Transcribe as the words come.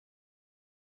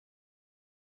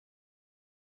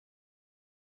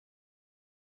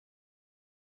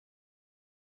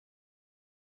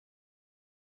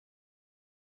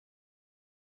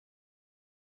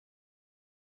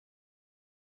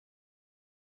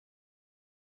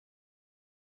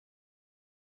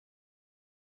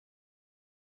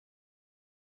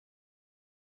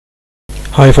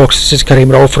Hi folks, this is Karim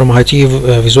Rao from IT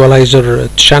Visualizer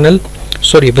channel.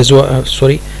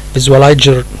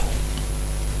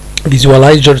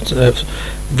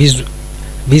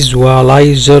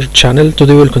 Visualizer channel.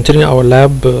 Today we'll continue our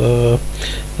lab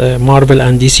Marvel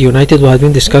and DC United. We have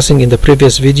been discussing in the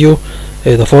previous video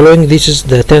the following. This is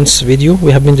the 10th video.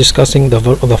 We have been discussing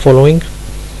the following.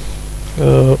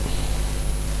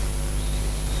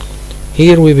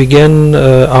 Here we begin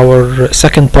our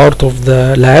second part of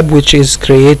the lab, which is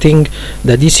creating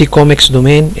the DC Comics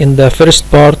domain. In the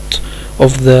first part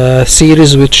of the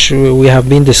series which we have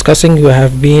been discussing, we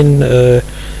have been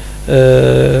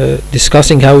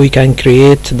discussing how we can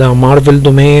create the Marvel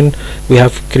domain. We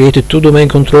have created two domain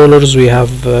controllers, we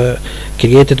have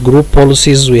created group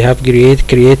policies, we have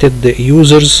created the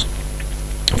users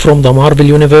from the Marvel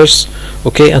universe,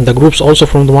 okay, and the groups also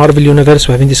from the Marvel universe.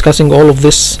 We have been discussing all of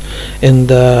this in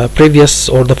the previous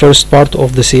or the first part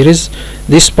of the series.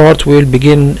 This part will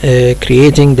begin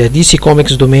creating the DC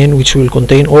Comics domain, which will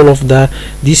contain all of the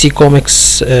DC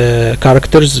Comics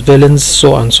characters, villains,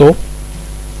 so and so.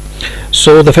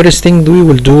 So the first thing we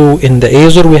will do in the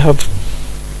Azure,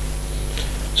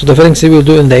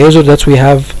 that we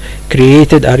have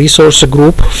created a resource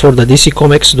group for the DC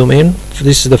Comics domain.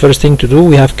 This is the first thing to do.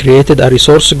 We have created a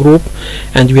resource group,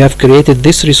 and we have created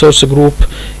this resource group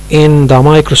in the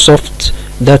Microsoft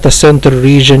Data Center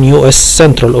region US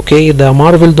Central. Okay, the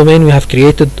Marvel domain, we have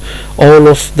created all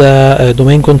of the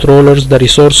domain controllers, the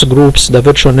resource groups, the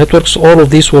virtual networks. All of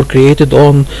these were created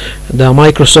on the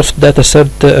Microsoft Data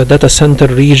Center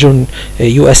region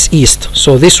US East.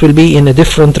 So this will be in a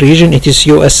different region. It is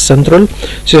US Central.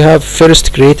 So you have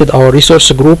first created our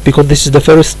resource group, because this is the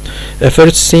first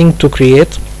thing to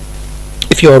create.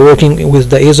 If you are working with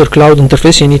the Azure Cloud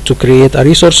interface, you need to create a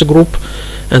resource group,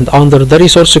 and under the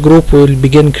resource group we will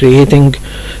begin creating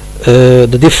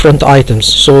the different items.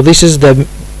 So this is the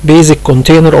basic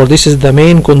container, or this is the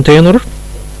main container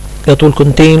that will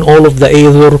contain all of the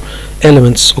Azure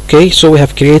elements. Okay, so we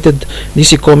have created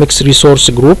DC Comics resource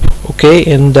group, okay,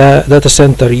 in the data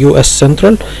center US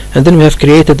Central, and then we have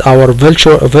created our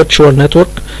virtual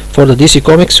network for the DC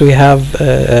Comics. We have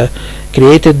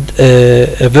created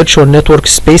a virtual network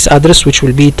space address, which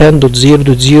will be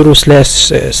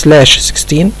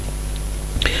 10.0.0/16,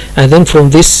 and then from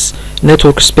this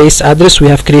network space address we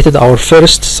have created our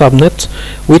first subnet,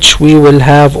 which we will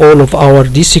have all of our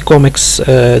DC Comics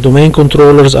domain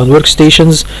controllers and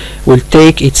workstations will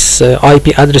take its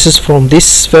IP addresses from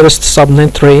this first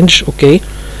subnet range. Okay,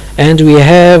 and we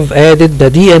have added the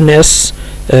DNS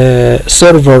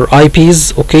server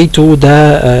IPs, okay, to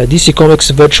the DC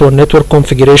Comics virtual network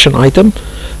configuration item.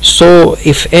 So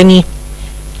if any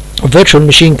virtual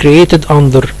machine created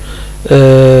under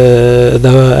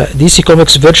the DC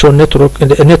Comics virtual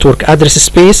network address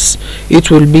space, it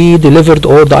will be delivered,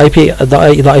 or the IP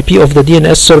of the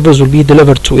DNS servers will be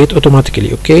delivered to it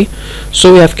automatically. Okay,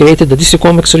 so we have created the DC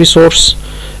Comics resource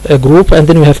group, and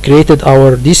then we have created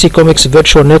our DC Comics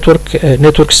virtual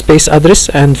network space address,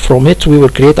 and from it we will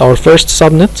create our first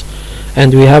subnet,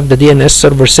 and we have the DNS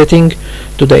server setting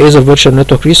to the Azure virtual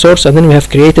network resource, and then we have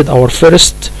created our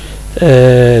first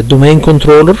domain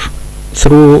controller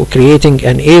through creating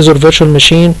an Azure virtual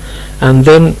machine. And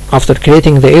then after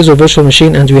creating the Azure virtual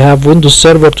machine, and we have Windows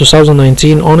Server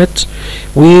 2019 on it,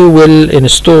 we will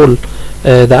install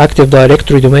the Active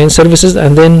Directory domain services,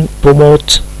 and then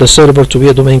promote the server to be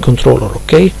a domain controller.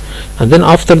 Okay, and then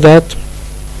after that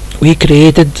we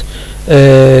created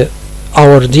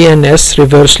our DNS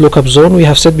reverse lookup zone. We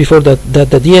have said before that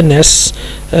the DNS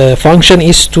function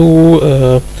is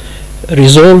to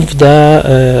resolve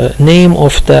the name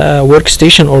of the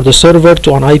workstation or the server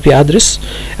to an IP address.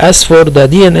 As for the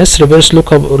DNS reverse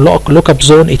lookup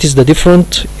zone, it is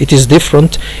different.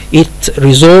 It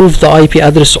resolves the IP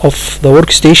address of the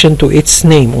workstation to its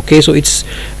name. Okay, so it's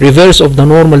reverse of the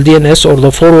normal DNS or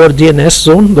the forward DNS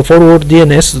zone. The forward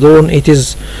DNS zone, it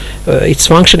is its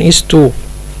function is to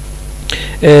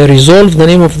resolve the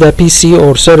name of the PC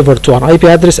or server to an IP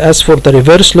address. As for the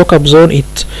reverse lookup zone,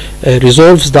 it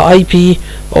resolves the IP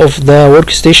of the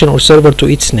workstation or server to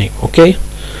its name. Okay,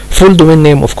 full domain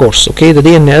name, of course. Okay, the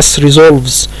DNS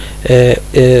resolves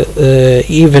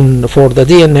even for the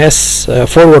DNS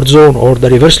forward zone or the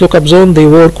reverse lookup zone, they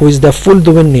work with the full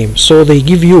domain name. So they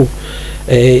give you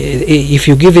if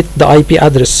you give it the IP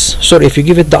address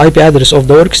of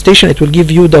the workstation, it will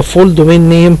give you the full domain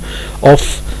name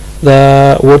of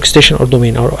the workstation or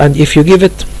domain, and if you give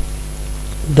it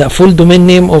the full domain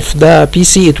name of the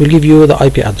PC, it will give you the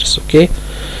IP address. Okay,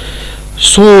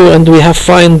 so, and we have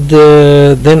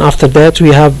then after that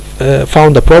we have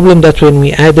found a problem that when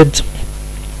we added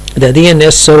the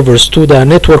DNS servers to the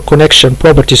network connection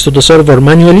properties to the server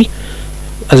manually.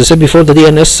 As I said before, the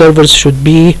DNS servers should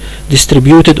be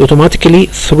distributed automatically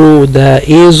through the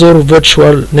Azure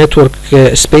virtual network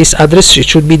space address. It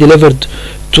should be delivered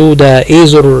to the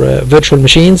Azure virtual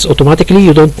machines automatically.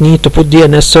 You don't need to put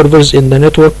DNS servers in the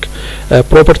network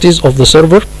properties of the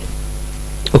server.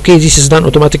 Okay, this is done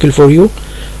automatically for you.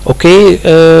 Okay,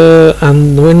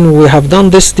 and when we have done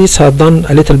this have done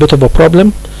a little bit of a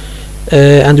problem.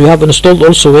 And we have installed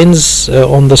also Wins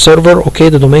on the server, okay,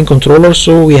 the domain controller.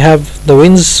 So we have the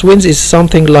Wins. Wins is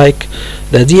something like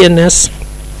the DNS,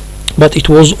 but it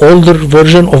was older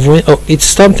version of it's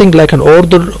something like an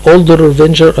older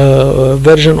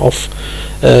version of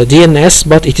DNS,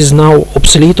 but it is now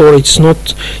obsolete, or it's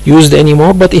not used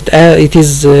anymore, but it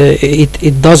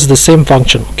does the same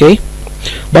function, okay,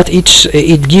 but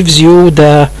it gives you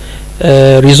the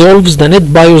resolves the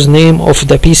NetBIOS name of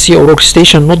the PC or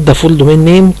workstation, not the full domain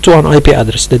name, to an IP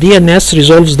address. The DNS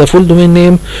resolves the full domain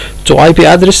name to IP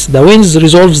address. The Wins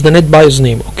resolves the NetBIOS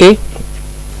name, okay.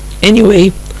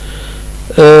 Anyway,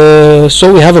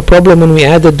 so we have a problem when we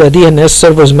added the DNS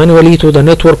servers manually to the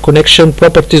network connection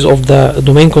properties of the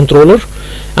domain controller,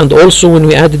 and also when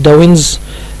we added the Wins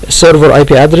server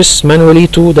IP address manually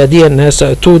to the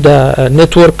DNS to the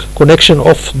network connection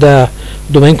of the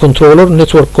domain controller,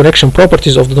 network connection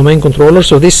properties of the domain controller.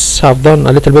 So this have done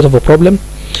a little bit of a problem.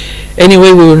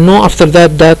 Anyway, we will know after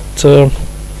that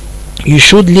you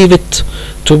should leave it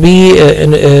to be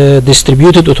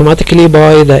distributed automatically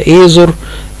by the Azure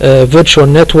virtual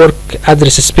network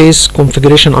address space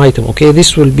configuration item, okay.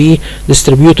 This will be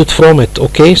distributed from it,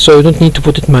 okay, so you don't need to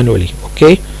put it manually,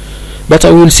 okay. But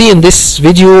I will see in this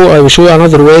video, I will show you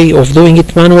another way of doing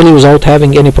it manually without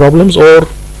having any problems, or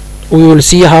we will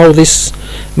see how this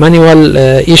manual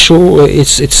issue,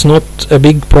 it's not a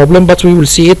big problem, but we will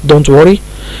see it, don't worry.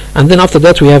 And then after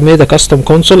that we have made a custom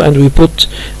console and we put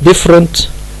different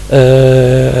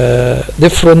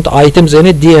items in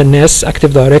it: DNS,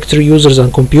 Active Directory, users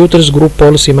and computers, group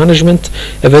policy management,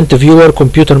 event viewer,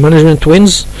 computer management,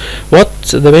 Wins. What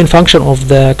the main function of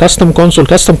the custom console?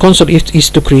 Custom console is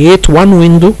to create one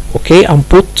window, okay, and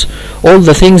put all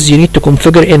the things you need to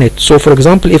configure in it. So for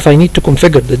example, if I need to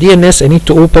configure the DNS, I need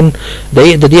to open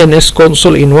the DNS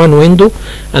console in one window,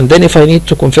 and then if I need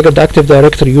to configure the Active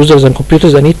Directory, users and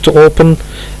computers, I need to open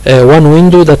one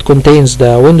window that contains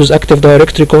the Windows Active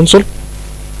Directory console.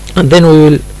 And then we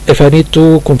will, if I need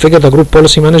to configure the group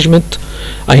policy management,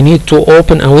 I need to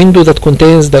open a window that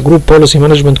contains the group policy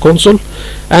management console,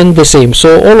 and the same.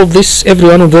 So all of this, every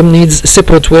one of them needs a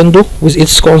separate window with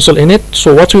its console in it.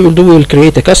 So what we will do, we will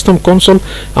create a custom console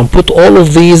and put all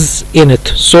of these in it.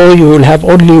 So you will have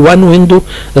only one window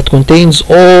that contains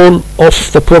all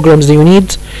of the programs that you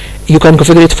need. You can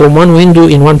configure it from one window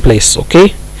in one place,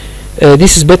 okay.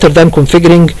 This is better than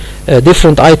configuring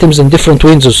different items in different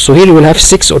windows. So here you will have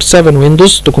 6 or 7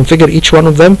 windows to configure each one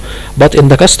of them, but in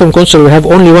the custom console you have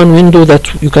only one window that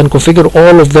you can configure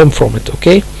all of them from it,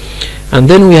 okay. And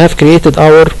then we have created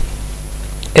our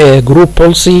group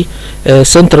policy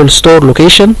central store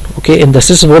location, okay. In the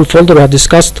sysvol folder we have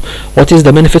discussed what is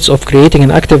the benefits of creating an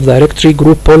Active Directory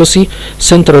group policy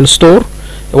central store,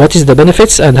 what is the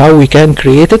benefits and how we can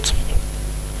create it.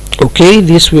 Okay,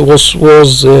 this was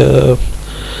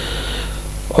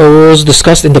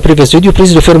discussed in the previous video.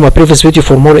 Please refer to my previous video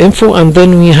for more info. And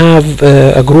then we have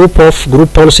a group of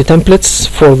group policy templates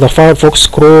for the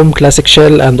Firefox, Chrome, Classic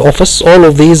Shell and Office. All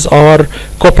of these are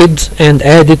copied and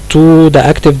added to the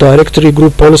Active Directory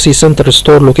group policy center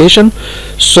store location.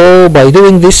 So by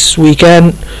doing this we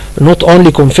can not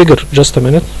only configure, just a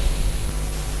minute.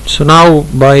 So now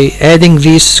by adding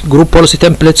these group policy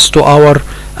templates to our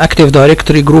Active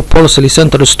Directory group policy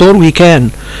center store, we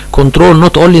can control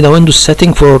not only the Windows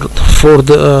setting for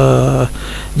the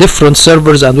different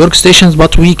servers and workstations,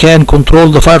 but we can control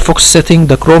the Firefox setting,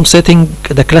 the Chrome setting,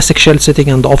 the Classic Shell setting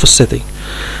and the Office setting.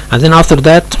 And then after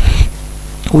that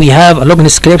we have a login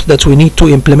script that we need to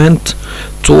implement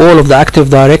to all of the Active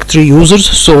Directory users.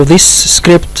 So this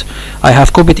script, I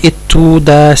have copied it to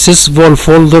the sysvol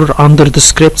folder under the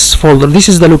scripts folder. This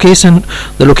is the location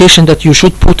that you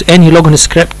should put any login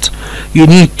script. You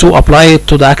need to apply it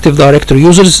to the Active Directory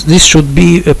users. This should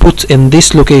be put in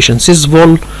this location,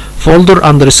 sysvol folder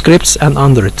under scripts and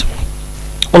under it.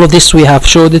 All of this we have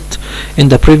showed it in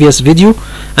the previous video.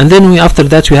 And then after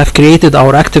that we have created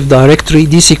our Active Directory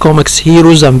DC Comics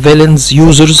heroes and villains,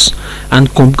 users and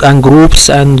groups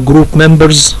and group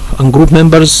members,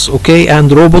 okay,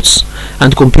 and robots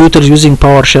and computers using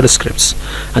PowerShell scripts.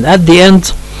 And at the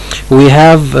end we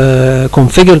have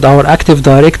configured our Active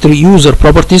Directory user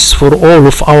properties for all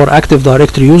of our Active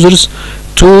Directory users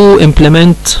to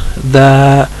implement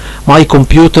the my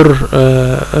computer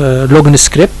login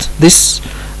script. This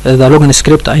the login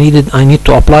script I need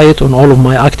to apply it on all of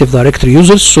my Active Directory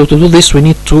users. So to do this, we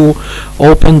need to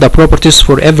open the properties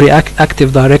for every Active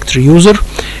Directory user,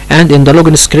 and in the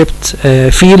login script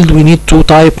field we need to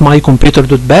type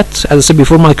mycomputer.bat. As I said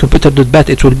before, mycomputer.bat,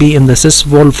 it will be in the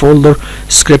sysvol folder,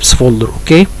 scripts folder.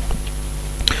 Okay,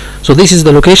 so this is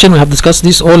the location. We have discussed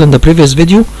this all in the previous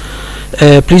video.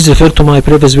 Please refer to my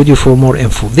previous video for more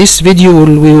info. This video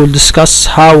we will discuss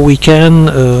how we can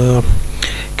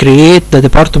create the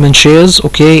department shares,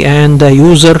 okay, and the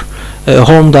user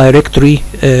home directory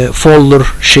folder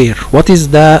share. What is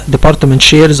the department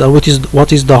shares, or what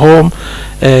is the home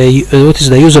what is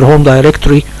the user home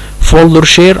directory folder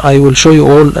share? I will show you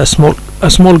all a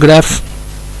small graph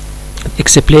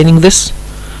explaining this.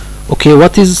 Okay,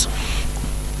 what is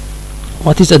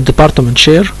a department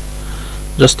share?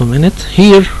 Just a minute.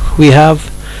 Here we have,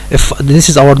 if this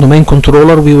is our domain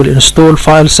controller, we will install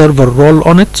file server role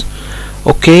on it.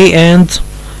 Okay, and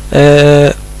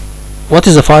what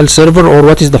is a file server, or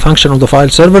what is the function of the file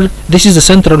server? This is a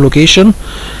central location,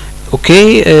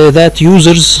 okay, that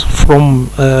users from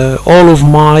all of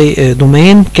my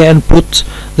domain can put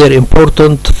their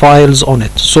important files on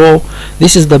it. So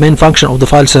this is the main function of the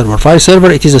file server. File server,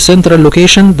 it is a central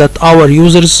location that our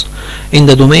users in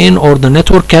the domain or the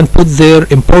network can put their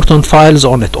important files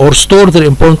on it, or store their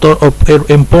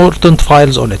important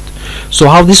files on it. So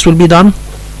how this will be done?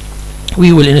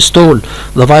 We will install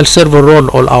the file server role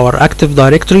on our Active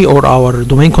Directory or our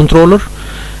domain controller,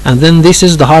 and then this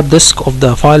is the hard disk of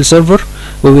the file server.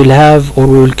 We will have, or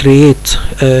we will create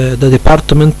the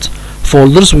department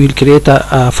folders. We will create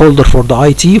a folder for the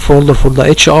IT, folder for the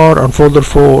HR, and folder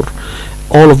for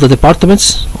all of the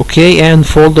departments, okay, and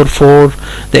folder for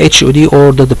the HOD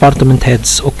or the department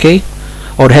heads, okay,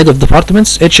 or head of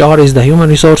departments. HR is the human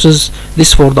resources,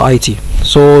 this for the IT.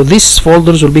 So these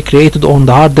folders will be created on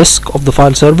the hard disk of the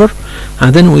file server,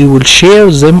 and then we will share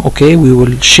them, okay, we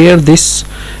will share these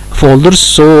folders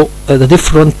so the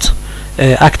different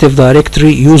Active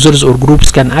Directory users or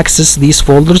groups can access these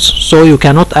folders. So you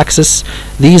cannot access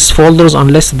these folders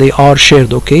unless they are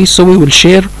shared, okay. So we will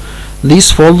share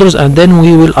these folders, and then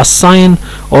we will assign,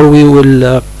 or we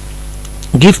will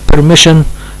give permission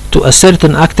to a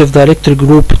certain Active Directory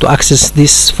group to access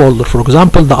this folder. For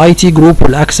example, the IT group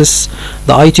will access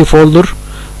the IT folder,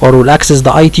 or will access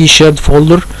the IT shared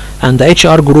folder, and the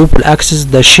HR group will access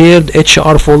the shared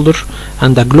HR folder,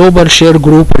 and the global share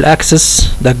group will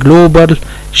access the global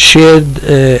shared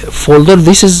folder.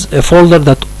 This is a folder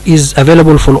that is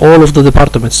available for all of the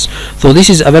departments. So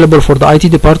this is available for the IT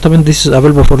department, this is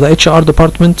available for the HR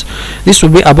department, this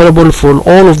will be available for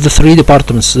all of the three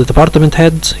departments, the department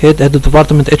head of the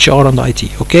department, HR, and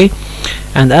IT, okay.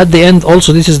 And at the end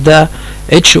also, this is the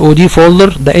HOD folder.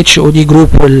 The HOD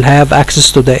group will have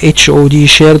access to the HOD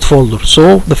shared folder.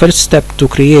 So the first step to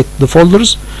create the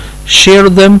folders, share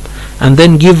them, and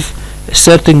then give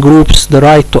certain groups the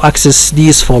right to access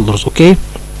these folders, okay.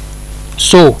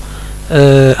 So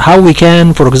how we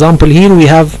can, for example, here we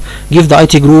have give the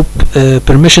IT group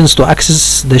permissions to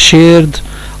access the shared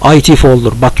IT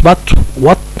folder, but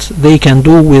what they can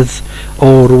do with,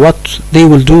 or what they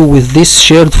will do with this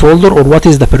shared folder, or what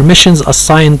is the permissions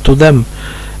assigned to them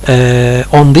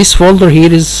on this folder.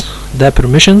 Here is the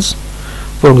permissions.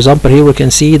 For example, here we can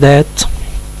see that,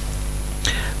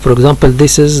 for example,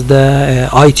 this is the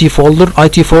IT folder.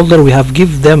 IT folder, we have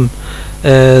give them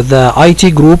the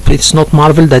IT group, it's not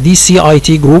Marvel, the DC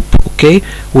IT group, okay,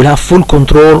 will have full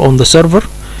control on the server,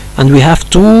 and we have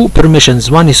two permissions.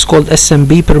 One is called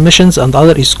SMB permissions, and the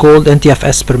other is called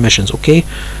NTFS permissions, okay.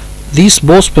 These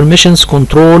both permissions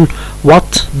control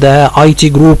what the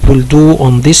IT group will do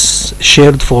on this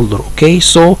shared folder, okay.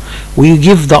 So we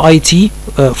give the IT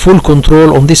full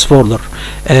control on this folder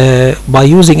by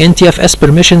using NTFS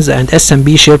permissions and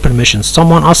SMB share permissions.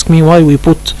 Someone asked me why we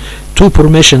put two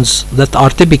permissions that are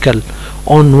typical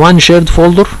on one shared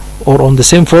folder, or on the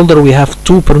same folder we have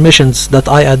two permissions that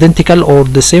are identical or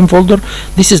the same folder.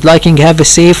 This is like you have a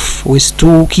safe with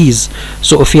two keys.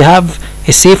 So if you have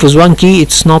a safe with one key,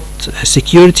 it's not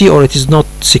security, or it is not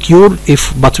secure.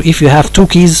 But if you have two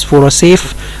keys for a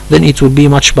safe, then it will be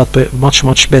much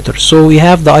better. So we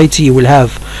have the IT will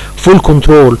have full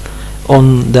control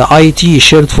on the IT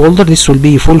shared folder. This will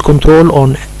be full control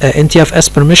on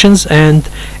NTFS permissions and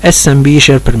SMB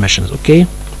share permissions, okay.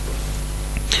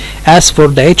 As for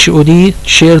the HOD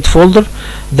shared folder,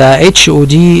 the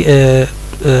HOD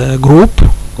group,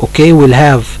 okay, will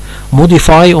have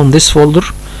modify on this folder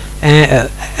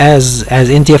as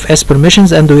NTFS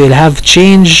permissions, and we will have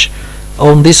change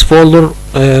on this folder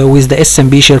with the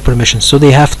SMB share permissions. So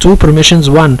they have two permissions,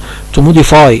 one to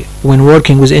modify when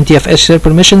working with NTFS share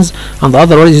permissions, and the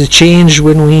other one is change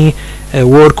when we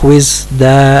work with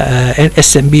the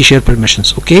SMB share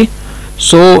permissions. Okay,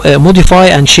 so modify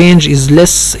and change is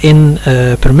less in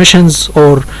permissions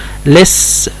or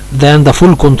less than the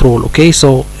full control. Okay,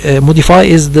 so modify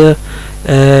is the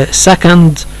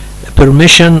second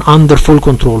permission under full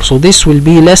control, so this will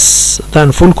be less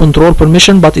than full control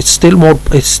permission, but it's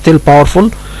still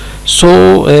powerful.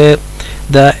 So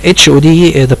the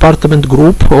HOD department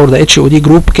group or the HOD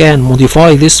group can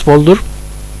modify this folder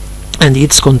and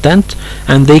its content,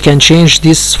 and they can change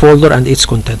this folder and its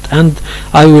content, and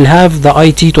I will have the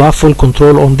IT to have full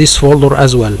control on this folder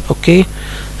as well. Okay,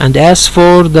 and as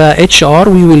for the HR,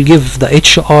 we will give the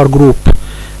HR group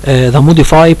the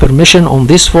modify permission on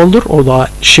this folder or the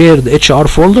shared HR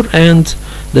folder, and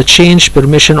the change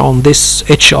permission on this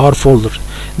HR folder.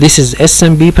 This is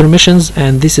SMB permissions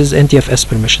and this is NTFS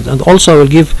permissions, and also I will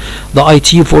give the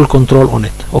IT full control on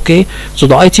it. Okay, so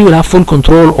the IT will have full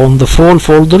control on the full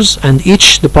folders, and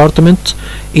each department,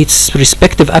 its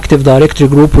respective Active Directory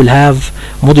group, will have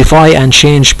modify and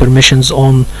change permissions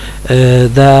on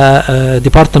the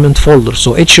department folder.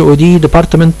 So HOD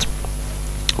department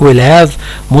will have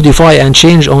modify and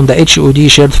change on the HOD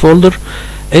shared folder.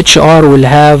 HR will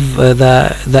have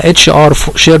the HR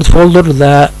shared folder.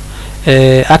 The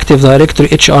Active Directory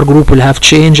HR group will have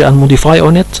change and modify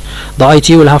on it. The IT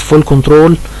will have full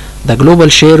control. The global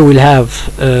share will have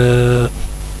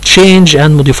change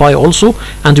and modify also,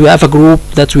 and we have a group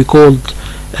that we called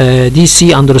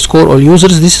DC underscore all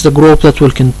users. This is a group that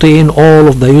will contain all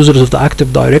of the users of the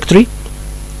Active Directory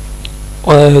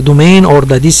domain or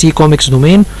the DC Comics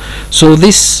domain. So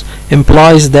this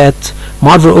implies that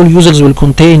Marvel all users will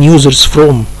contain users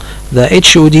from the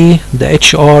HOD, the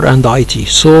HR, and the IT.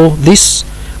 So this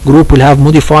group will have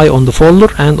modify on the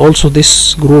folder, and also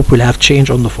this group will have change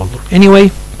on the folder.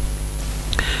 Anyway,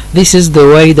 this is the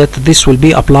way that this will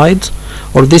be applied,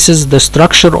 or this is the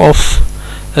structure of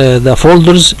the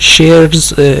folders, shares,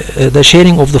 the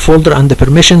sharing of the folder and the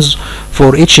permissions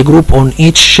for each group on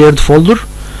each shared folder.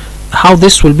 How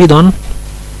this will be done?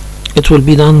 It will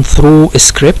be done through a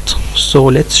script. So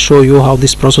let's show you how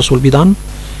this process will be done.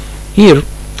 Here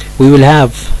we will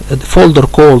have a folder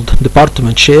called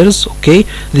department shares. Okay,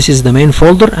 this is the main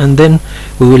folder, and then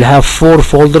we will have 4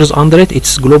 folders under it.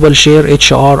 It's global share,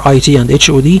 HR, IT, and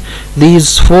HOD.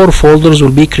 These 4 folders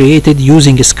will be created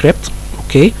using a script.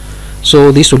 Okay,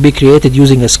 so this will be created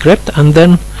using a script, and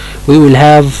then we will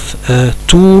have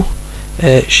two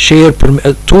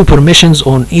permissions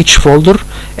on each folder: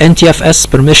 NTFS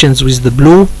permissions with the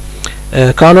blue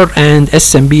color and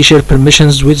SMB share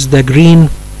permissions with the green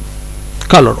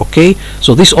color. Okay,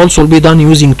 so this also will be done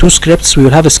using 2 scripts. We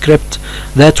will have a script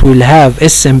that will have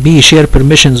SMB share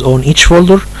permissions on each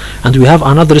folder, and we have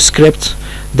another script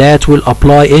that will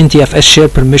apply NTFS share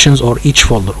permissions on each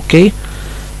folder. Okay,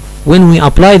 when we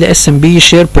apply the SMB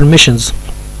share permissions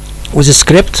with a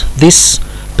script, this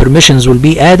permissions will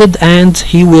be added, and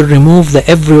he will remove the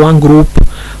everyone group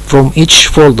from each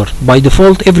folder. By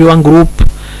default, everyone group,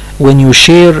 when you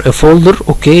share a folder,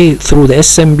 okay, through the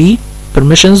SMB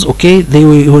permissions, okay, they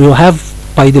will have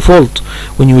by default,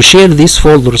 when you share these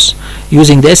folders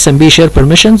using the SMB share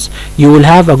permissions, you will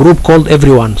have a group called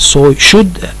everyone. So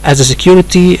should, as a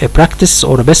security practice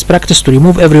or a best practice, to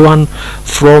remove everyone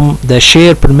from the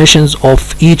share permissions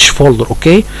of each folder.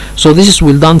 Okay, so this is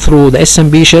will done through the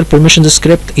SMB share permissions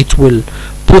script. It will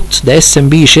put the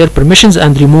SMB share permissions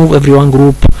and remove everyone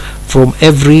group from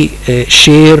every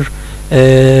share,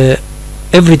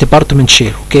 every department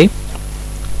share. Okay,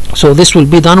 so this will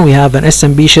be done. We have an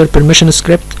SMB share permission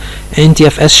script,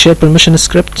 NTFS share permission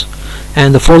script,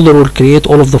 and the folder will create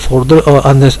all of the folder,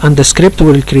 and the script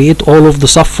will create all of the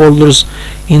subfolders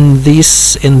in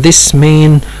this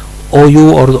main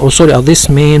OU or sorry, this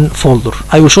main folder.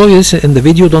 I will show you this in the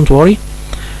video, don't worry.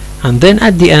 And then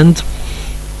at the end,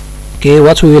 okay,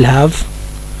 what we will have,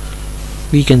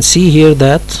 we can see here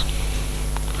that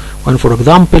when, for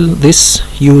example, this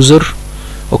user,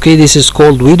 okay, this is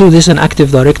called Widow. This is an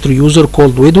Active Directory user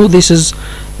called Widow. This is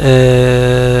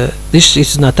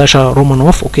Natasha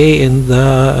Romanoff, okay, in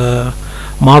the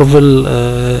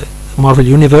Marvel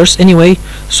universe. Anyway,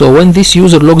 so when this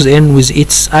user logs in with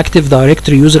its Active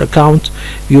Directory user account,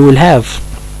 you will have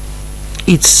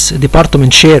its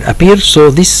department share appear. So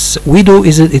this Widow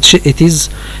is it is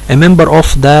a member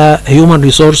of the human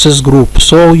resources group.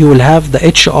 So you will have the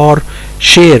HR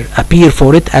share appear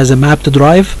for it as a mapped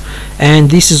drive,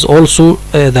 and this is also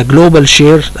the global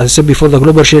share. As I said before, the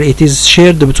global share, it is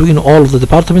shared between all of the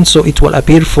departments, so it will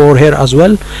appear for her as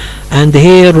well. And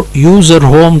here user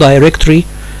home directory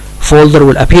folder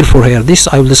will appear for her. This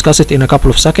I will discuss it in a couple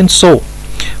of seconds. So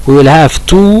we will have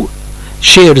two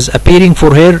shares appearing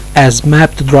for her as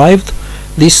mapped drive.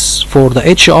 This for the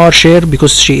HR share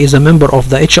because she is a member of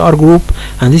the HR group,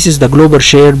 and this is the global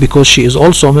share because she is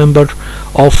also a member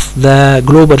of the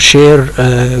global share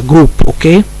group.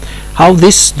 Okay, how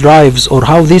this drives or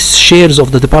how these shares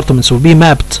of the departments will be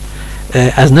mapped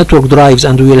as network drives,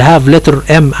 and we will have letter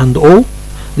M and O.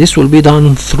 This will be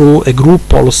done through a group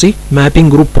policy, mapping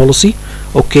group policy.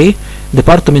 Okay,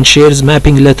 department shares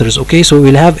mapping letters. Okay, so we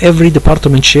will have every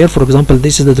department share. For example,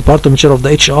 this is the department share of the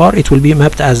HR. It will be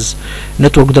mapped as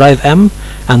network drive M,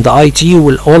 and the IT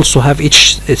will also have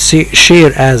each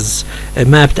share as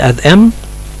mapped as M.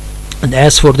 And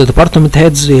as for the department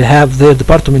heads, they have their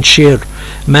department share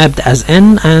mapped as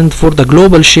N, and for the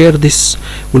global share, this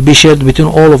will be shared between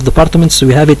all of departments, so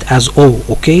we have it as O.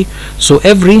 Okay, so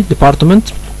every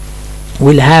department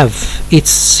will have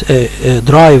its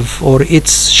drive or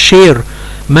its share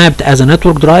mapped as a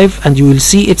network drive, and you will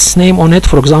see its name on it.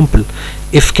 For example,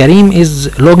 if Karim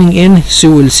is logging in, so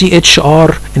you will see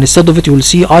HR, and instead of it you will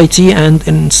see IT, and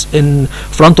in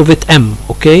front of it M.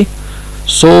 Okay,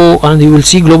 so and you will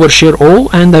see global share O,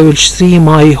 and I will see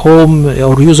my home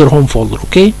or user home folder.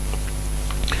 Okay,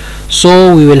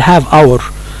 so we will have our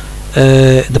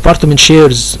department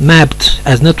shares mapped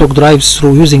as network drives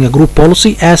through using a group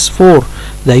policy. As for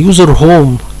the user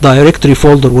home directory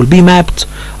folder will be mapped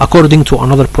according to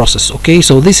another process. Okay,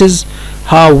 so this is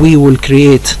how we will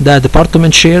create the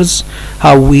department shares,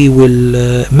 how we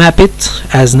will map it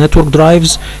as network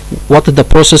drives, what is the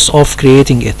process of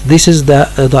creating it. This is the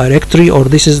directory, or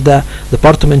this is the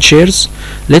department shares.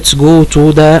 Let's go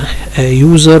to the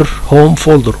user home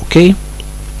folder. Okay,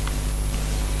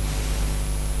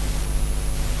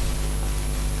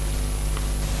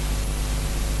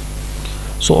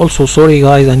 so also sorry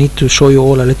guys, I need to show you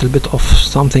all a little bit of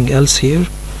something else here.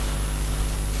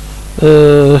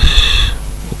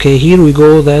 Okay, here we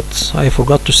go, that I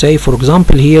forgot to say. For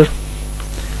example, here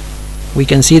we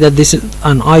can see that this is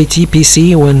an IT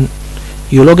PC. When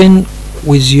you log in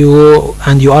with you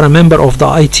and you are a member of the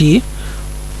IT,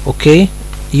 okay,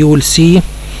 you will see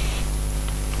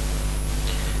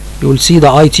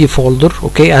the IT folder.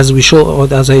 Okay, as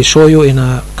I show you in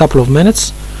a couple of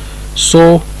minutes.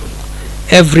 So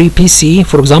every PC,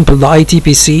 for example the IT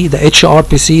PC, the HR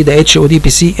PC, the HOD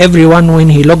PC, everyone, when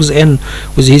he logs in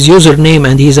with his username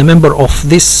and he is a member of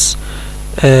this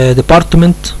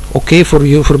department. Okay, for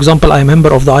example, I am a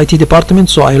member of the IT department,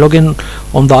 so I log in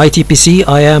on the IT PC.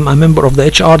 I am a member of the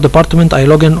HR department, I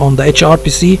log in on the HR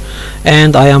PC,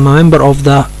 and I am a member of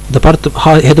the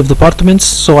head of departments,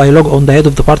 so I log on the head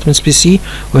of departments PC.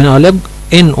 When I log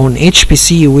in on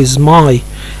HPC with my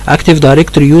Active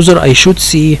Directory user, I should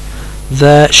see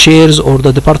the shares or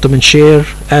the department share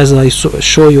as I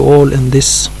show you all in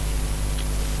this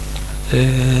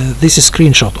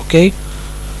screenshot. Okay,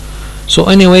 so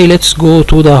anyway, let's go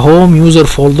to the home user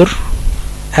folder.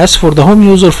 As for the home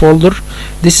user folder,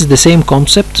 this is the same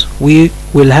concept. We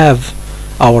will have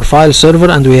our file server,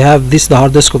 and we have this, the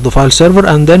hard disk of the file server,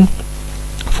 and then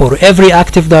for every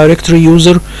Active Directory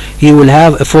user he will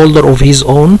have a folder of his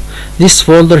own. This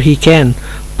folder, he can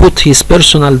put his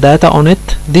personal data on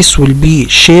it. This will be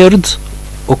shared,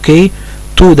 okay,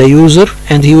 to the user,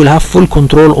 and he will have full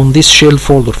control on this shared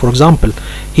folder. For example,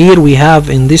 here we have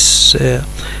in this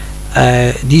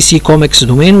DC Comics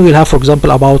domain, we will have, for example,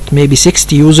 about maybe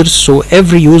 60 users, so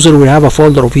every user will have a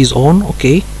folder of his own.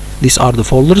 Okay, these are the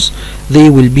folders, they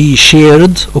will be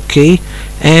shared. Okay,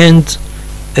 and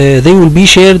they will be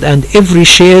shared, and every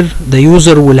share the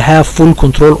user will have full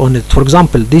control on it. For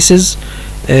example, this is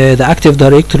the Active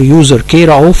Directory user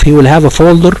Keraof. He will have a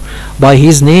folder by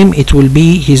his name. It will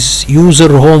be his user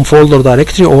home folder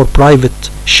directory or private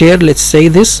share, let's say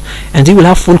this, and he will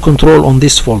have full control on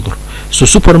this folder. So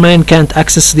Superman can't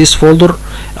access this folder,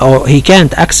 or he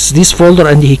can't access this folder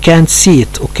and he can't see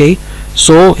it. Okay,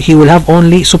 so he will have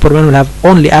only, Superman will have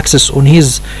only access on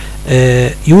his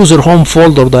user home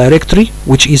folder directory,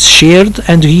 which is shared,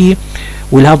 and he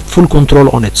will have full control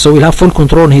on it. So we'll have full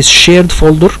control on his shared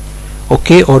folder,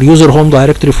 okay, or user home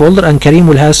directory folder, and Karim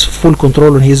will have full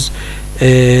control on his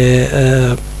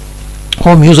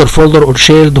home user folder or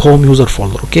shared home user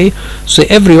folder. Okay, so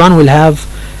everyone will have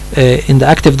in the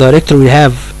Active Directory will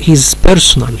have his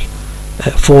personal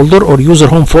folder or user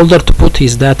home folder to put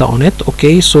his data on it.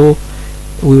 Okay, so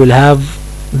we will have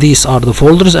these are the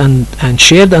folders and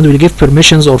shared, and will give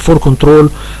permissions or full control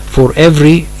for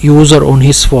every user on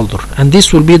his folder. And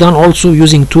this will be done also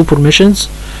using two permissions.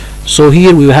 So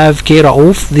here we have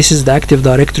Keraof, this is the Active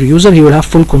Directory user. He will have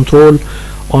full control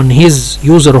on his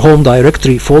user home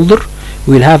directory folder.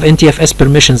 We will have NTFS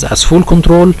permissions as full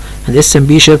control and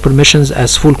SMB share permissions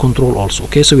as full control also.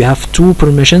 Okay, so we have two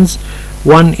permissions.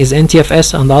 One is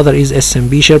NTFS and the other is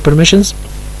SMB share permissions.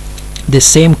 The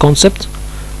same concept.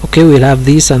 Okay, we'll have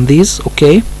these and these.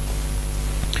 Okay,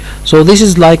 so this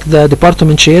is like the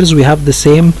department shares. We have the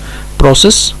same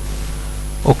process.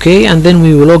 Okay, and then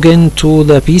we will log into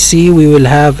the PC. We will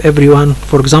have everyone,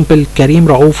 for example Karim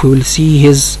Raouf, we will see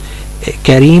his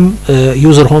Karim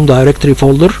user home directory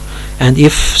folder, and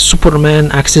if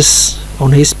Superman access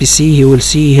on his PC, he will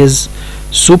see his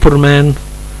Superman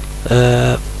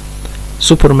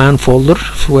Superman folder,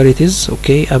 where it is.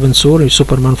 Okay, Aben Sur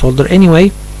Superman folder.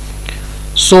 Anyway,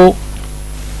 so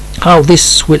how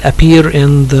this will appear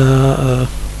in the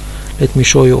let me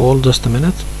show you all, just a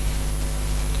minute.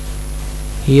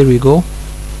 Here we go.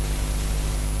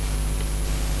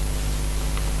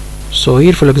 So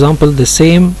here, for example, the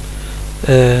same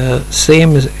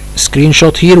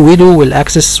screenshot here. Widow will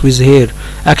access with her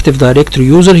Active Directory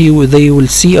user. They will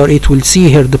see, or it will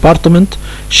see her department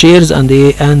shares and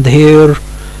her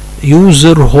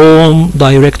user home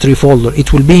directory folder.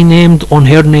 It will be named on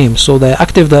her name. So the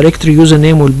Active Directory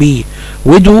username will be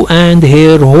Widow, and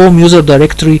her home user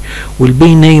directory will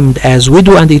be named as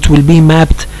Widow, and it will be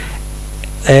mapped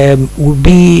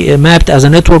as a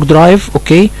network drive.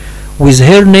 Okay, with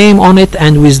her name on it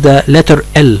and with the letter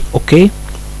L. Okay,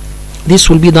 this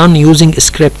will be done using a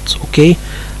script. Okay,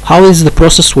 how is the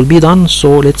process will be done?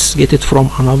 So let's get it from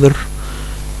another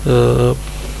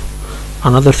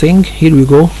thing. Here we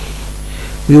go.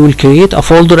 We will create a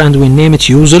folder and we name it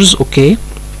users. Okay,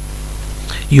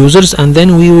 users, and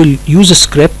then we will use a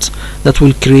script that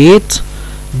will create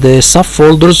the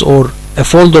subfolders or a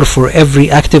folder for every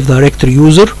Active Directory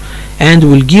user, and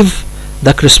will give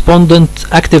the correspondent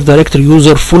Active Directory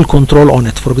user full control on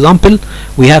it. For example,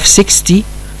 we have 60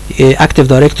 Active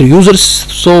Directory users,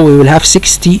 so we will have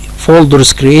 60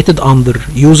 folders created under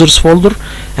users folder,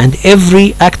 and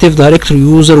every Active Directory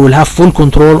user will have full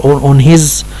control on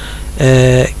his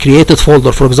created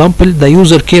folder. For example, the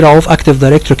user Keraof, Active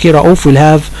Directory Keraof, will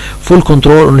have full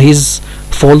control on his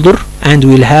folder and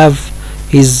will have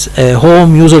his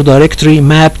home user directory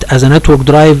mapped as a network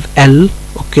drive L.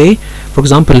 Okay, for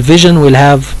example, Vision will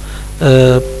have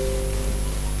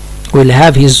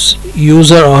his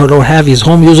user or have his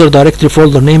home user directory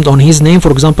folder named on his name.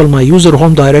 For example, my user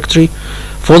home directory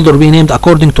folder will be named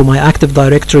according to my Active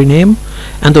Directory name,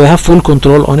 and we have full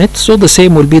control on it. So the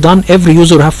same will be done. Every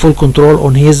user will have full control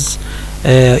on his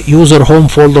user home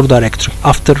folder directory.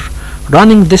 After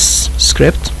running this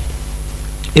script,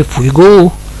 if we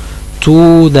go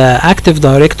to the Active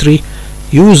Directory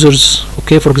users,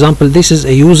 okay, for example, this is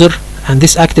a user, and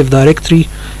this Active Directory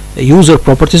user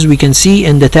properties, we can see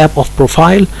in the tab of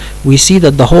profile, we see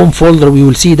that the home folder, we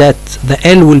will see that the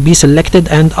L will be selected,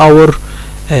 and our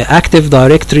Active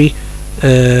Directory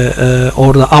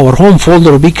our home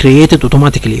folder will be created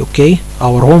automatically. Okay,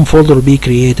 our home folder will be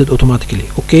created automatically.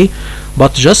 Okay,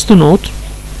 but just to note,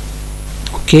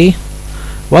 okay,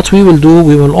 what we will do,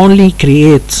 we will only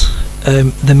create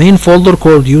the main folder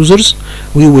called users.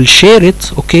 We will share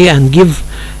it, okay, and give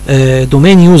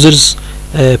domain users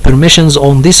permissions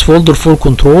on this folder for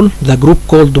control, the group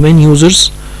called domain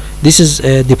users. This is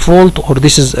a default, or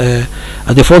this is a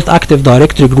default Active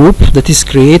Directory group that is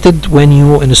created when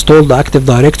you install the Active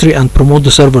Directory and promote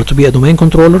the server to be a domain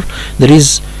controller. There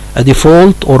is a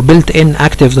default or built-in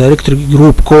Active Directory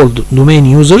group called domain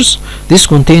users. This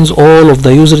contains all of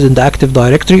the users in the Active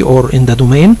Directory or in the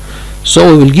domain.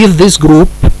 So we will give this group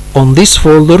on this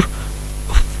folder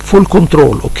full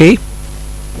control. Okay,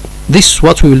 this is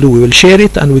what we will do. We will share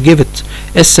it and we give it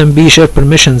SMB share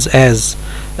permissions as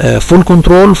full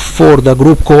control for the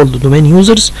group called domain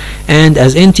users, and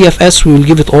as NTFS we will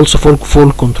give it also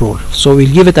full control. So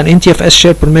we'll give it an NTFS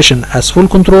share permission as full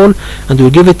control, and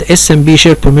we'll give it SMB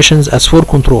share permissions as full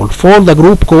control for the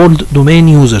group called domain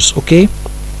users. Okay,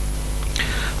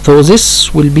 so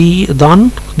this will be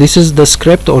done. This is the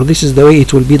script, or this is the way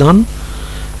it will be done.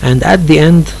 And at the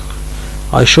end,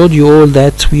 I showed you all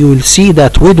that we will see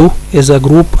that Widow is a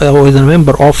group or is a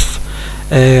member of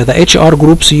the HR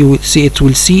group. So you will see, it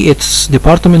will see its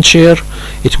department share,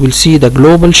 it will see the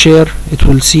global share, it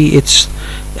will see its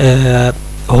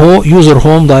user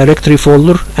home directory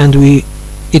folder, and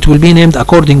it will be named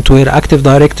according to your Active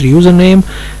Directory username,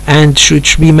 and should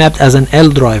be mapped as an L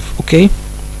drive. Okay,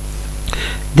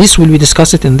 This will be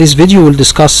discussed in this video. We'll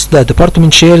discuss the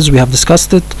department shares, we have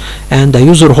discussed it, and the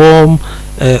user home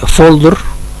folder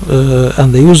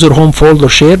and the user home folder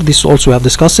share, this also we have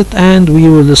discussed it. And we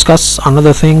will discuss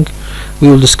another thing, we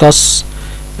will discuss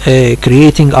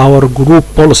creating our group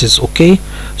policies. Okay,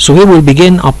 so we will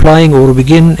begin applying or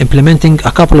begin implementing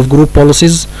a couple of group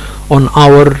policies on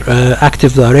our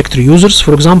Active Directory users.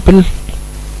 For example,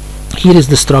 here is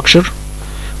the structure.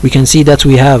 We can see that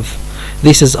we have,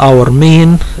 this is our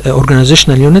main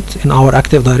organizational unit in our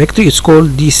Active Directory. It's called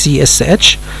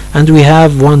DCSH, and we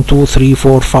have 1, 2, 3,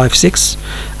 4, 5, 6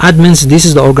 admins. This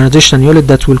is the organizational unit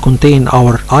that will contain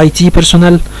our IT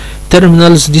personnel.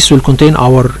 Terminals, this will contain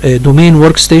our domain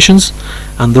workstations,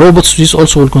 and robots, this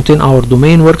also will contain our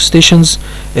domain workstations.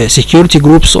 Security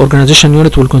groups organization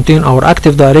unit will contain our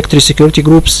Active Directory security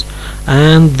groups,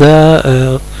 and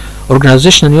the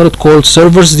organizational unit called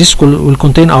servers, this will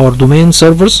contain our domain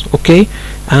servers. Okay,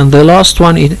 and the last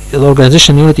one, the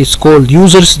organization unit is called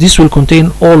users. This will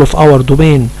contain all of our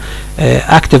domain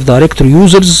Active Directory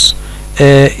users,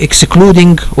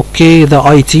 excluding, okay, the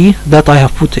IT that I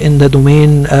have put in the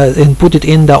domain and put it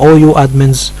in the OU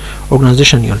admins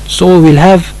organization unit. So we will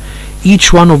have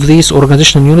each one of these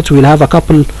organizational units, we will have a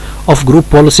couple of group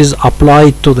policies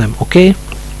applied to them. Okay,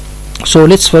 so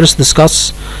let's first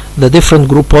discuss the different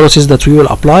group policies that we will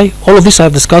apply. All of this I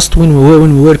have discussed when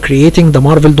we were creating the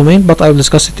Marvel domain, but I will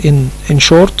discuss it in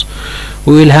short.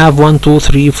 We will have 1, 2,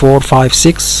 3, 4, 5,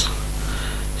 6,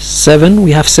 7.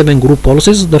 We have 7 group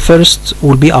policies. The first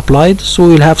will be applied, so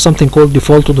we will have something called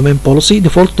default domain policy.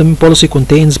 Default domain policy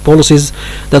contains policies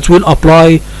that will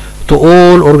apply to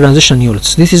all organization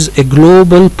units. This is a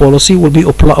global policy, will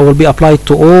be applied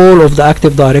to all of the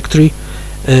Active Directory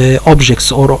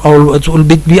objects, or it will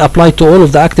be applied to all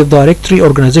of the Active Directory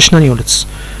organizational units.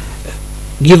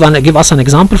 Give us an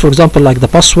example. For example, like the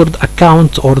password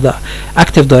account or the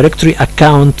Active Directory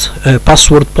account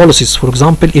password policies. For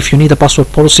example, if you need a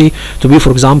password policy to be, for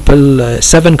example,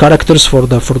 7 characters for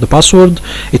the password,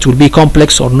 it will be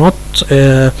complex or not.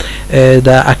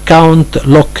 The account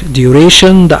lock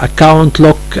duration, the account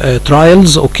lock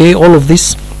trials. Okay, all of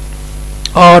this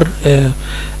are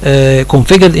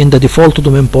configured in the default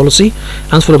domain policy.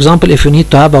 And for example, if you need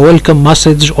to have a welcome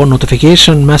message or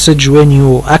notification message when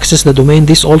you access the domain,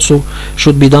 this also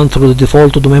should be done through the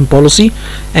default domain policy.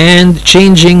 And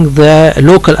changing the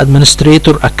local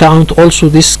administrator account, also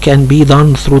this can be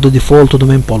done through the default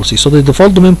domain policy. So the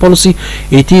default domain policy,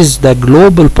 it is the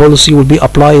global policy, will be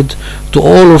applied to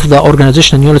all of the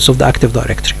organizational units of the Active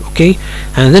Directory. Okay,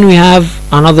 and then we have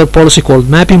another policy called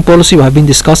mapping policy. We have been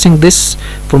discussing this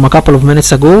from a couple of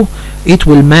minutes ago. It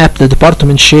will map the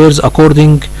department shares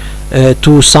according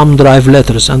to some drive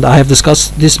letters, and I have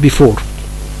discussed this before.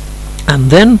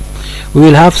 And then we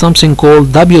will have something called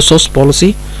WSOS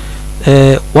policy.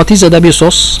 What is a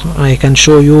WSOS? I can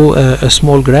show you a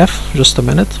small graph, just a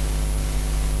minute.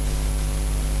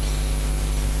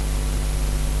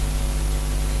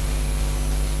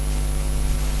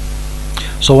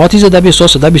 So what is a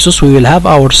WSOS? A WSOS, we will have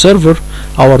our server,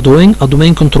 a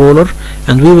domain controller,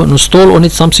 and we will install on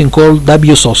it something called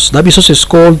WSOS. WSOS is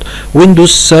called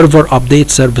Windows Server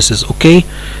Update Services. Okay,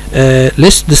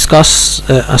 let's discuss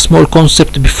a small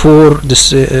concept before this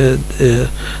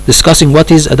discussing what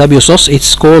is a WSOS.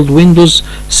 It's called Windows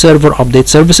Server Update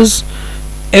Services.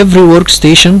 Every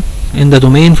workstation in the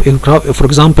domain, for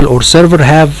example, or server,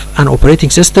 have an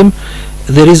operating system.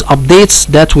 There is updates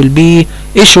that will be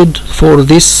issued for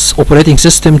this operating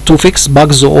system to fix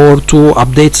bugs or to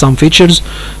update some features.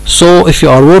 So if you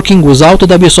are working without a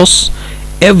WSOS,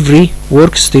 every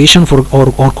workstation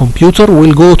or computer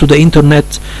will go to the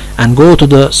internet and go to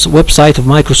the website of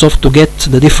Microsoft to get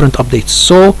the different updates.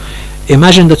 So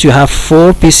imagine that you have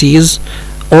 4 PCs,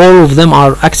 all of them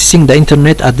are accessing the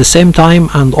internet at the same time,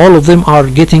 and all of them are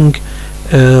getting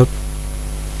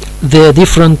the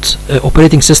different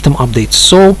operating system updates.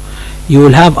 So you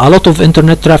will have a lot of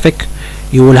internet traffic,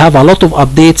 you will have a lot of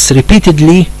updates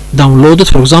repeatedly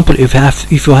downloaded. For example, if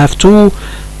you have 2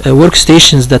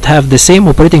 workstations that have the same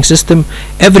operating system,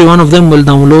 every one of them will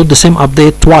download the same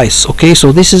update twice. Okay,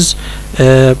 so this is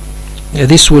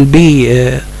this will be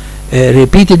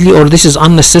repeatedly, or this is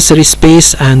unnecessary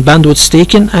space and bandwidth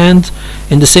taken, and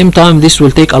in the same time this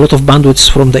will take a lot of bandwidth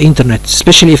from the internet,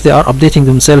 especially if they are updating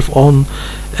themselves on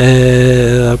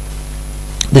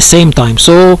the same time.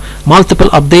 So multiple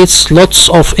updates, lots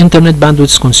of internet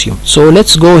bandwidth consumed. So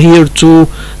let's go here to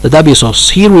the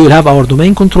WSOS. Here we will have our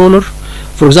domain controller.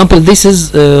 For example, this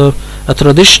is a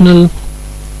traditional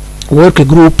work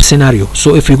group scenario.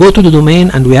 So if we go to the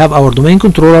domain and we have our domain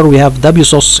controller, we have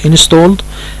WSOS installed,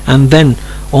 and then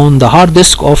on the hard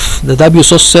disk of the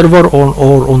WSOS server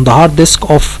or on the hard disk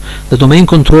of the domain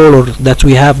controller that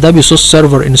we have WSOS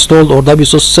server installed or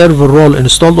WSOS server role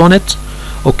installed on it.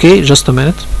 Okay, just a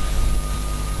minute.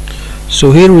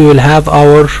 So here we will have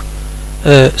our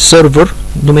server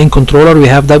domain controller. We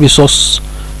have WSOS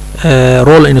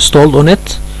role installed on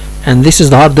it, and this is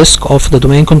the hard disk of the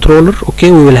domain controller.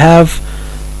 Okay, we will have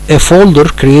a folder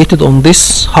created on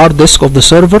this hard disk of the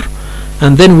server,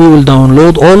 and then we will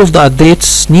download all of the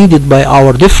updates needed by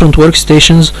our different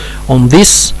workstations on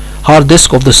this hard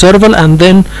disk of the server, and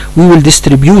then we will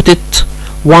distribute it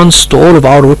once to all of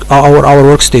our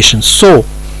workstations. So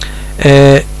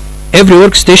every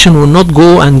workstation will not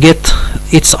go and get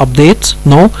its update.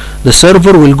 No, the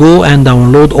server will go and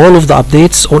download all of the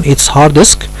updates on its hard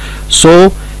disk.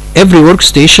 So every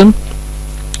workstation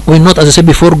will not, as I said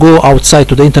before, go outside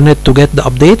to the internet to get the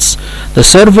updates. The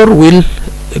server will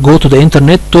go to the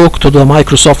internet, talk to the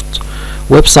Microsoft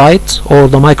website or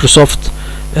the Microsoft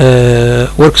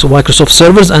Microsoft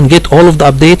servers, and get all of the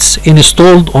updates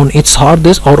installed on its hard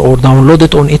disk or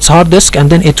downloaded on its hard disk, and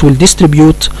then it will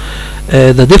distribute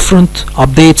the different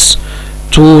updates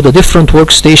to the different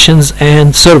workstations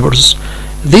and servers.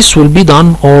 This will be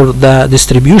done, or the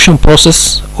distribution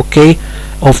process, okay,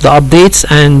 of the updates,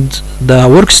 and the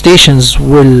workstations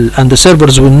will and the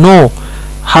servers will know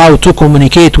how to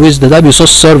communicate with the WSOS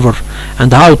server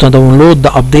and how to download the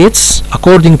updates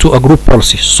according to a group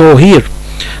policy. So here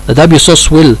the WSOS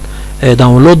will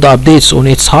download the updates on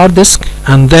its hard disk,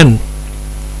 and then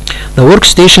the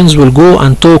workstations will go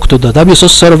and talk to the WSOS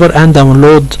server and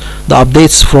download the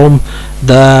updates from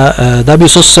the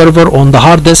WSOS server on the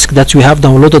hard disk that we have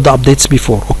downloaded the updates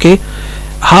before. Okay,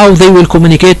 how they will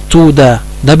communicate to the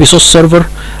WSOS server,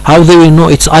 how they will know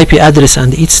its IP address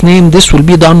and its name, this will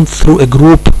be done through a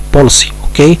group policy.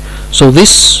 Okay, so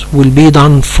this will be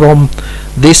done from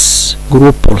this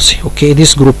group policy. Okay,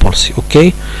 this group policy.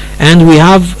 Okay, and we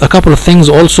have a couple of things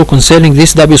also concerning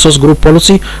this WSOS group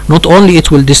policy. Not only it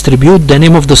will distribute the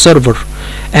name of the server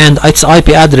and its IP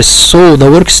address, so the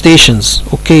workstations,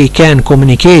 okay, can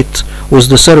communicate with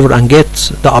the server and get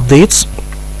the updates,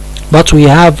 but we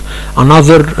have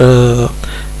another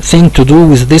thing to do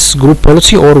with this group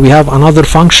policy, or we have another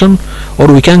function, or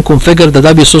we can configure the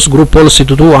WSOS group policy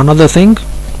to do another thing.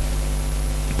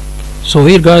 So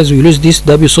here, guys, we use this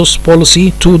WSOS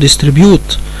policy to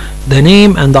distribute the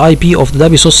name and the IP of the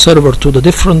WSOS server to the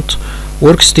different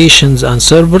workstations and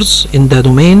servers in the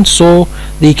domain, so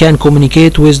they can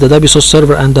communicate with the WSOS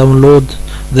server and download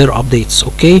their updates.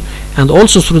 Okay, and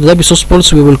also through the WSOS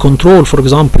policy we will control, for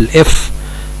example, if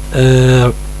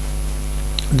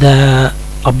the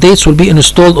updates will be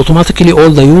installed automatically, all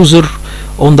the user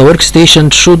on the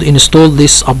workstation should install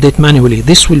this update manually.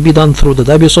 This will be done through the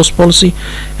WSOS policy.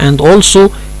 And also,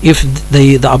 if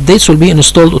the updates will be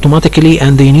installed automatically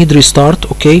and they need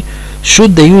restart, okay,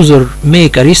 should the user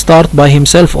make a restart by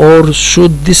himself, or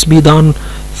should this be done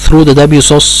through the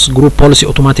WSOS group policy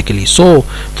automatically? So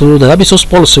through the WSOS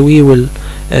policy we will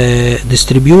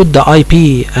distribute the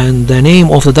IP and the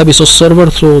name of the WSOS server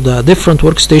through the different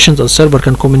workstations. The server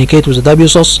can communicate with the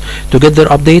WSOS to get their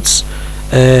updates.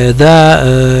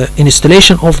 The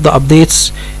installation of the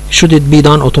updates, should it be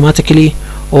done automatically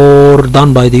or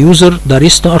done by the user? The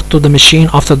restart to the machine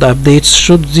after the updates,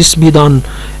 should this be done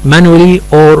manually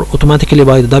or automatically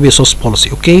by the WSOS policy?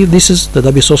 Okay, this is the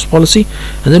WSOS policy.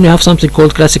 And then we have something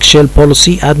called Classic Shell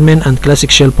Policy Admin and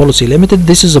Classic Shell Policy Limited.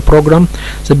 This is a program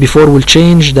that before will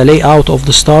change the layout of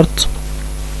the start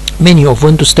menu of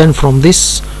Windows 10 from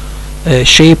this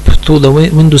shape to the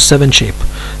Windows 7 shape.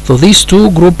 So these two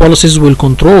group policies will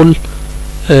control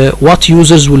what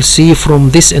users will see from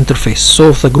this interface.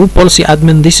 So the group policy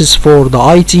admin, this is for the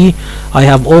IT. I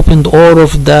have opened all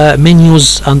of the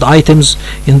menus and items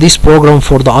in this program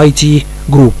for the IT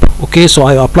group. Okay, so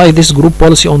I apply this group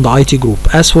policy on the IT group.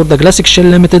 As for the Classic Shell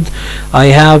Limited, I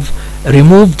have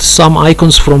removed some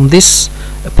icons from this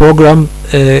program.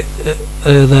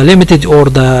 The limited or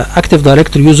the Active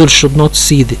Directory user should not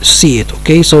see it.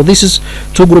 Okay, so this is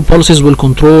two group policies will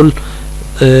control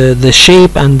the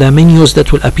shape and the menus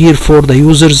that will appear for the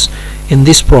users in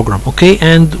this program. Okay,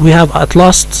 and we have at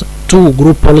last two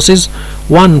group policies,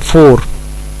 one for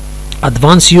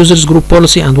advanced users group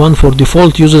policy and one for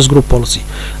default users group policy.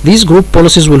 These group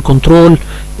policies will control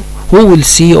who will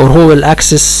see or who will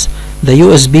access the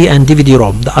USB and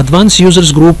DVD-ROM. The advanced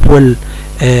users group will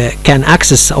can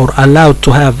access or allowed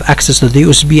to have access to the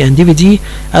USB and DVD.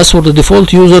 As for the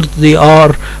default user, they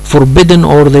are forbidden,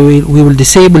 or we will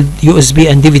disable USB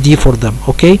and DVD for them.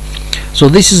 Okay, so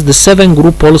this is the 7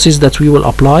 group policies that we will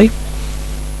apply.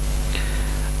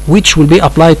 which will be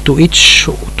applied to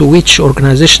each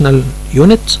organizational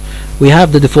unit. We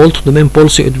have the default domain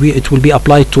policy. It will be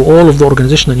applied to all of the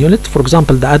organizational unit. For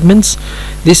example, the admins,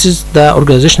 this is the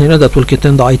organizational unit that will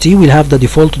contain the IT. We'll have the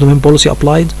default domain policy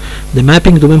applied, the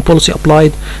mapping domain policy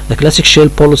applied, the classic shell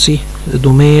policy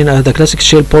domain, the classic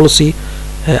shell policy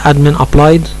admin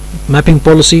applied, mapping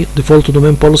policy, default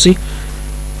domain policy.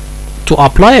 To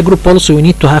apply a group policy, we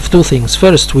need to have two things.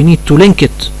 First, we need to link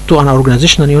it to an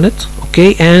organizational unit,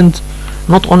 okay, and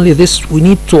not only this, we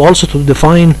need to also to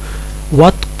define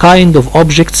what kind of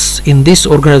objects in this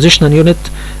organizational unit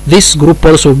this group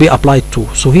policy will be applied to.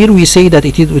 So here we say that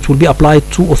it will be applied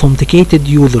to authenticated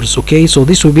users, okay, so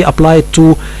this will be applied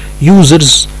to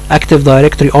users Active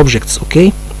Directory objects,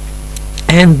 okay.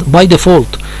 And by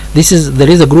default, there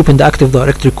is a group in the Active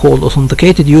Directory called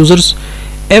authenticated users.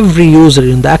 Every user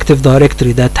in the Active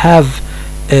Directory that have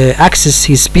access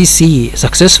his PC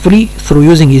successfully through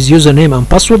using his username and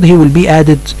password, he will be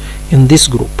added in this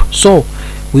group. So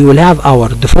we will have our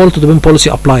default domain policy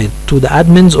applied to the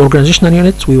admins organizational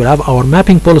unit. We will have our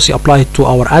mapping policy applied to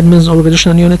our admins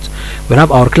organizational unit. We'll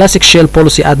have our classic shell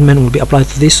policy admin will be applied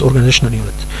to this organizational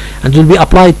unit, and will be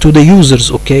applied to the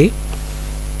users, okay.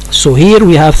 So here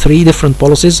we have three different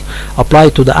policies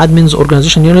applied to the admins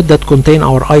organization unit that contain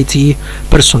our IT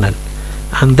personnel.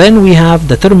 And then we have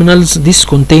the terminals. This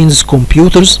contains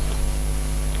computers,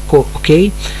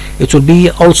 okay. It will be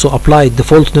also applied,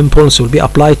 default domain policy will be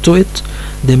applied to it,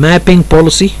 the mapping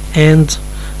policy and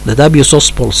the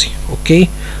WSOS policy, okay.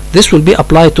 This will be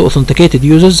applied to authenticated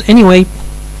users. Anyway,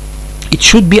 it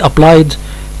should be applied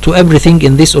to everything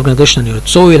in this organizational unit.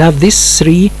 So we'll have these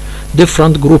three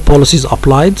different group policies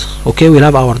applied, okay. We'll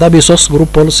have our WSOS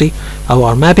group policy,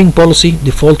 our mapping policy,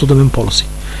 default domain policy.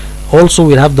 Also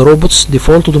we'll have the robots,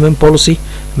 default domain policy,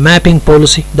 mapping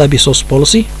policy, WSOS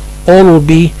policy. All will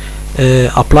be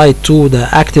applied to the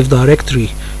Active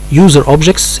Directory user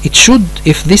objects. It should,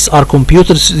 if these are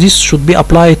computers, this should be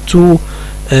applied to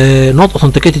not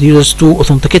authenticated users, to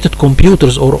authenticated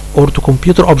computers or to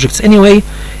computer objects. Anyway,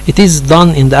 it is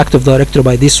done in the Active Directory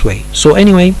by this way. So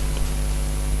anyway,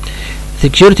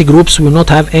 security groups will not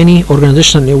have any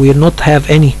organizational, will not have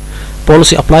any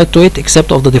policy applied to it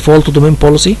except of the default domain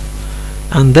policy.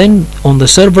 And then on the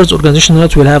servers organizational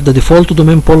unit, we'll have the default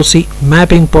domain policy,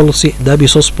 mapping policy,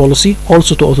 WSOS policy,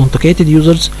 also to authenticated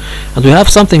users. And we have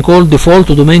something called default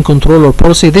domain controller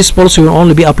policy. This policy will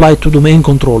only be applied to domain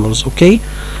controllers, okay.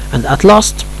 And at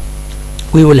last,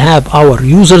 we will have our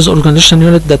users organizational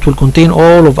unit that will contain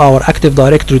all of our Active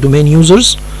Directory domain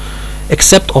users,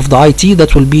 except of the IT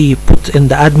that will be put in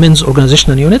the admins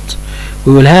organizational unit.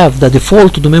 We will have the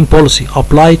default domain policy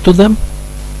applied to them,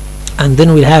 and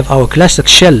then we'll have our classic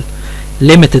shell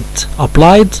limited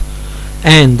applied,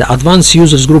 and the advanced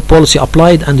users group policy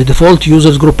applied, and the default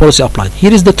users group policy applied.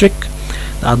 Here is the trick: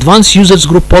 the advanced users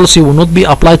group policy will not be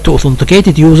applied to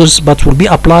authenticated users, but will be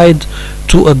applied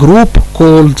to a group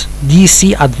called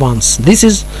DC Advanced. This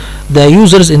is the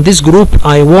users in this group.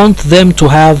 I want them to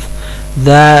have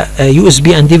the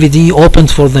USB and DVD opened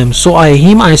for them, so I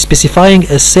am specifying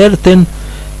a certain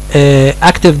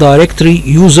Active Directory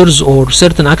users or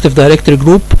certain Active Directory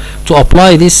group to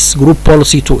apply this group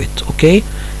policy to it, okay.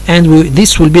 And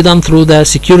this will be done through the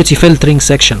security filtering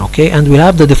section, okay. And we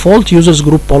have the default users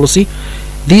group policy.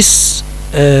 This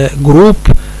group,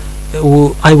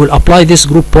 I will apply this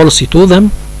group policy to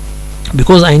them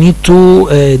because I need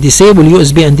to disable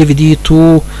USB and DVD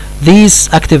to this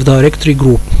Active Directory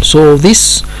group. So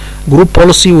this group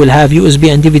policy will have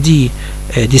USB and DVD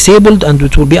disabled, and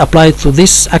it will be applied to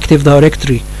this Active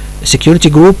Directory security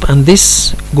group, and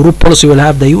this group policy will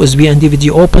have the USB and DVD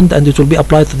opened, and it will be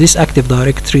applied to this Active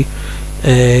Directory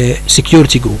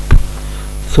security group.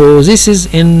 So this is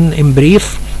in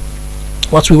brief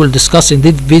what we will discuss in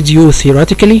this video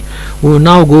theoretically. We will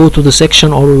now go to the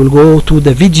section, or we will go to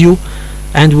the video,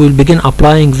 and we will begin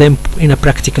applying them in a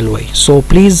practical way. So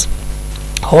please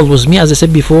hold with me. As I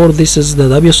said before, this is the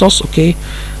WSOS, okay.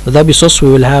 The WSOS, we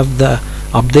will have the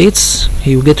updates.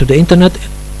 He will get to the internet,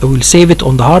 we will save it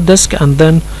on the hard disk, and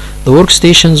then the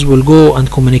workstations will go and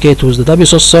communicate with the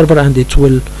WSOS server, and it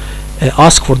will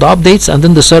ask for the updates, and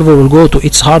then the server will go to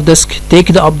its hard disk, take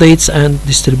the updates, and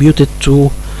distribute it to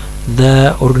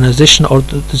the organization, or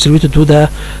distribute it to the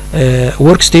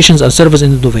workstations and servers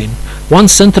in the domain. One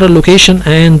central location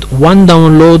and one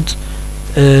download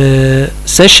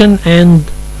session, and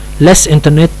less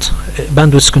internet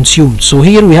bandwidth consumed. So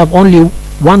here we have only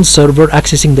one server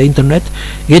accessing the internet,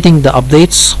 getting the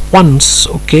updates once,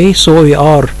 okay. So we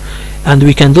are, and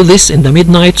we can do this in the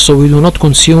midnight, so we do not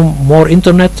consume more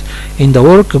internet. In the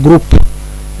work group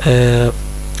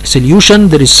solution,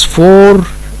 there is 4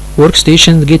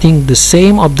 workstation getting the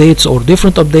same updates or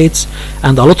different updates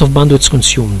and a lot of bandwidth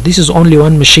consumed. This is only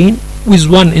one machine with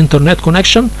one internet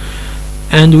connection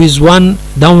and with one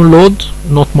download,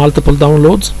 not multiple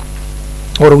downloads,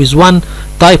 or with one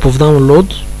type of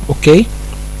download. Okay,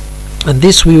 and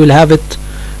this we will have it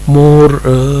more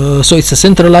so it's a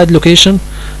centralized location,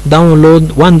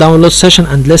 one download session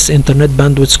and less internet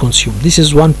bandwidth consumed. This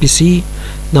is one PC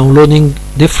downloading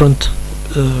different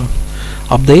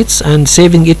updates and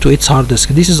saving it to its hard disk.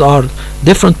 This is our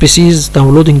different PCs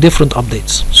downloading different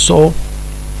updates. So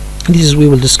this is we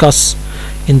will discuss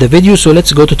in the video. So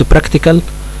let's go to the practical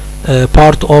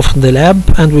part of the lab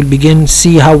and we'll begin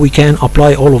see how we can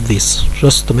apply all of this.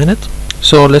 Just a minute.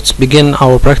 So let's begin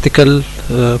our practical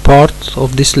part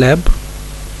of this lab.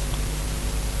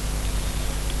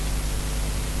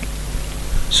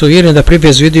 So here in the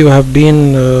previous video have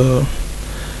been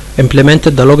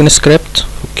implemented the login script,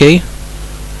 okay,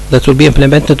 that will be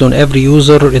implemented on every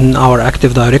user in our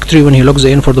Active Directory. When he logs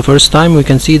in for the first time, we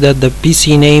can see that the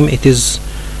PC name, it is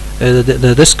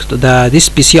this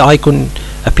PC icon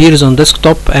appears on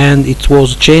desktop and it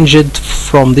was changed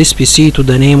from this PC to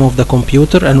the name of the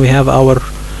computer, and we have our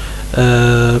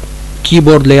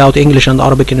keyboard layout English and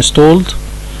Arabic installed,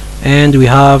 and we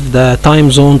have the time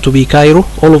zone to be Cairo.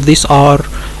 All of these are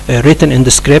written in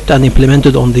the script and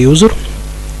implemented on the user.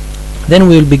 Then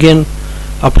we will begin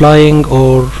applying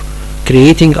or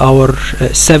creating our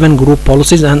 7 group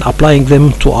policies and applying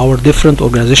them to our different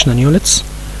organizational units.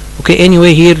 Okay,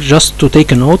 anyway, here just to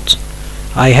take a note,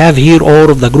 I have here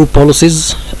all of the group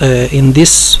policies in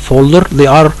this folder. They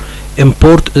are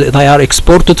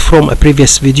exported from a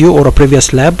previous video or a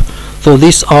previous lab. So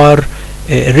these are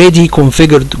ready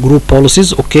configured group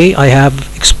policies. Okay, I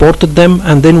have exported them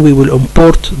and then we will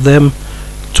import them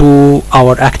to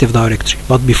our Active Directory.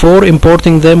 But before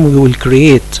importing them, we will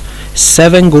create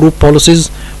 7 group policies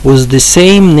with the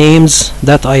same names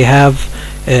that I have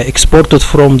exported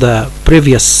from the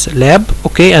previous lab.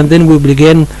 Okay, and then we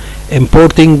begin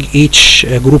importing each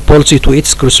group policy to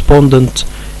its correspondent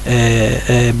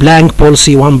blank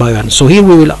policy one by one. So here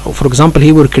we will, for example,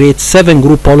 here we'll create 7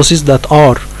 group policies that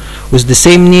are with the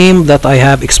same name that I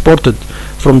have exported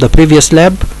from the previous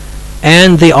lab,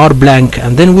 and they are blank,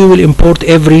 and then we will import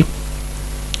every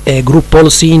group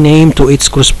policy name to its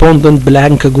correspondent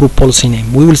blank group policy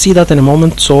name. We will see that in a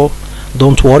moment, so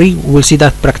don't worry, we will see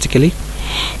that practically.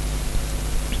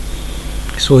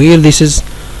 So here this is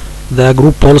the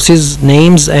group policies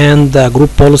names and the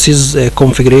group policies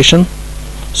configuration.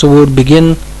 So we will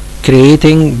begin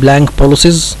creating blank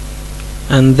policies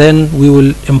and then we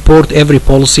will import every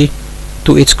policy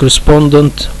to its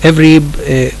correspondent, every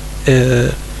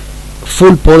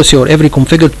full policy or every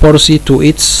configured policy to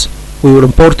its, we will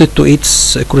import it to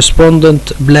its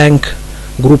correspondent blank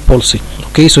group policy.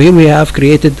 Okay, so here we have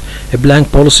created a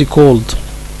blank policy called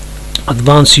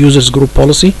advanced users group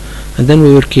policy, and then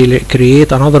we will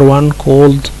create another one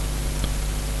called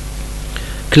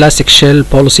classic shell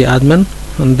policy admin,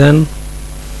 and then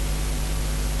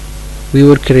we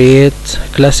will create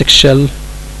classic shell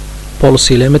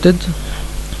policy limited.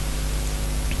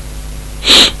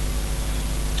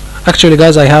 Actually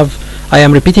guys, I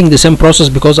am repeating the same process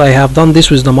because I have done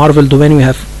this with the Marvel domain. We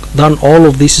have done all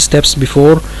of these steps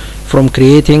before, from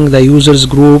creating the users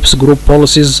groups, group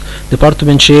policies,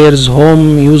 department shares,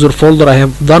 home, user folder. I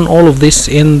have done all of this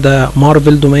in the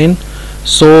Marvel domain.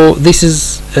 So this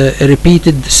is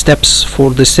repeated steps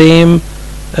for the same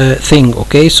thing.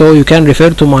 Okay, so you can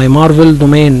refer to my Marvel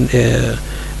domain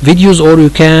videos, or you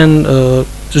can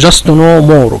just to know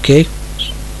more. Okay,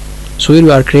 so here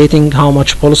we are creating how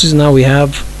much policies. Now we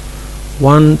have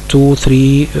 1 2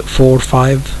 3 4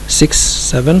 5 6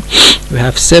 7. We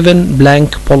have 7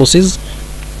 blank policies,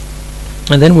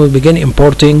 and then we'll begin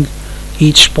importing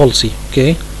each policy.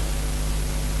 Okay,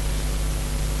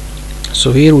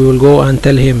 so here we will go and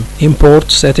tell him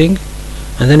import setting,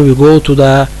 and then we go to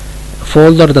the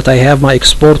folder that I have my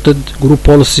exported group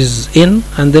policies in,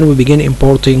 and then we begin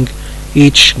importing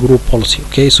each group policy.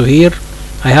 Okay, so here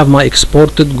I have my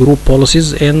exported group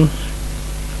policies in.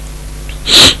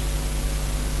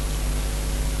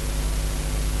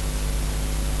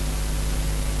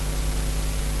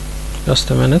 Just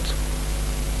a minute.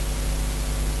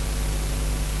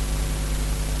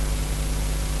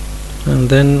 And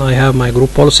then I have my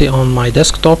group policy on my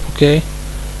desktop. Okay,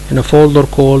 in a folder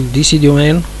called DC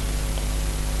domain,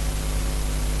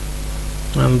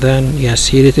 and then yes,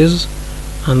 here it is,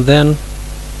 and then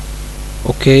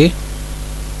okay,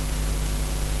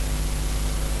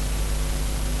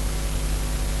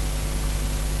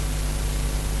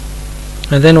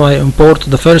 and then I import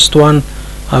the first one.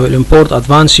 I will import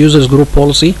advanced users group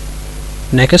policy,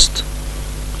 next.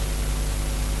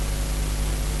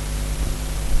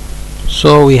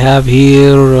 So we have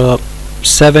here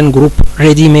 7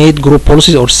 ready-made group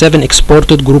policies, or 7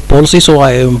 exported group policies. So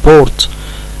I import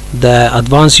the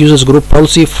advanced users group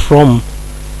policy from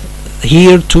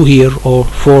here to here, or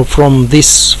from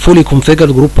this fully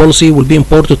configured group policy will be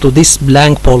imported to this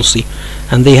blank policy,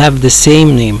 and they have the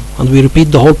same name, and we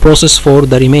repeat the whole process for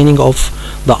the remaining of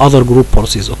the other group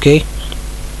policies. Okay,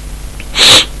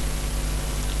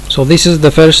 so this is the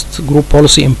first group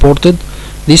policy imported.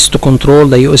 This to control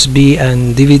the USB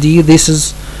and DVD. This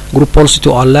is group policy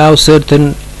to allow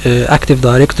certain Active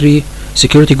Directory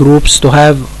security groups to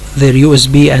have their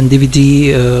USB and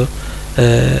DVD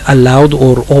allowed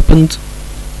or opened.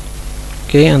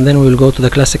 Okay, and then we will go to the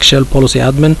classic shell policy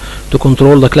admin to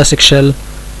control the classic shell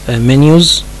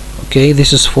menus. Okay,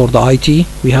 this is for the IT.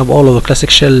 We have all of the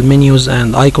classic shell menus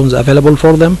and icons available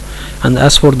for them. And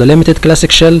as for the limited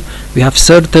classic shell, we have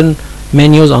certain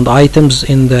menus and items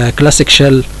in the classic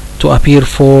shell to appear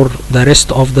for the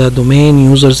rest of the domain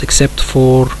users except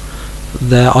for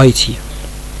the IT.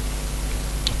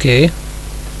 Okay,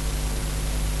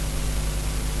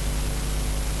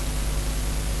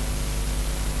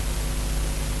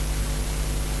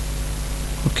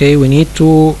 okay, we need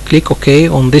to click OK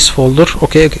on this folder.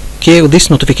 Okay, this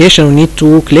notification, we need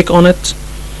to click on it,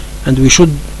 and we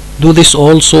should do this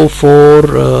also for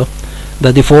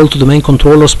the default domain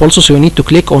controllers also. So you need to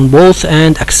click on both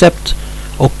and accept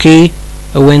OK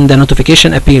when the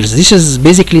notification appears. This is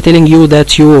basically telling you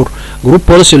that your group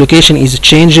policy location is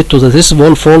changed to this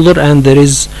whole folder, and there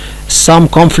is some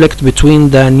conflict between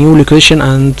the new location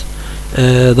and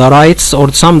the rights, or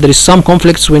there is some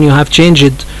conflicts when you have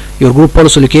changed your group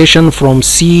policy location from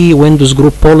C Windows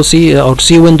group policy or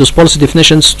C Windows policy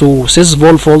definitions to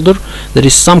sysvol folder. There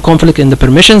is some conflict in the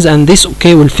permissions, and this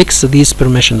OK will fix these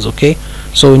permissions. Okay,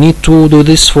 so we need to do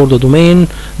this for the domain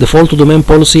default domain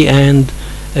policy and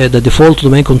the default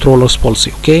domain controllers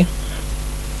policy. Okay,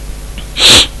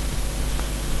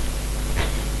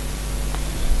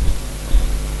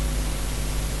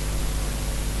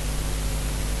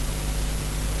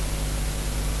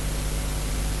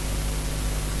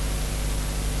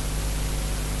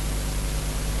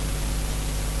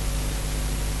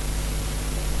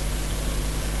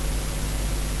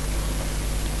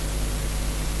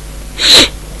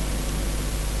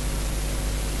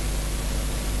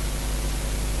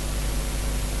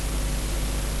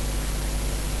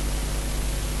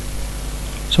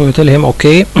 so we tell him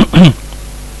OK.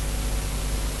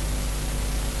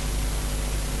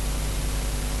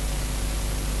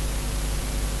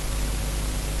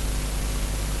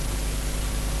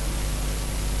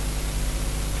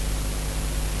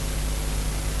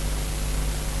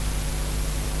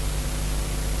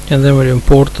 And then we'll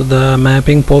import the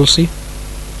mapping policy.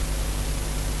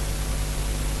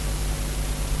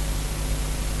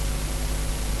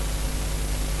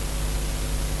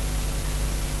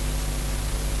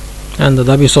 And the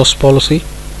WSOS policy.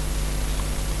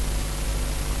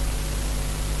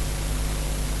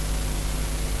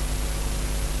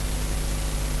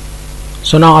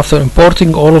 So now, after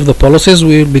importing all of the policies,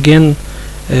 we will begin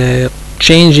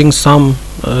changing some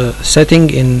setting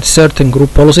in certain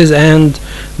group policies, and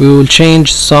we will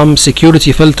change some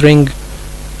security filtering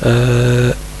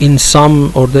in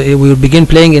some, or we will begin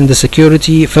playing in the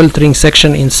security filtering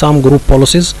section in some group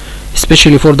policies,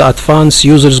 especially for the advanced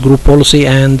users group policy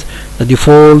and the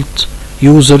default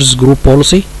users group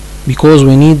policy, because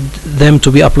we need them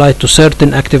to be applied to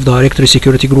certain Active Directory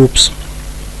security groups.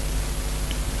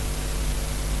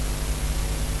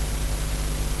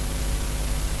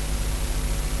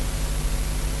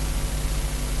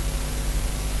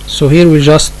 So here we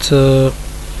just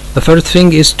the first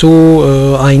thing is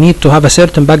to I need to have a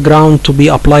certain background to be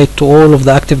applied to all of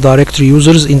the Active Directory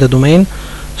users in the domain.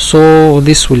 So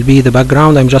this will be the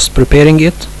background. I'm just preparing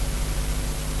it.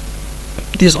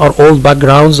 These are old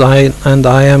backgrounds, and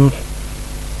I am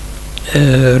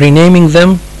renaming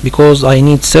them because I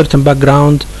need certain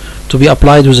background to be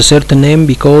applied with a certain name,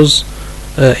 because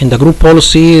in the group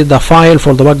policy the file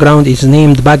for the background is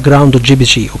named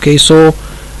background.jpg. Okay, so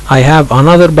I have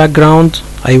another background,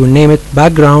 I will name it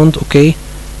background. Okay,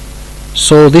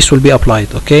 so this will be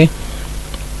applied. Okay,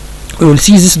 we will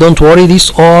see this, don't worry,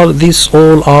 these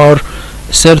all are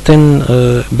certain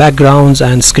backgrounds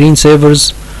and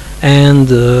screensavers and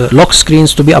lock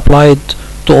screens to be applied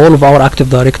to all of our Active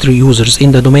Directory users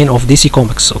in the domain of DC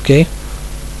Comics. Okay,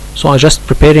 so I'm just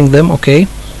preparing them. Okay,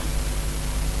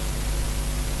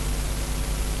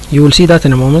 you will see that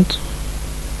in a moment.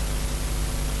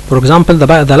 For example,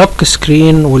 the lock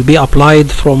screen will be applied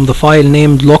from the file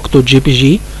named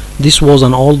lock.jpg, this was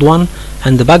an old one,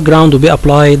 and the background will be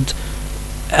applied,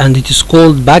 and it is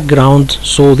called background.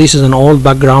 So this is an old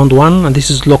background one, and this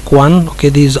is lock one. Okay,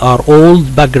 these are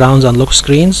old backgrounds and lock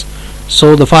screens.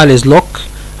 So the file is lock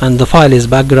and the file is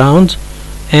background,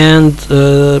 and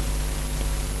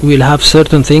we'll have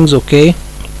certain things, okay,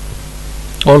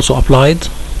 also applied.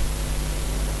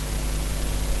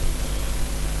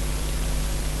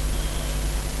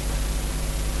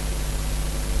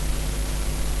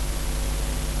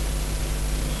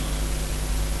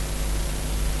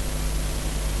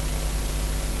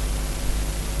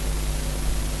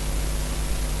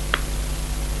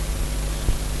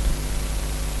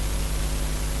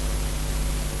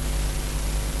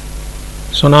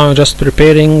 So now I'm just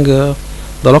preparing the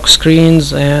lock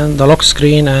screens and the lock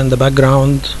screen and the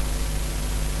background.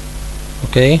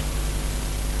 Okay,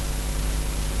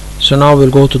 so now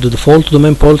we'll go to the default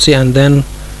domain policy, and then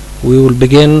we will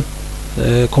begin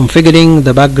configuring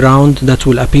the background that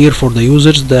will appear for the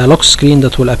users, the lock screen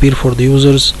that will appear for the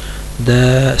users,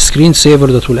 the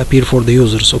screensaver that will appear for the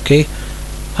users. Okay,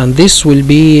 and this will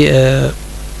be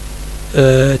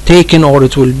taken, or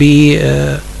it will be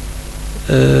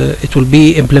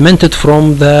implemented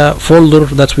from the folder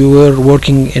that we were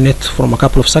working in it from a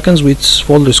couple of seconds, which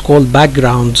folder is called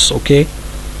backgrounds. Okay,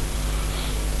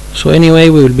 so anyway,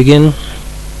 we will begin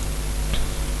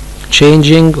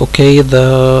changing, okay,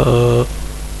 the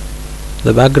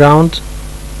background.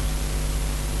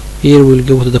 Here we'll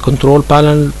go to the control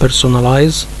panel,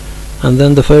 personalize, and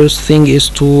then the first thing is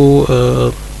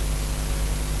to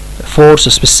force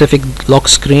a specific lock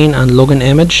screen and login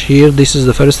image. Here, this is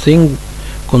the first thing,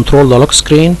 control the lock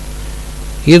screen.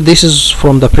 Here, this is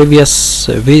from the previous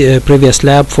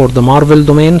lab for the Marvel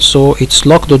domain, so it's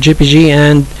lock.jpg,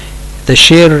 and the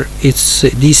share, it's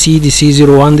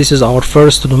DC01. This is our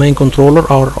first domain controller,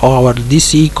 our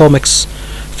DC Comics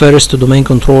first domain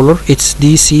controller. It's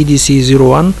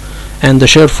DC01, and the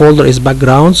share folder is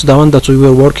backgrounds, the one that we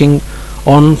were working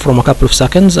on from a couple of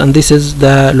seconds, and this is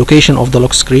the location of the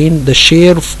lock screen, the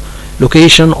share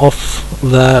location of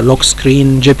the lock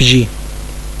screen JPG.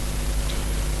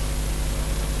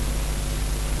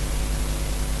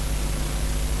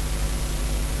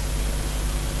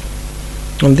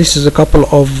 And this is a couple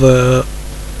of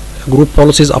group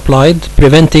policies applied,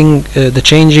 preventing the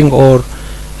changing, or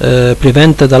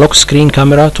prevent the lock screen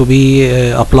camera to be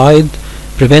applied,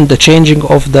 prevent the changing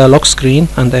of the lock screen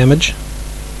and image.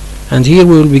 And here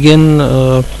we will begin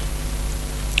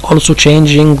also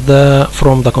changing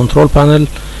from the control panel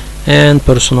and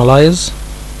personalize.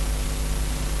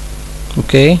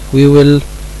 Okay, we will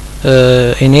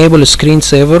enable a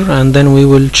screensaver, and then we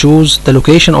will choose the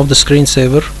location of the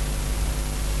screensaver.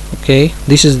 Okay,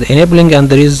 this is the enabling, and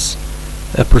there is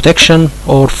a protection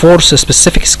or force a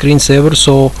specific screensaver,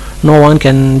 so no one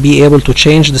can be able to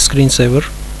change the screensaver.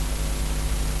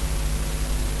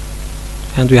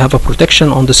 And we have a protection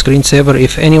on the screensaver.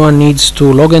 If anyone needs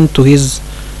to log into his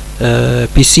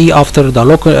PC after the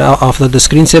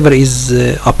screensaver is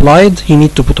applied, he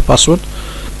needs to put a password.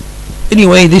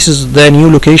 Anyway, this is the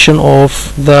new location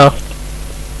of the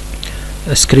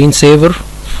screensaver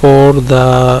for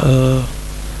the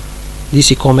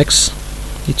DC Comics.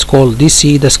 It's called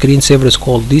DC, the screensaver is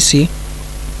called DC.scr.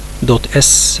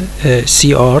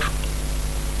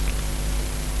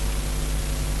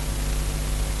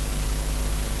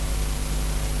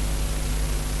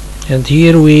 And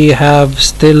here we have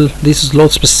still, this is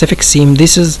load specific theme.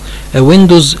 This is a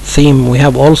Windows theme. We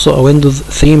have also a Windows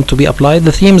theme to be applied.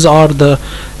 The themes are the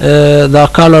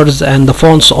colors and the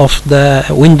fonts of the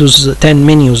Windows 10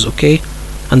 menus, okay,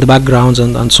 and the backgrounds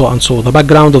and so on. So the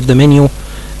background of the menu,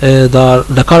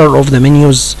 the color of the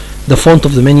menus, the font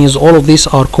of the menus, all of these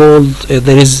are called,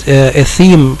 there is a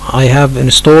theme I have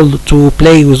installed to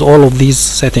play with all of these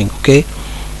settings, okay.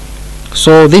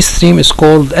 So this theme is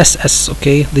called SS,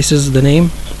 okay, this is the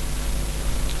name,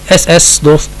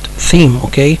 ss.theme,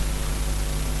 okay.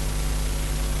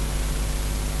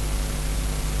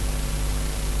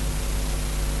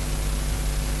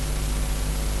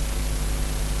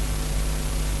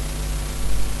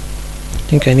 I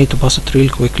think I need to pass it real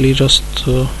quickly, just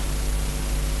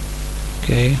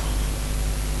okay.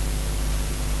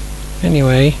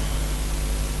 Anyway,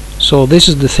 so this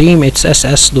is the theme, it's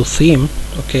ss.theme,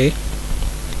 okay.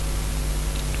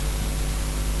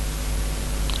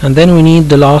 And then we need,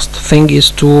 the last thing is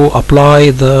to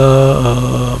apply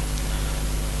the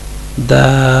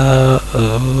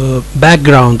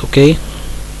background, okay.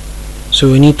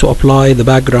 So we need to apply the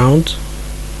background.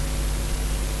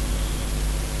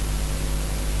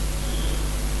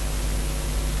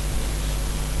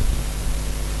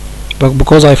 but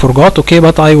because I forgot, okay,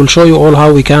 but I will show you all how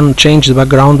we can change the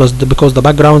background, but because the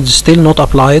background is still not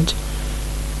applied,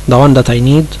 the one that I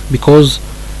need, because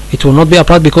it will not be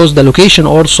applied because the location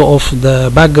also of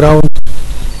the background.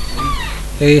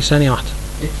 ثانية واحدة.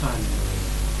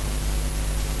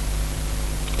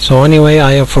 So anyway,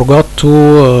 I forgot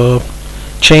to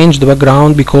change the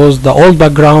background because the old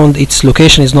background, its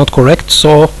location is not correct,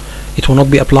 so it will not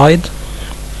be applied.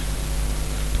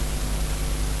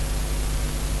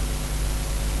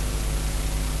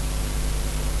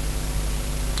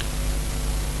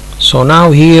 So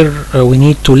now here we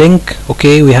need to link,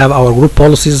 okay, we have our group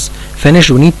policies finished.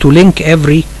 We need to link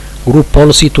every group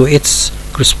policy to its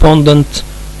correspondent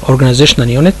organizational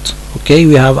unit. Okay,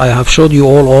 I have showed you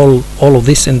all of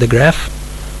this in the graph.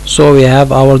 So we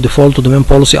have our default domain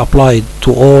policy applied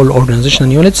to all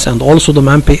organizational units, and also the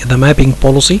mapping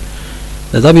policy.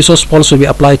 The WSOS policy will be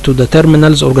applied to the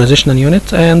terminals organizational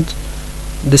unit, and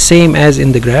the same as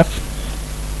in the graph.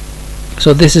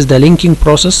 So this is the linking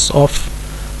process of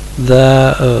the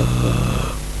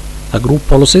group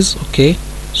policies. Okay,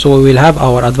 so we will have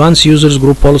our advanced users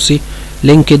group policy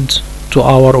linked to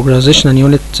our organizational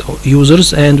unit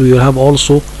users, and we will have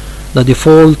also the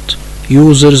default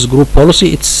users group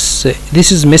policy.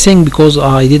 This is missing because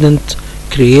I didn't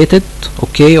create it,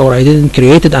 okay, or I didn't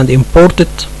create it and import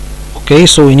it. Okay,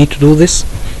 so we need to do this.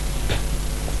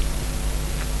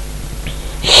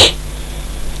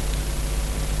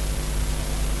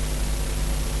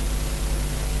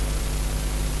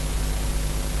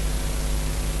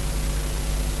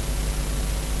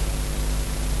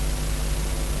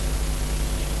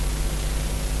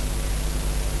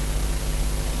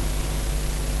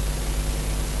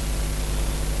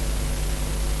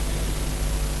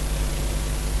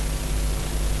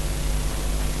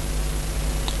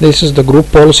 This is the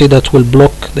group policy that will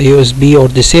block the USB or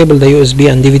disable the USB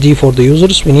and DVD for the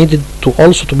users. We needed to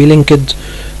also to be linked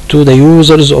to the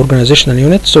users organizational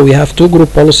unit. So we have two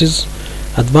group policies,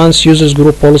 advanced users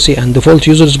group policy and default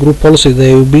users group policy.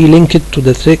 They will be linked to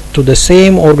the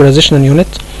same organizational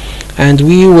unit, and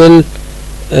we will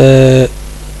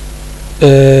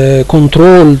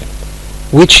control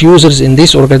which users in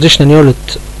this organizational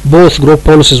unit both group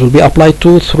policies will be applied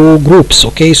to through groups.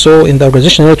 Okay, so in the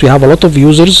organizational unit we have a lot of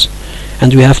users,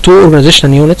 and we have two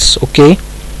organizational units. Okay,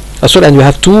 sorry, and we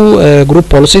have two group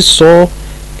policies. So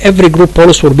every group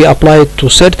policy will be applied to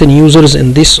certain users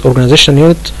in this organizational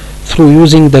unit through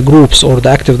using the groups or the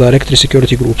Active Directory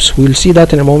security groups. We will see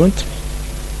that in a moment.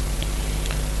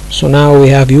 So now we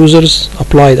have users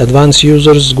applied, advanced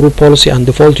users group policy and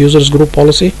default users group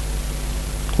policy.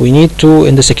 We need to,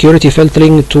 in the security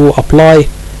filtering, to apply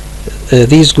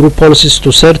these group policies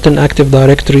to certain Active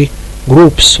Directory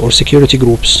groups or security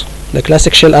groups. The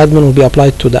classic shell admin will be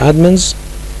applied to the admins,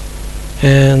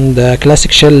 and the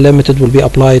classic shell limited will be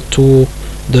applied to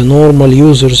the normal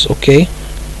users. Okay,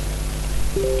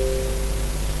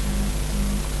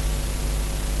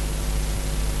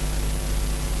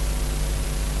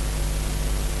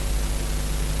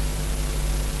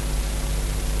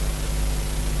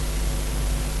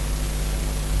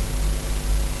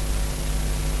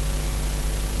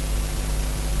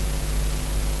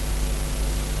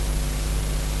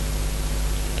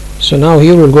 so now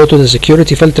here we'll go to the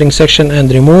security filtering section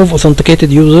and remove authenticated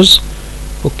users.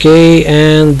 Okay,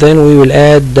 and then we will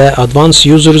add the advanced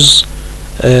users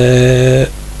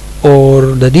or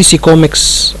the DC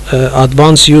Comics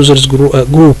advanced users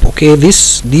group. Okay,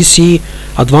 this DC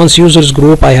advanced users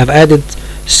group, I have added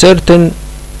certain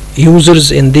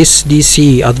users in this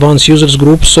DC advanced users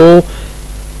group, so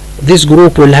this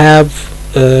group will have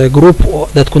group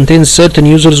that contains certain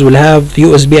users will have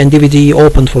USB and DVD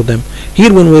open for them.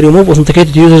 Here when we remove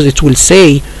authenticated users, it will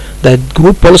say that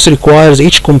group policy requires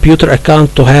each computer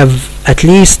account to have at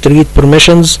least read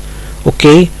permissions.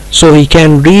 Okay, so he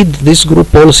can read this group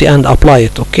policy and apply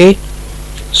it. Okay,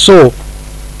 so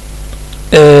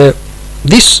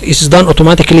this is done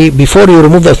automatically before you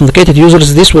remove the authenticated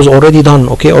users. This was already done.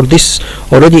 Okay, or this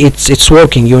already it's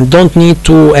working. You don't need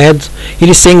to add. It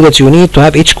is saying that you need to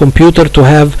have each computer to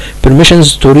have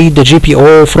permissions to read the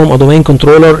GPO from a domain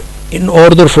controller in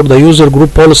order for the user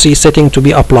group policy setting to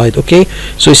be applied. Okay,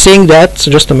 so it's saying that,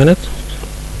 just a minute,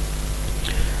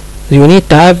 you need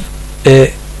to have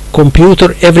a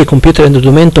computer, every computer in the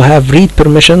domain, to have read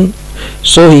permission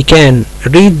so he can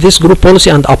read this group policy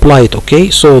and apply it. Okay,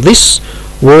 so this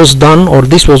was done, or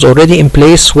this was already in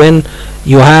place when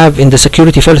you have in the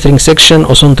security filtering section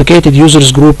authenticated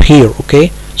users group here. Okay,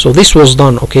 so this was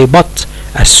done. Okay, but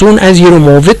as soon as you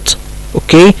remove it,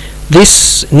 okay,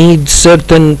 this needs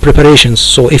certain preparations.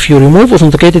 So if you remove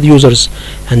authenticated users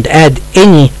and add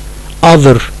any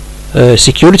other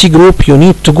security group, you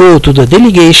need to go to the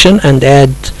delegation and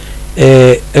add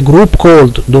a group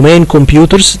called domain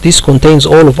computers. This contains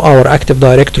all of our Active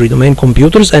Directory domain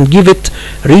computers, and give it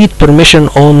read permission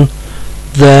on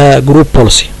the group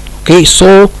policy. Okay,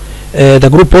 so the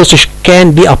group policy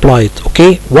can be applied.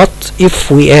 Okay, what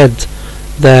if we add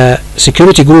the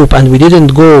security group and we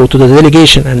didn't go to the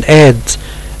delegation and add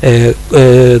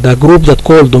the group that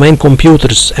called domain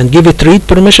computers and give it read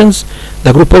permissions?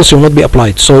 The group policy will not be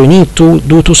applied. So you need to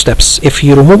do two steps. If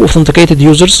you remove authenticated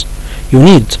users, you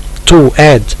need to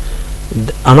add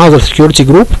another security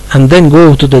group and then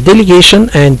go to the delegation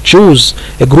and choose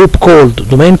a group called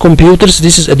domain computers.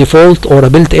 This is a default or a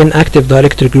built-in Active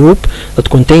Directory group that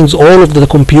contains all of the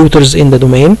computers in the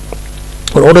domain,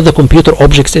 or all of the computer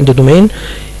objects in the domain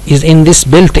is in this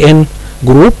built-in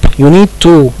group. You need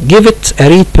to give it a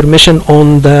read permission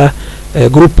on the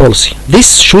group policy.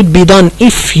 This should be done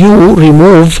if you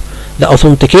remove the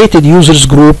authenticated users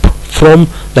group from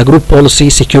the group policy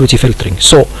security filtering.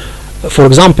 So for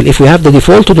example, if we have the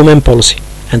default domain policy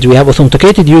and we have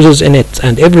authenticated users in it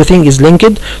and everything is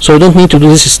linked, so you don't need to do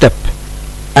this step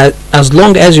as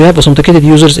long as you have authenticated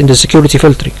users in the security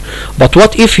filtering. But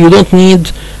what if you don't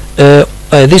need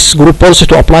this group policy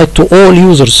to apply to all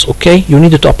users? Okay, you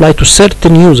need it to apply to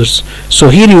certain users. So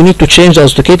here you need to change the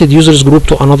authenticated users group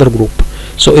to another group.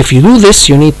 So if you do this,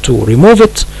 you need to remove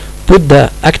it, put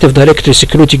the Active Directory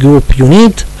security group you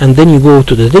need, and then you go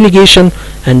to the delegation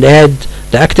and add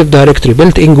the Active Directory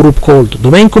built-in group called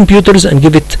domain computers and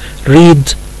give it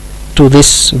read to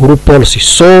this group policy,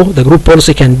 so the group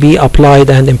policy can be applied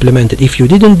and implemented. If you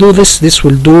didn't do this, this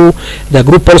will do, the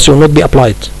group policy will not be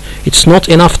applied. It's not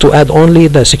enough to add only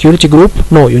the security group.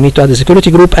 No, you need to add the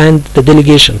security group and the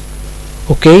delegation.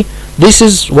 Okay, this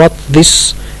is what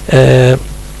this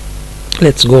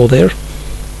let's go there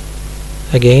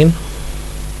again.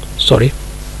 Sorry,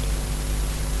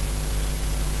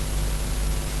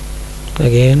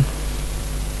 again,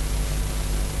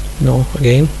 no,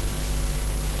 again.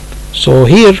 So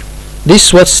here, this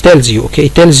is what tells you. Okay,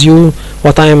 it tells you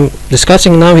what I am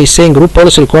discussing now. He's saying group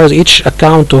policy requires each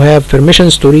account to have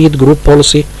permissions to read group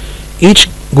policy. Each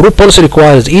group policy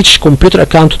requires each computer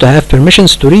account to have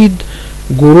permissions to read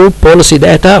group policy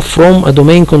data from a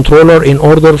domain controller in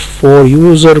order for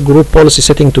user group policy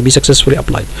setting to be successfully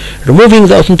applied. Removing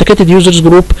the authenticated users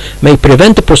group may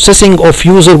prevent the processing of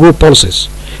user group policies.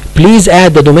 Please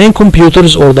add the domain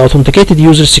computers or the authenticated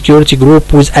user security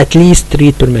group with at least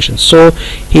read permissions. So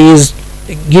he is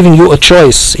giving you a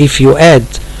choice. If you add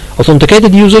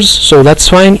authenticated users, so that's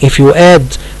fine. If you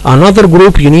add another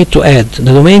group, you need to add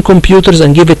the domain computers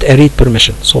and give it a read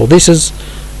permission. So this is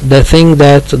the thing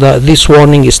that this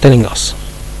warning is telling us.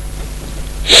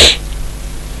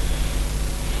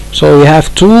 So we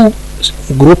have two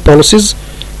group policies.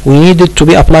 We need it to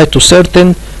be applied to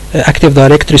certain Active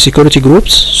Directory security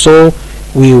groups. So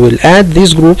we will add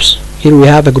these groups. Here we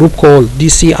have a group called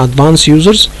DC Advanced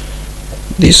Users.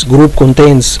 This group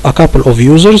contains a couple of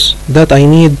users that I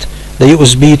need the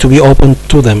USB to be opened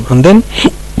to them, and then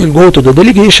we'll go to the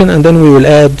delegation and then we will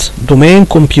add domain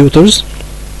computers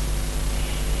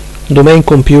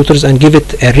and give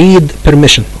it a read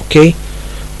permission. Okay,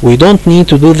 we don't need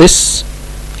to do this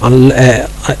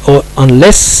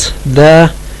unless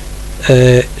the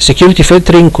security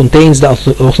filtering contains the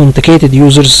authenticated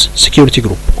users security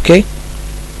group. Okay,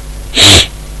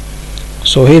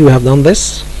 so here we have done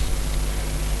this,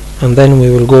 and then we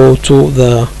will go to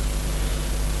the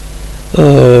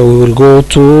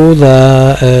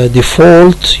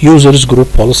default users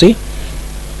group policy,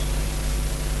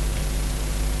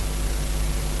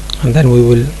 and then we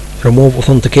will remove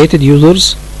authenticated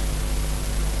users.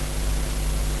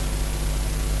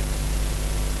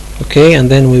 Okay, and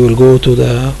then we will go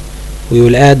to we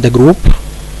will add the group,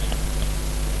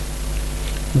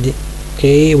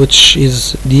 okay, which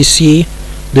is DC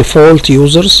default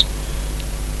users.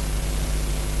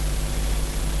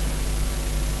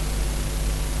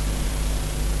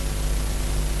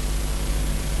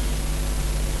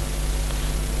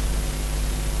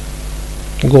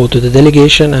 Go to the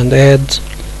delegation and add,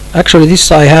 actually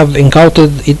this I have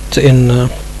encountered it in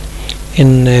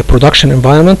a production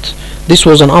environment. This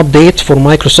was an update for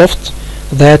Microsoft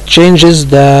that changes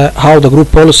how the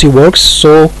group policy works,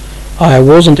 so I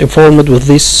wasn't informed with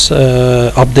this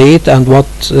update and what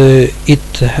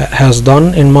it has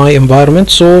done in my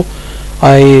environment. So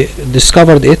I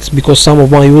discovered it because some of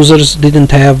my users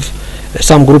didn't have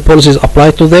some group policies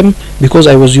applied to them, because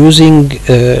I was using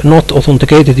not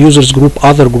authenticated users group,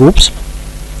 other groups.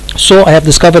 So I have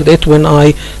discovered it when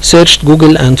I searched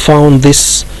Google and found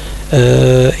this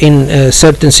in a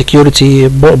certain security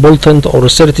bulletin or a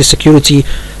certain security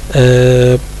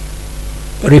uh,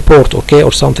 report, okay,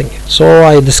 or something. So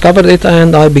I discovered it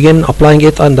and I began applying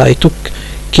it, and I took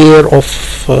care of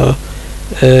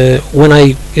when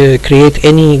I create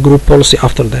any group policy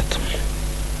after that.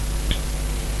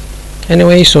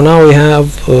 Anyway, so now we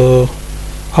have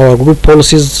our group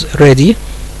policies ready.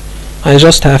 I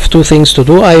just have two things to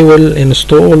do. I will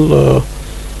install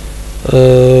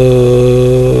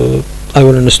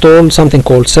something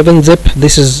called 7-zip.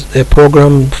 This is a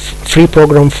program, free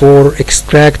program for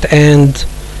extract and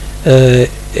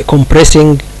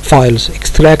compressing files,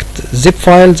 extract zip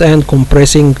files and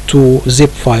compressing to zip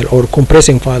file, or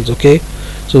compressing files, okay.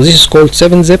 So this is called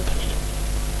 7-zip.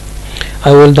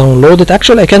 I will download it.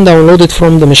 Actually I can download it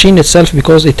from the machine itself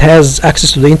because it has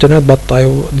access to the internet, but I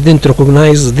didn't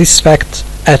recognize this fact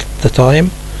at the time,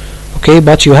 okay.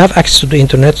 But you have access to the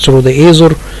internet through the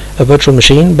Azure virtual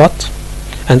machine,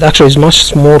 and actually it's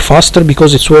much more faster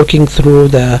because it's working through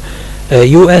the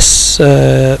US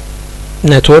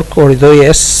network, or the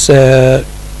US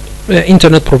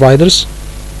internet providers,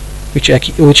 which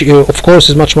of course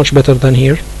is much better than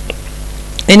here.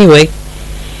 Anyway,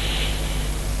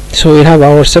 so we have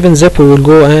our 7-zip. We will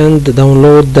go and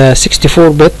download the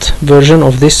 64-bit version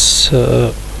of this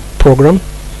program,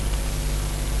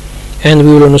 and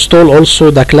we will install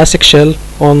also the classic shell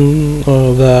on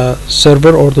the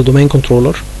server or the domain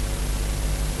controller,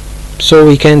 so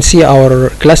we can see our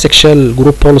classic shell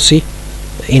group policy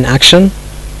in action.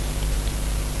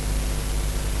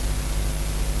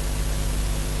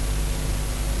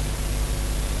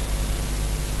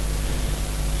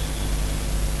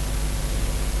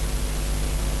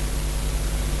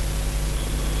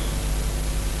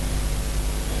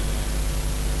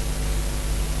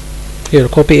 Here,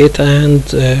 copy it and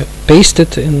paste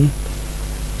it in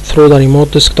through the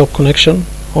remote desktop connection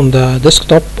on the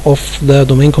desktop of the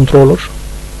domain controller,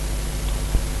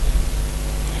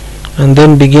 and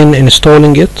then begin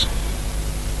installing it.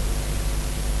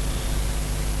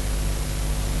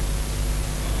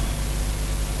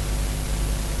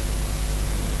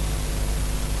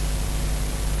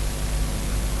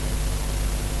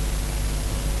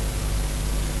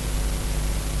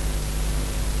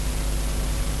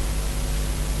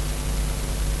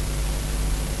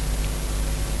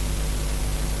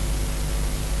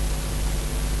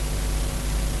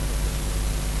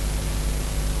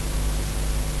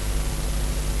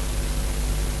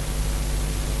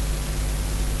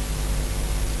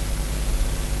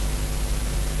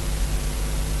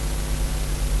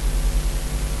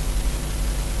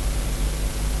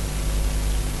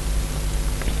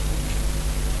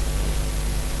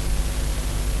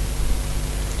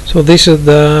 So this is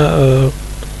the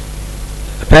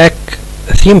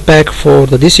theme pack for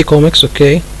the DC Comics,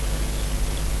 okay.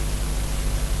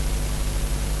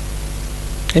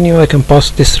 Anyway, I can pass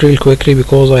this real quickly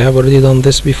because I have already done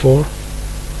this before.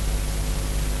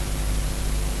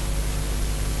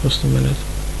 Just a minute.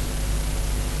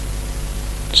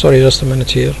 Sorry, just a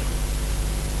minute here.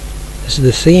 This is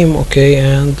the theme, okay,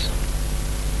 and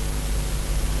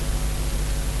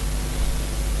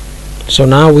so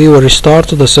now we will restart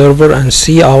the server and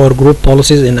see our group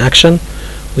policies in action.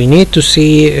 We need to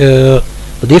see the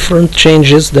different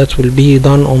changes that will be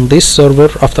done on this server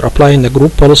after applying the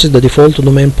group policies, the default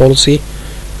domain policy,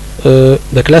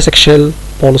 the classic shell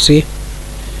policy.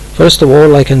 First of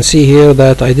all, I can see here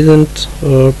that I didn't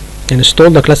install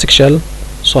the classic shell,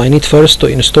 so I need first to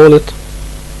install it.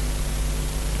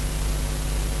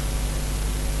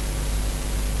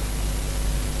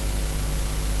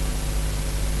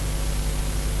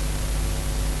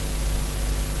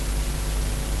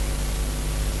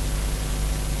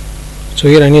 So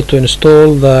here I need to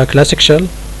install the classic shell,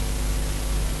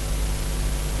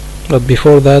 but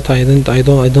before that I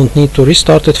don't need to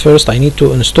restart it. First I need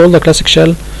to install the classic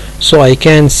shell so I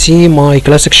can see my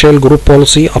classic shell group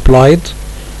policy applied.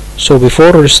 So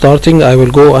before restarting, I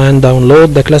will go and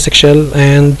download the classic shell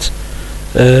and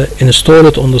install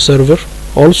it on the server.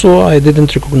 Also, I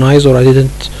didn't recognize, or I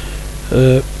didn't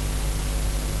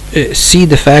see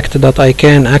the fact that I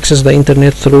can access the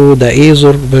internet through the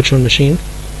Azure virtual machine,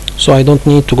 so I don't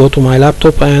need to go to my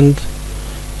laptop and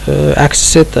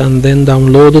access it and then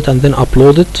download it and then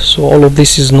upload it. So all of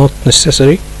this is not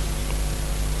necessary.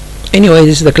 Anyway,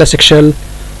 this is the classic shell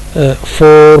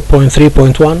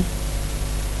 4.3.1.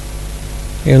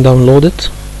 You can download it.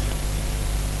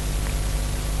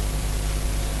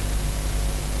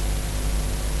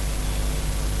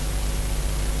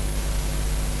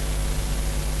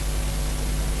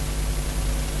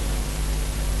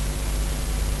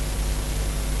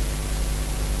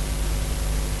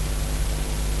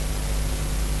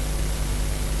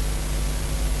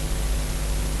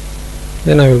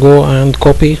 Then I will go and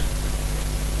copy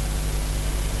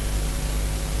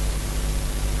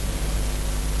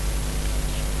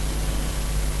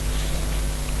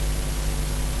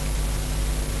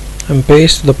and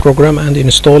paste the program and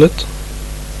install it.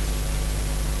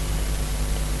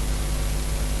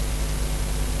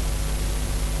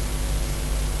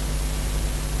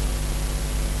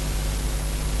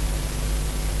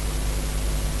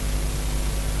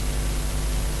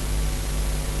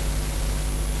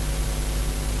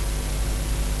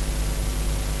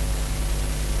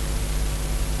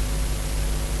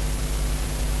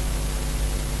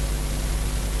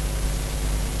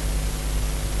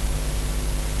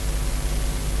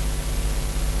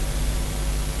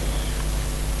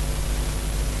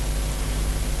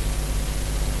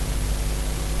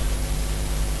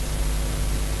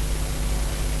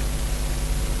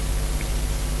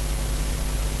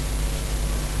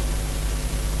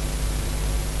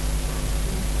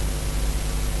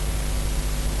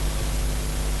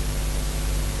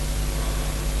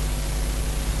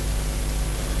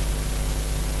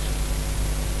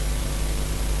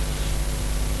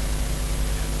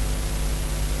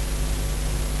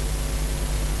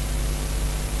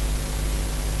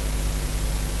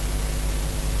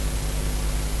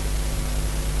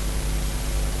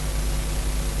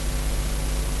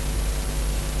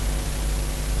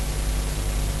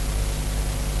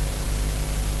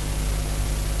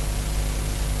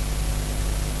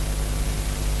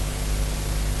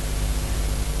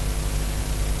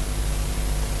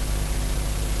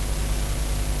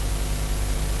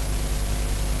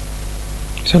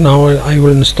 So now I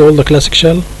will install the classic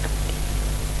shell.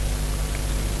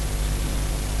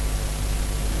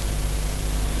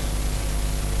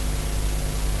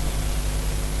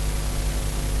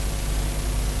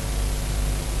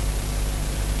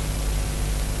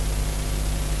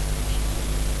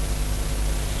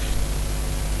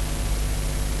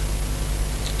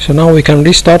 So now we can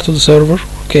restart the server,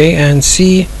 okay, and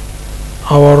see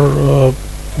our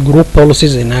group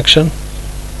policies in action.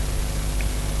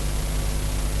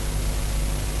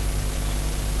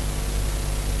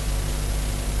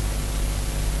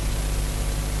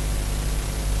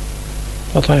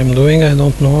 What I am doing, I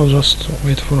don't know, just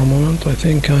wait for a moment. I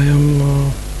think I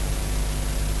am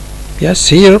yes,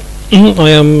 here I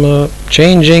am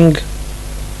changing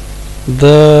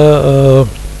the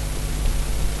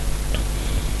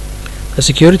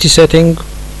security setting.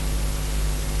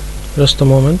 Just a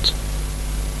moment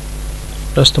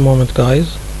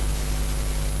guys.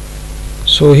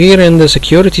 So here in the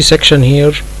security section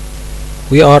here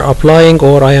we are applying,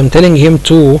 or I am telling him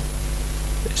to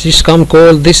this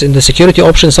called this in the security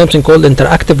option, something called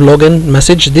interactive login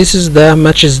message. This is the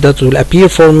message that will appear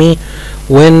for me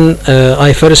when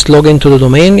I first log into the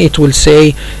domain. It will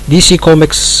say DC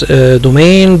Comics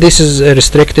domain, this is a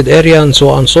restricted area, and so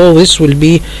on. So this will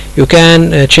be, you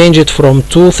can change it from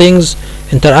two things: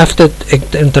 interactive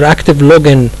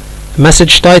login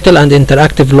message title and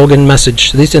interactive login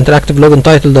message. This interactive login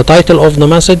title, the title of the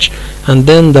message, and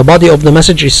then the body of the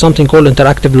message is something called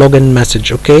interactive login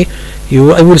message. Okay,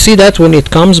 I will see that when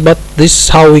it comes, but this is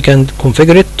how we can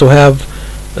configure it to have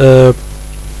a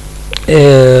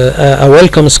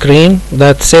welcome screen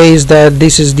that says that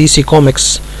this is DC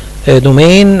Comics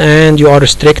domain and you are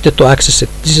restricted to access it.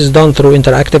 This is done through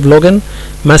interactive login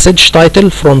message title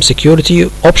from security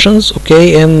options,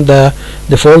 okay, and the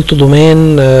default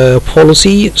domain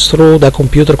policy through the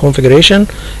computer configuration,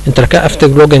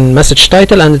 interactive login message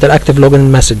title and interactive login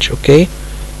message. Okay,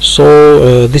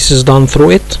 so this is done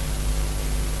through it.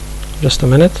 Just a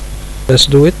minute, let's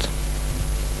do it.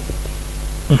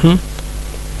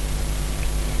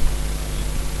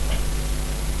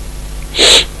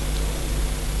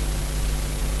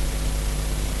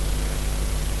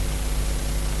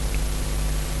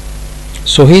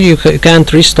 So here you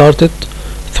can't restart it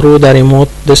through the remote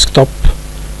desktop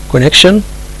connection.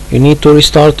 You need to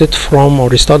restart it from, or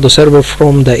restart the server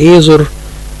from the Azure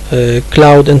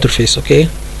cloud interface. Okay,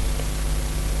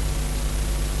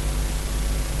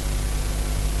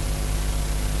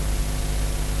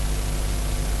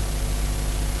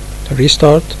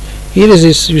 restart. Here is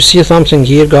this, you see something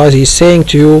here guys, he's saying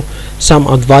to you some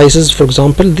advices. For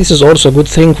example, this is also a good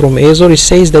thing from Azure. It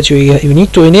says that you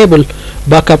need to enable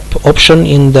backup option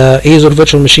in the Azure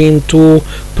virtual machine to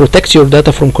protect your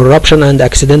data from corruption and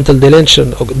accidental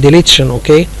deletion,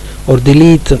 okay, or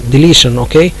deletion.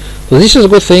 Okay, so this is a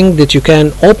good thing that you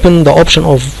can open the option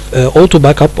of auto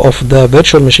backup of the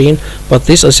virtual machine, but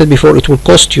this, I said before, it will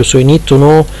cost you, so you need to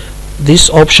know this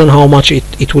option how much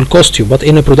it will cost you, but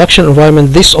in a production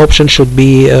environment this option should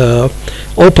be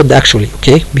opened actually,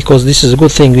 okay, because this is a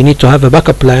good thing. You need to have a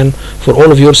backup plan for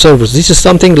all of your servers. This is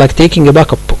something like taking a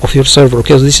backup of your server,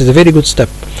 okay, so this is a very good step.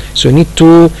 So you need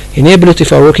to enable it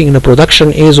if you are working in a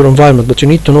production Azure environment, but you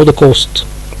need to know the cost.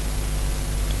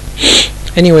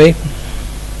 Anyway,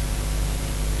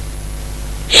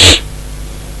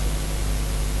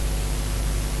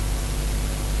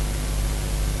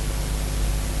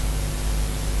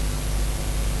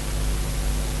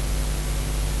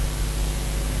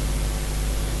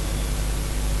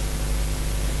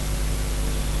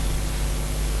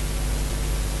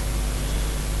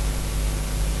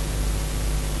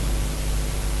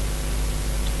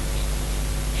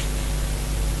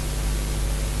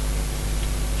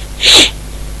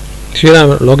 here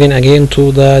I'm logging again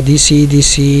to the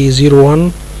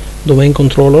DC01 domain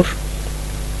controller.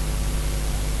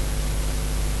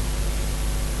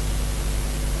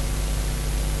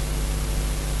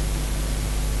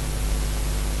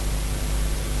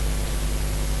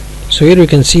 So here you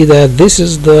can see that this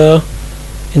is the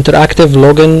interactive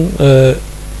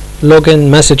login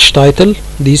message title,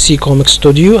 DC Comic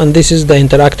Studio, and this is the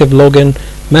interactive login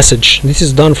message. This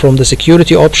is done from the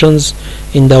security options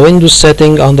in the Windows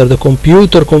setting under the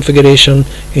computer configuration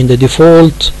in the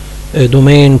default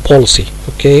domain policy,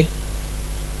 okay.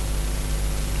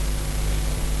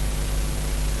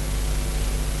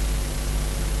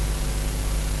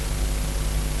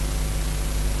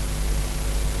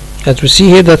 As we see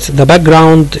here that the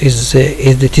background is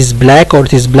it is black or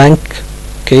it is blank,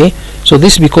 okay. So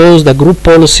this because the group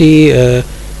policy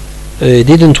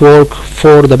didn't work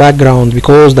for the background,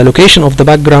 because the location of the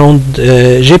background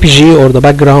JPG or the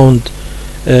background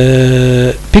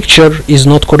picture is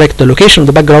not correct. The location of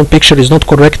the background picture is not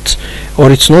correct,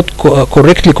 or it's not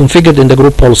correctly configured in the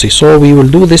group policy. So we will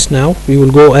do this now. We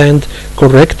will go and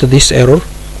correct this error.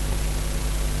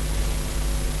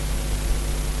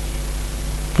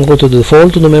 Go to the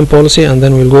default domain policy, and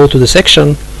then we'll go to the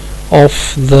section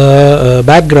of the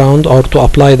background, or to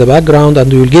apply the background,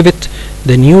 and we will give it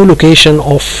the new location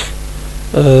of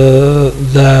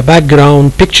the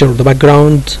background picture, the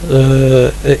background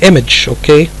image,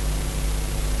 okay.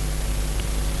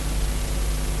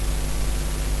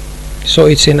 So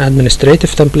it's in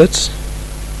administrative templates,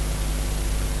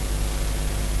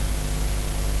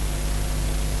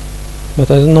 but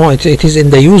I don't know, it is in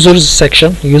the users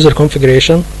section, user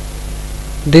configuration.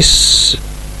 This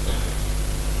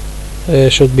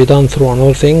should be done through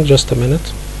another thing. Just a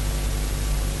minute.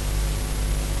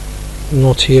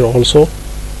 Not here also.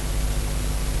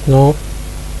 No.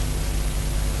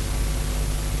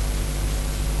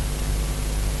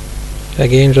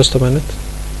 Again, just a minute.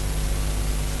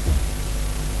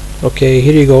 Okay,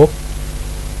 here you go.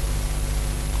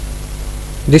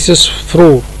 This is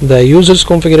through the users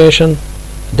configuration,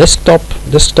 desktop,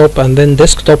 and then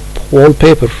desktop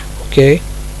wallpaper, okay.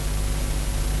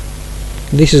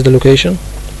 This is the location.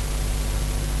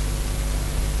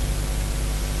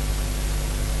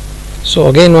 So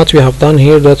again, what we have done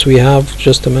here, that we have,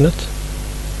 just a minute,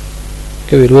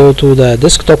 okay, we'll go to the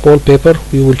desktop wallpaper.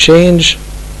 We will change,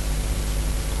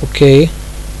 okay,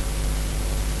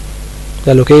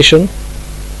 the location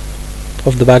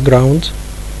of the background.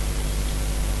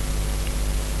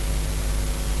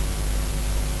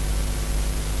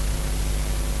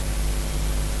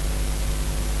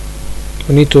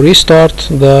 We need to restart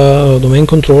the domain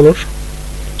controller.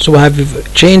 So we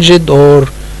have changed it or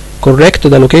correct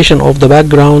the location of the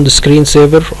background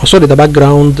screensaver, or sorry, the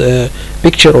background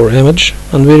picture or image,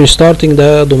 and we're restarting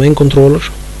the domain controller.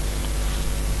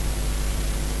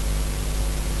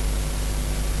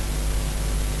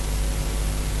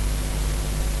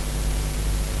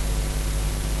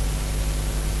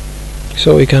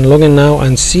 So we can log in now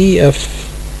and see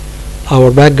if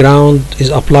our background is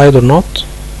applied or not.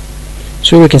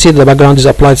 So we can see that the background is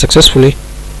applied successfully,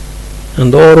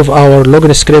 and all of our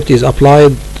login script is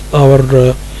applied.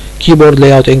 Our keyboard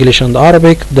layout English and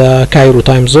Arabic, the Cairo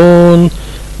time zone,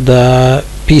 the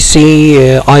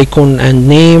PC icon and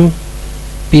name,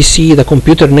 PC, the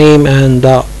computer name, and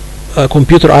the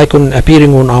computer icon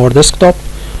appearing on our desktop.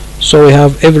 So we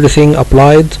have everything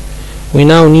applied. We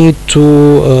now need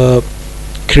to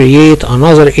create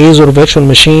another Azure virtual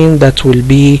machine that will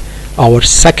be our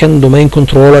second domain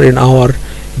controller in our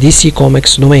DC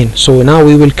Comics domain. So now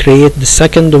we will create the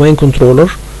second domain controller,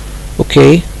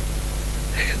 okay,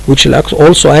 which will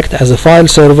also act as a file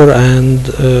server and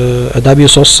a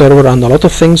WSOS server and a lot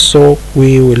of things. So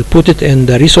we will put it in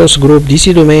the resource group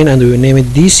DC domain, and we will name it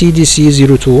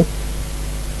DCDC02,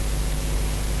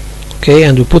 okay,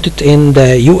 and we put it in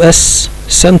the US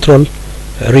central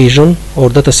region or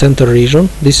data center region.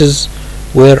 This is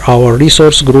where our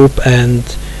resource group and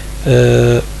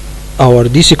our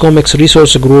DC Comics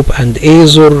resource group and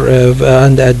Azure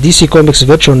and DC Comics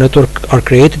virtual network are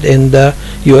created in the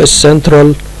US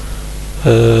Central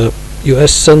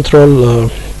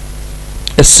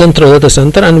central data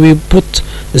center, and we put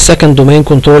the second domain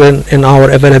controller in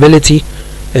our availability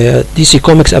DC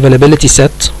Comics availability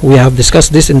set. We have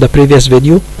discussed this in the previous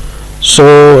video,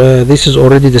 so this is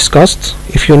already discussed.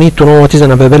 If you need to know what is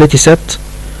an availability set,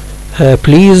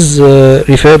 please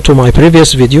refer to my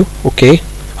previous video. Okay,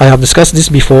 I have discussed this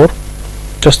before.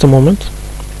 Just a moment.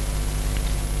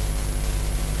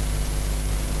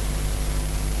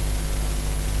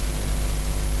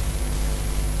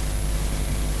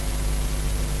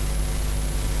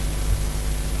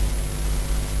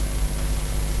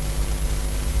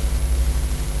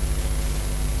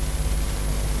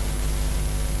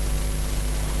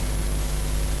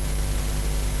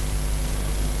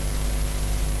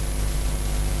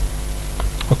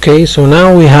 Okay, so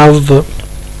now we have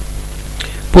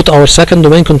put our second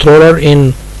domain controller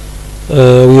in. We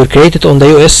will create it on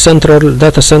the US Central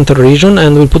Data Center region,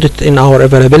 and we'll put it in our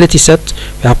availability set.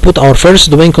 We have put our first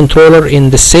domain controller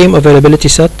in the same availability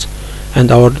set,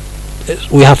 and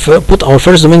we have put our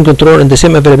first domain controller in the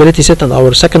same availability set, and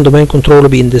our second domain controller will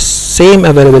be in the same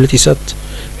availability set.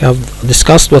 We have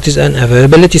discussed what is an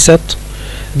availability set.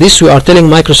 This we are telling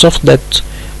Microsoft that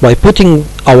by putting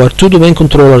our two domain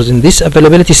controllers in this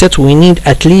availability set, we need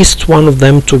at least one of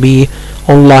them to be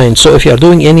online. So if you are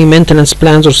doing any maintenance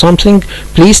plans or something,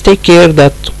 please take care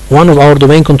that one of our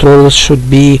domain controllers should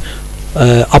be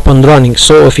up and running.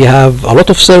 So if you have a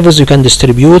lot of servers, you can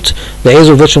distribute the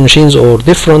Azure virtual machines or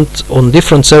on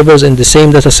different servers in the same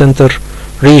data center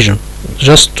region,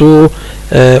 just to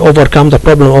overcome the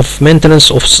problem of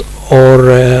maintenance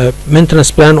or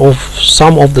maintenance plan of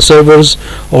some of the servers,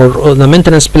 or the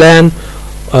maintenance plan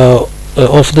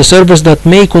of the servers that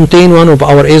may contain one of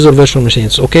our Azure virtual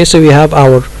machines. Okay, so we have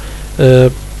our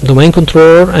domain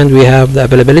controller, and we have the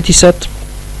availability set.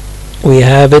 We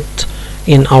have it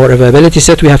in our availability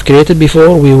set we have created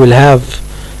before. We will have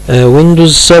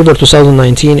Windows Server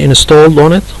 2019 installed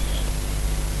on it.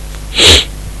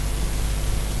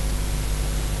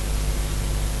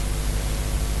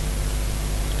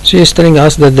 She is telling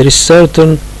us that there is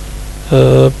certain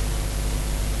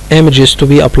images to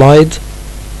be applied,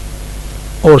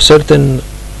 or certain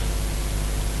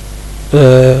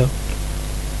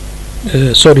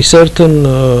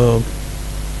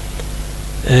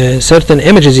certain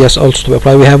images, yes, also to be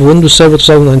applied. We have Windows Server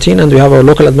 2019, and we have our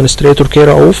local administrator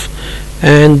Kara off,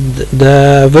 and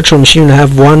the virtual machine will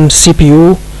have one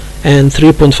CPU and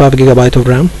 3.5 GB of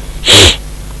RAM.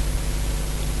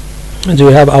 And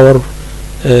we have our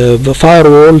the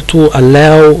firewall to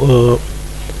allow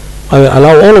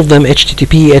all of them,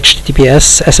 HTTP,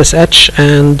 HTTPS, SSH,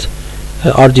 and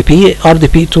RDP.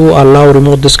 RDP to allow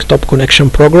remote desktop connection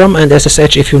program, and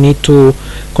SSH if you need to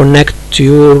connect to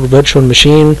your virtual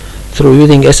machine through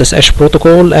using SSH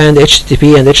protocol, and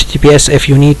HTTP and HTTPS if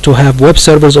you need to have web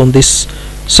servers on this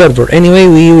server. Anyway,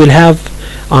 we will have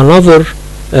another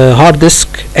hard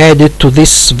disk added to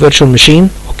this virtual machine.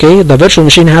 Okay, the virtual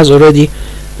machine has already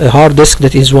a hard disk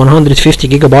that is 150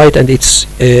 GB, and it's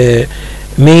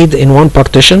made in one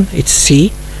partition, it's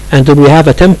C, and then we have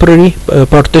a temporary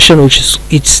partition which is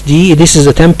it's D. This is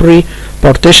a temporary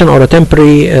partition or a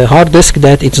temporary hard disk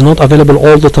that it's not available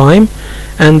all the time,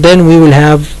 and then we will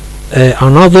have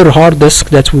another hard disk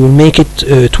that we will make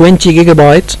it 20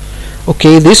 GB.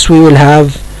 Okay, this we will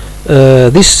have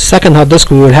this second hard disk,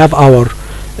 we will have our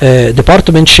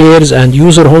department shares and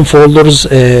user home folders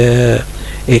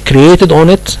created on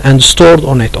it and stored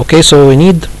on it. Okay, so we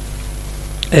need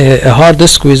a hard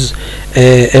disk with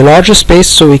a larger space,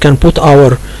 so we can put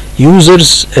our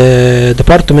users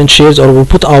department shares, or we'll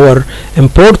put our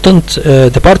important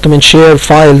department share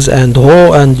files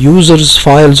and users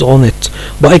files on it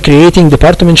by creating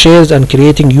department shares and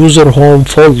creating user home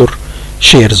folder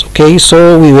shares. Okay,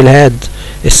 so we will add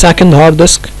a second hard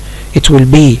disk. It will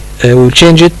be we'll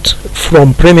change it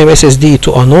from premium SSD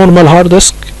to a normal hard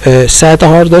disk, SATA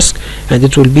hard disk, and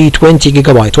it will be 20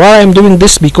 GB. Why I'm doing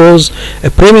this? Because a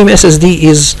premium SSD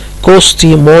is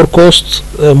more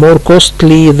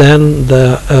costly than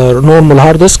the normal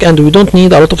hard disk, and we don't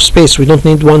need a lot of space. We don't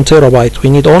need 1 TB. We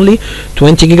need only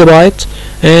 20 GB,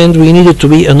 and we need it to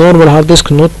be a normal hard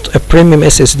disk, not a premium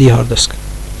SSD hard disk.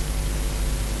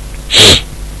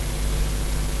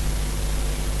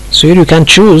 So here you can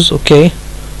choose, okay,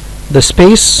 the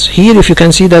space here. If you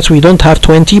can see that we don't have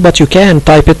 20, but you can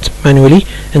type it manually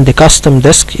in the custom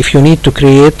disk if you need to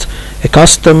create a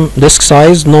custom disk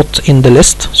size not in the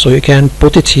list. So you can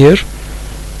put it here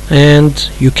and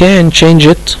you can change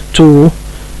it to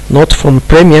not from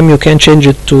premium, you can change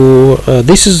it to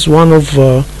this is one of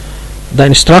the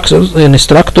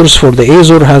instructors for the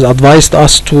Azure has advised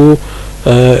us to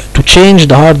change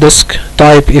the hard disk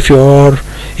type if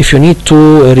you need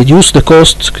to reduce the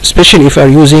cost, especially if you are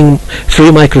using free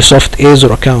Microsoft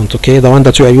Azure account, okay, the one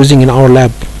that we are using in our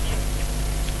lab.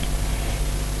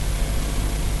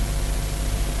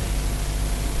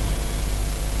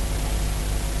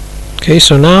 Okay,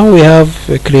 so now we have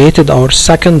created our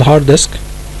second hard disk.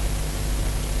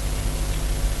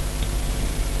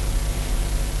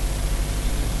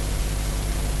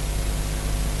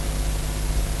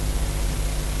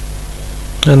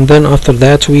 And then after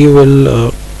that we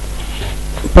will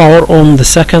power on the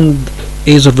second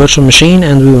Azure virtual machine,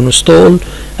 and we will install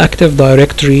Active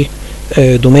Directory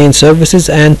domain services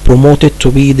and promote it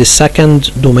to be the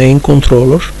second domain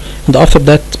controller. And after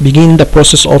that begin the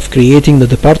process of creating the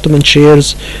department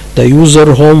shares, the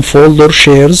user home folder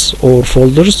shares or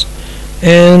folders,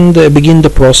 and begin the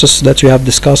process that we have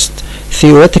discussed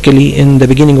theoretically in the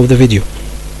beginning of the video.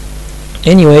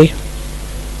 Anyway,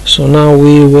 so now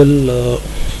we will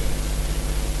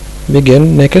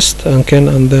begin next and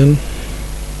then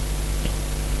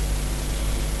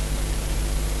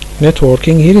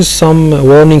networking. Here is some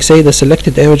warning, say the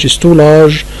selected image is too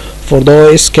large for the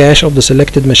OS cache of the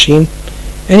selected machine.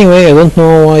 Anyway, I don't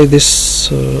know why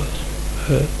this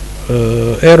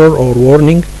error or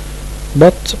warning,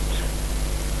 but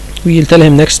we'll tell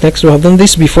him next. We have done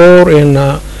this before in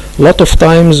a lot of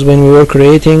times when we were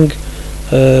creating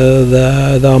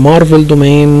the Marvel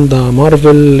domain, the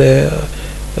Marvel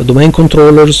domain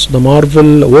controllers, the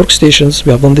Marvel workstations.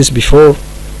 We have done this before.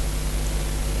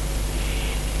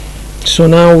 So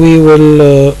now we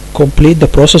will complete the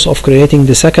process of creating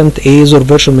the second Azure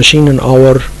virtual machine in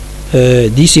our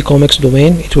DC Comics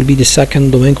domain. It will be the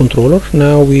second domain controller.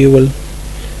 Now we will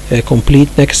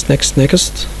complete next,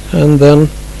 and then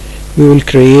we will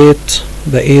create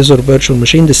the Azure virtual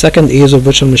machine, the second Azure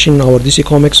virtual machine in our DC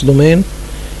Comics domain.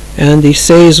 And it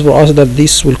says for us that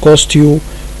this will cost you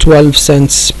 12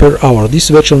 cents per hour. This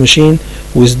virtual machine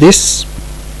with this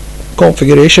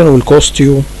configuration will cost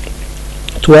you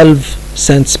 12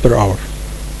 cents per hour.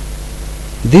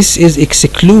 This is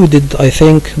excluded, I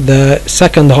think, the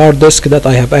second hard disk that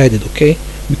I have added, okay,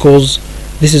 because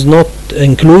this is not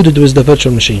included with the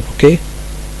virtual machine, okay.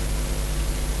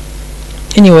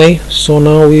 Anyway, so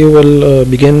now we will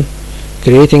begin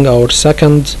creating our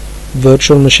second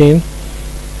virtual machine.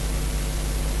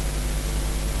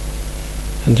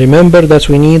 And remember that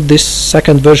we need this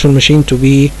second virtual machine to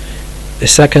be a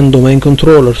second domain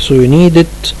controller, so we need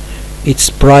its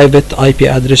private IP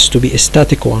address to be a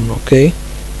static one, okay.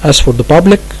 As for the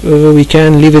public, we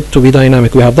can leave it to be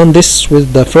dynamic. We have done this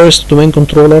with the first domain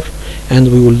controller,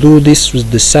 and we will do this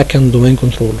with the second domain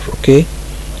controller, okay.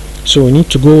 So we need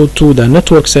to go to the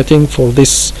network setting for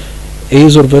this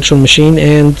Azure virtual machine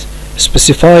and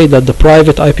specify that the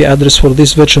private IP address for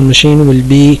this virtual machine will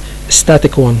be a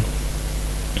static one.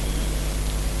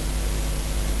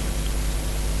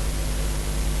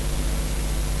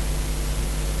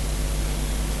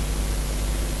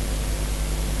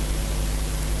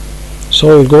 So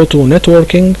we'll go to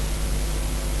networking,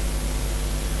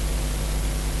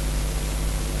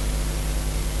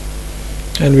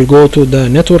 and we go to the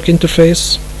network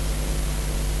interface,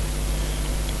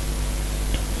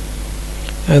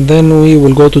 and then we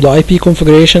will go to the IP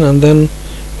configuration, and then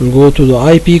we'll go to the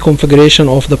IP configuration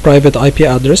of the private IP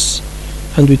address,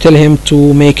 and we tell him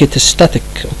to make it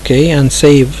static, okay, and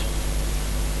save.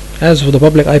 As for the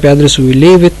public IP address, we will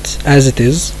leave it as it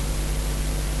is.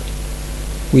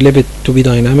 We leave it to be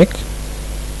dynamic.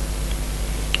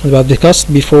 We have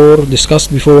discussed before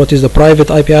what is the private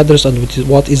IP address and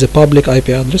what is a public IP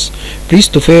address.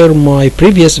 Please refer my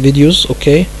previous videos,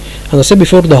 okay. And I said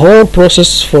before, the whole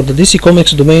process for the DC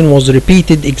Comics domain was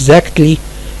repeated exactly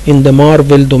in the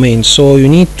Marvel domain. So you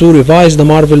need to revise the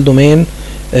Marvel domain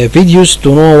videos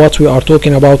to know what we are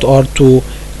talking about, or to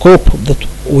cope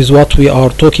with what we are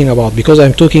talking about, because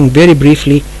I'm talking very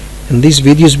briefly in these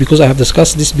videos because I have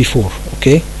discussed this before,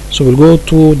 okay. So we'll go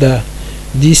to the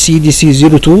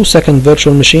DC02 second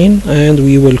virtual machine, and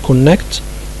we will connect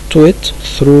to it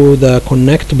through the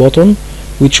connect button,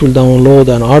 which will download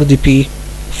an RDP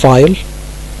file.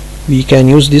 We can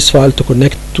use this file to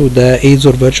connect to the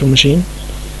Azure virtual machine.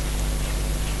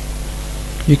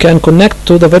 You can connect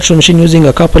to the virtual machine using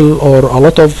a couple or a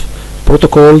lot of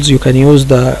protocols. You can use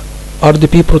the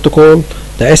RDP protocol,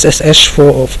 the SSH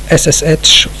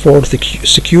for the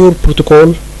secure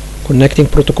protocol, connecting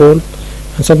protocol,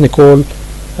 and something called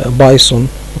Bison.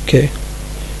 Okay,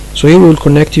 so here we will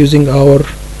connect using our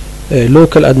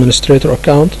local administrator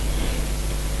account,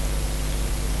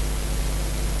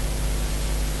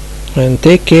 and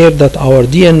take care that our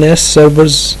DNS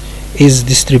servers is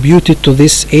distributed to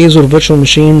this Azure virtual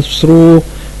machine through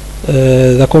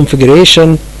the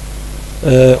configuration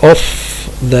of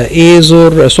the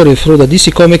Azure through the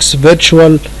DC Comics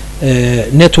virtual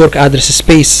network address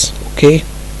space. Okay,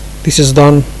 this is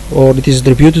done, or it is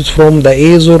distributed from the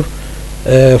Azure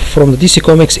from the DC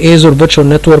Comics Azure virtual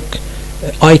network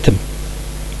item.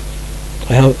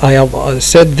 I have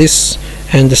said this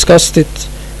and discussed it,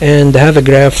 and have a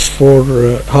graph for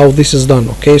how this is done.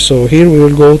 Okay, so here we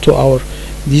will go to our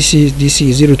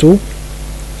DC02.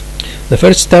 The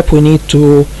first step, we need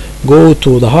to go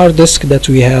to the hard disk that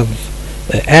we have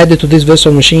added to this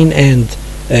virtual machine and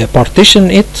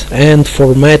partition it and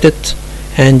format it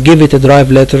and give it a drive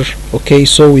letter. Okay,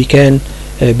 so we can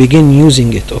begin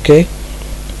using it. Okay,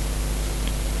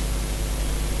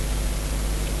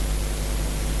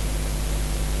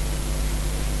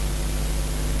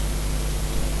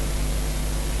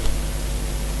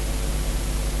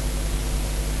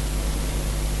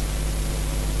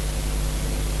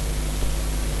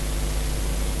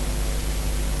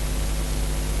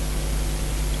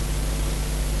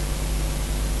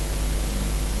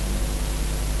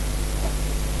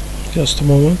 just a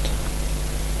moment.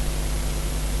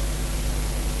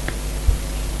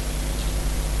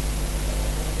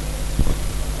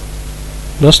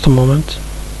 Just a moment.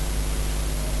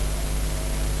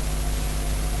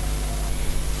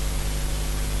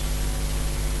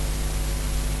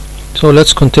 So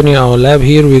let's continue our lab.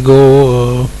 Here we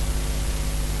go.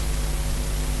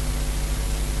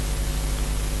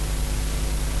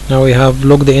 Now we have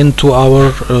logged into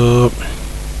our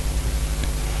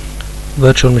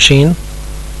virtual machine.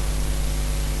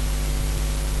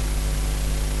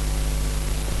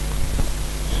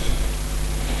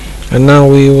 And now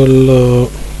we will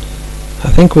I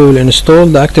think we will install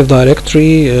the Active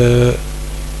Directory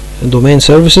domain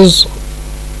services.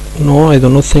 No, I do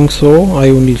not think so.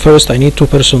 I need to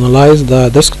personalize the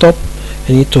desktop.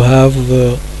 I need to have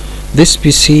this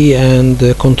PC and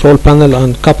the control panel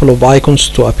and couple of icons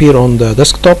to appear on the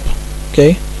desktop.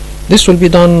 Okay, this will be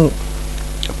done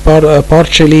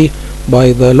partially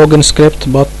by the login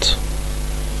script, but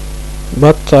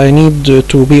I need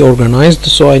to be organized,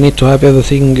 so I need to have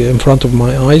everything in front of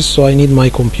my eyes. So I need my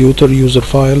computer, user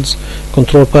files,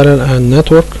 control panel, and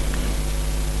network.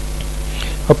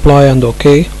 Apply and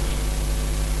OK.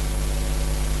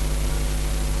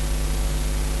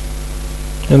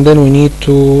 And then we need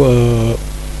to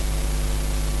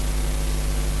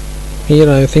here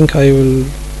I think I will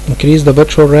increase the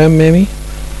virtual RAM. Maybe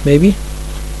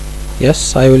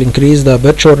yes, I will increase the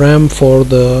virtual RAM for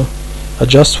the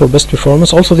adjust for best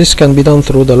performance. Also this can be done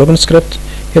through the login script.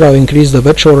 Here I've increased the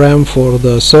virtual RAM for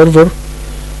the server,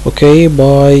 okay,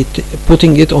 by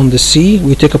putting it on the C.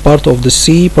 We take a part of the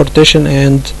C partition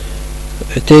and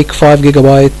take 5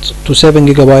 GB to 7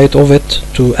 GB of it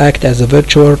to act as a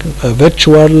virtual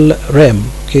RAM.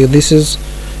 Okay, this is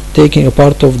taking a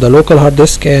part of the local hard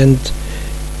disk and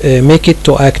make it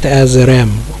to act as a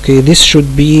RAM. Okay, this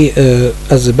should be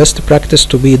as a best practice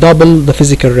to be double the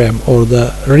physical RAM or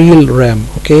the real RAM.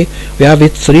 Okay, we have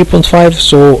it 3.5,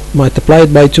 so multiply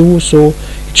it by 2, so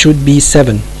it should be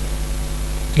 7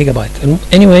 GB. And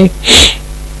anyway,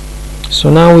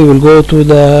 so now we will go to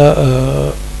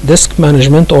the disk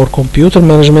management or computer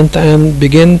management and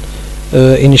begin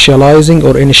initializing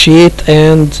or initiate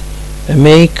and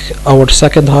make our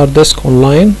second hard disk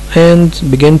online and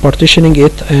begin partitioning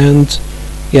it. And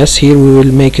yes, here we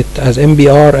will make it as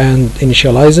MBR and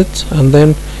initialize it, and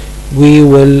then we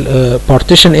will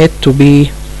partition it to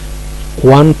be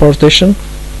one partition.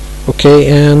 Okay,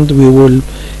 and we will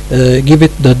give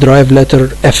it the drive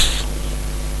letter F,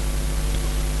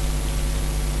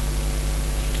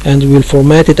 and we will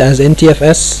format it as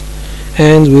NTFS,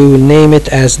 and we will name it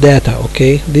as data.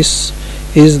 Okay, this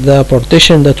is the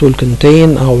partition that will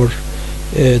contain our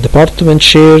department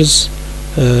shares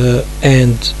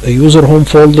and user home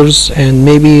folders, and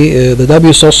maybe the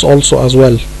WSOS also as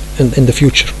well in the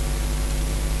future.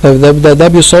 The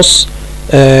WSOS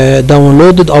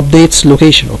downloaded updates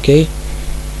location. Okay,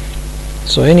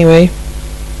 so anyway,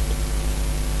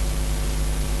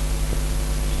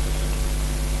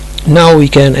 now we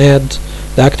can add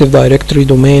the Active Directory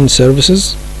domain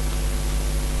services.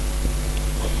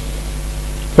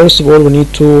 First of all, we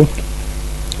need to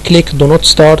click do not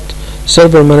start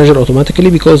server manager automatically,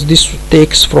 because this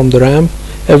takes from the RAM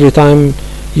every time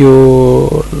you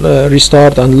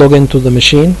restart and log into the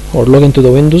machine or log into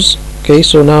the Windows. Okay,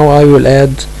 so now I will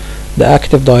add the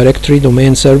Active Directory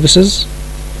domain services,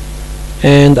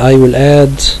 and I will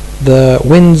add the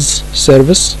Wins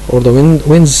service or the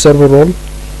Wins server role.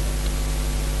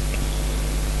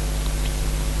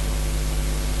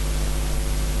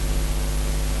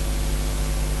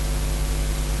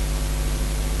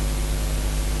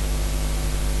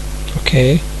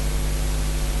 Okay,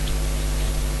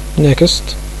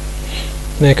 next,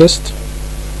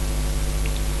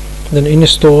 then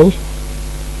install.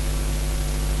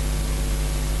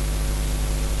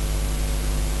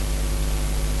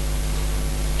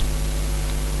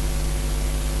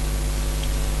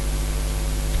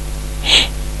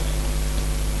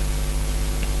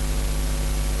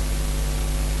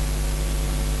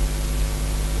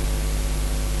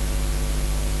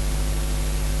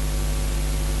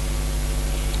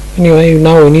 Anyway,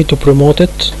 now we need to promote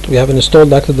it. We have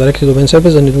installed Active Directory domain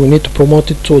service, and we need to promote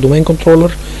it to a domain controller.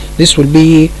 This will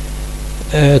be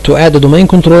to add a domain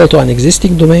controller to an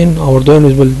existing domain. Our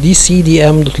domain will be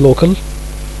dcdm.local,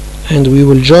 and we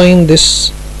will join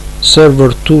this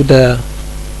server to the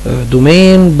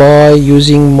domain by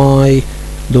using my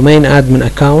domain admin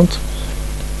account.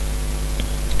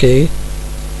 Okay,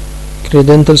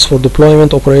 credentials for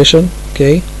deployment operation.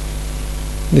 Okay,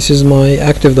 this is my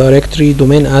Active Directory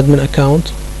domain admin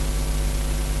account.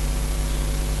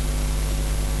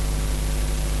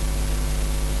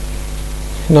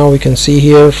 Now we can see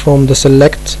here from the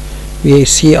select, we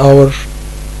see our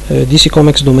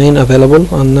DCComex domain available,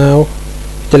 and now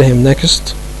tell him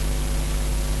next.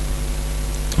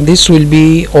 This will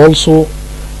be also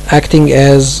acting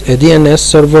as a DNS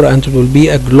server, and it will be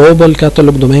a global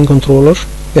catalog domain controller.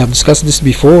 We have discussed this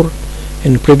before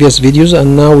in previous videos,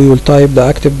 and now we will type the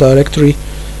Active Directory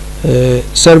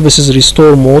services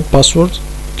restore mode password.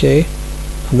 Okay,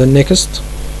 and then next,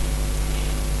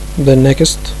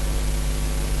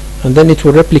 and then it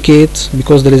will replicate,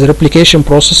 because there is a replication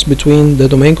process between the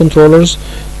domain controllers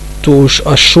to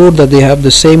assure that they have the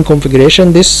same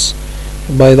configuration. This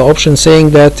by the option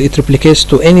saying that it replicates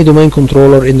to any domain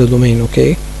controller in the domain.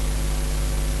 Okay,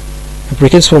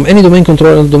 replicates from any domain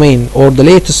controller in the domain, or the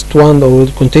latest one, or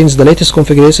contains the latest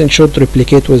configuration, should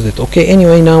replicate with it. Okay,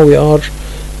 anyway, now we are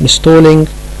installing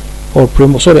or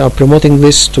promoting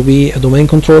this to be a domain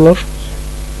controller,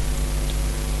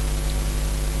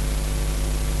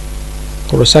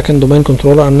 or a second domain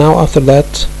controller. And now after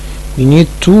that we need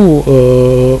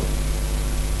to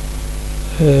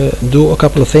do a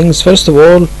couple of things. First of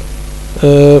all,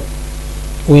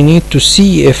 we need to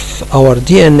see if our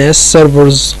DNS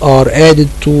servers are added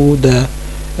to the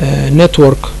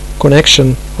network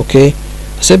connection. Okay,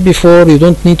 I said before, you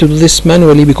don't need to do this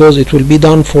manually because it will be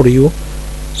done for you.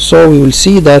 So we will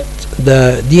see that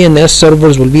the DNS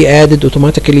servers will be added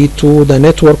automatically to the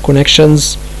network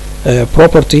connections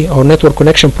property, or network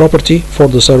connection property for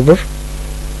the server.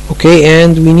 Okay,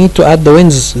 and we need to add the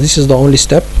wins. This is the only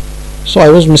step. So I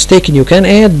was mistaken, you can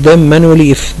add them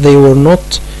manually if they were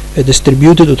not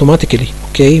distributed automatically.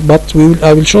 Okay, but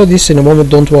I will show this in a moment,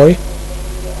 don't worry.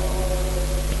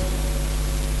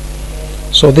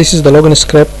 So this is the login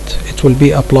script, it will be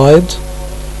applied.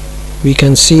 We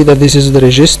can see that this is the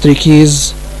registry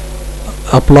keys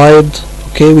applied.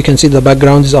 Okay, we can see the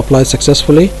background is applied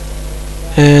successfully,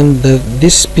 and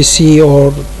this PC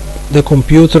or the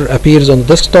computer appears on the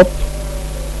desktop.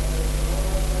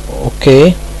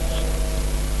 Okay,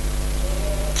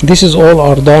 this is all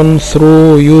are done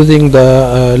through using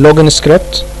the login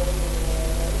script.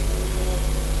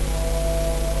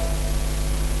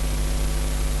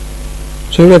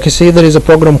 So here you can see there is a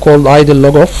program called idle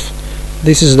logoff.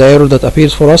 This is the error that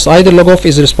appears for us. Idle logoff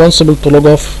is responsible to log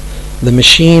off the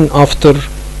machine after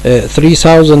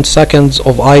 3000 seconds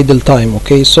of idle time.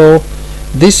 Okay, so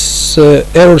this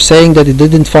error saying that it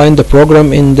didn't find the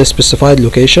program in the specified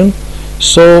location.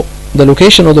 So the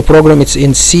location of the program, it's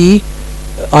in C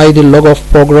idle logoff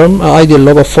program, idle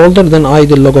logoff folder, then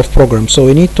idle logoff program. So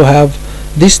we need to have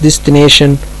this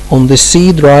destination on the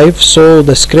C drive, so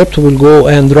the script will go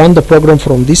and run the program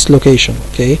from this location.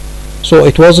 Okay, so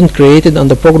it wasn't created and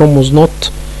the program was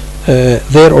not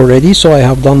there already, so I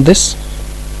have done this.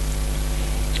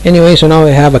 Anyway, so now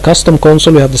I have a custom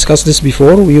console. We have discussed this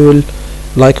before. We will,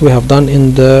 like we have done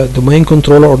in the domain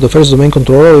controller or the first domain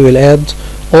controller, we will add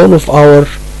all of our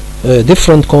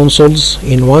different consoles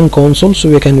in one console, so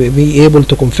we can be able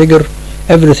to configure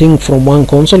everything from one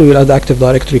console. We will add Active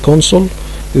Directory console,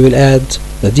 we will add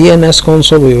the DNS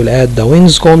console, we will add the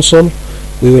Wins console,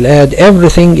 we will add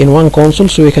everything in one console,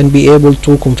 so we can be able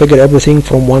to configure everything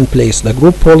from one place, the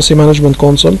group policy management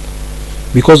console.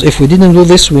 Because if we didn't do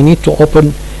this, we need to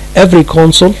open every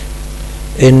console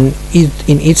in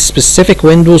each specific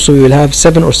window, so we will have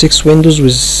 7 or 6 windows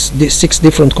with 6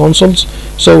 different consoles,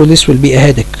 so this will be a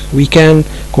headache. We can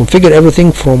configure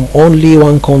everything from only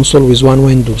one console with one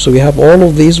window. So we have all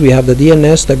of these, we have the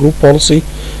DNS, the group policy,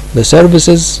 the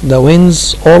services, the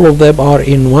wins, all of them are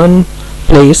in one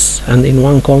place and in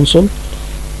one console.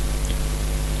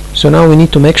 So now we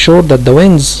need to make sure that the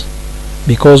wins,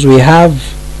 because we have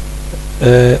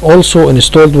also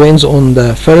installed wins on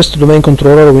the first domain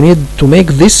controller, we need to make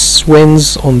this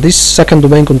wins on this second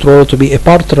domain controller to be a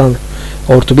partner,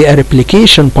 or to be a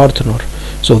replication partner.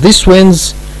 So this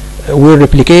wins will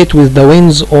replicate with the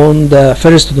wins on the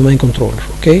first domain controller,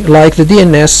 okay? Like the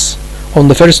DNS on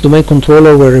the first domain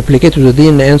controller will replicate with the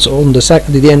DNS on the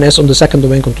second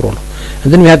domain controller.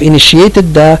 And then we have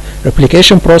initiated the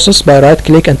replication process by right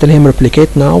click and tell him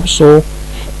replicate now. So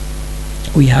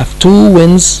we have 2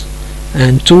 wins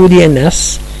and 2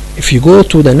 DNS. If you go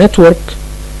to the network,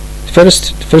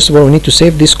 first of all we need to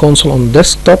save this console on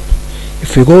desktop.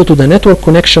 If you go to the network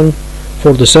connection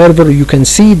for the server, you can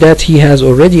see that he has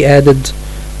already added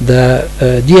the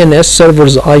DNS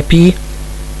server's IP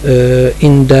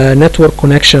in the network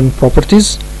connection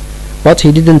properties, but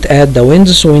he didn't add the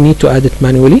wins, so we need to add it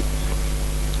manually.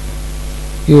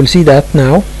 You will see that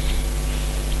now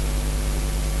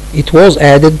it was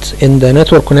added in the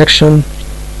network connection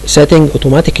setting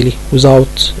automatically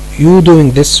without you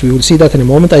doing this. We will see that in a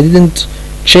moment. I didn't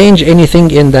change anything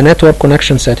in the network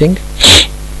connection setting,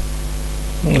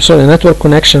 so the network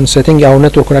connection setting, our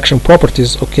network connection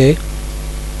properties, okay.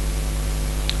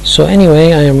 So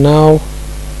anyway, I am now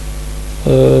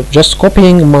just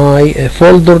copying my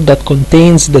folder that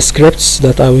contains the scripts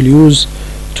that I will use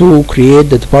to create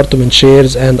the department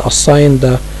shares and assign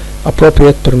the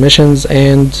appropriate permissions,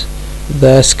 and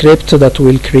the script that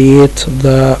will create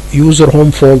the user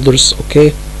home folders,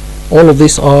 okay. All of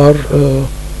these are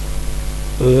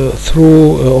on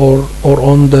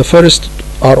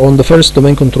the first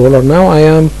domain controller. Now I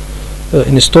am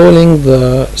installing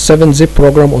the 7-zip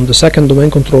program on the second domain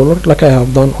controller, like I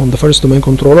have done on the first domain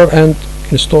controller, and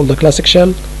install the classic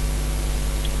shell.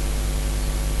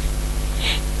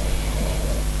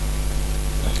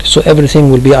 So everything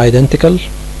will be identical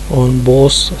on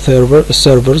both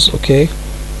servers, okay.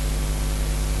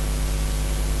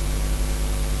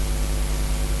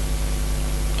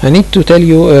 I need to tell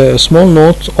you a small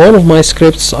note. All of my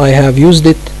scripts, I have used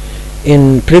it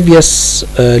in previous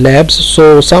labs,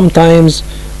 so sometimes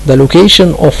the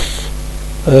location of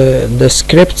the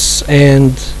scripts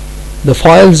and the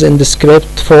files in the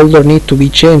script folder need to be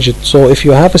changed. So if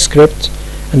you have a script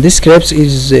and this script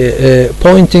is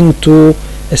pointing to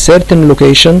a certain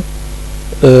location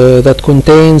that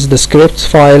contains the script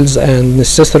files and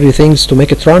necessary things to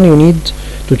make it run, you need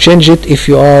to change it if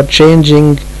you are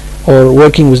changing or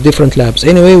working with different labs.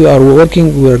 Anyway, we are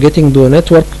getting to a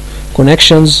network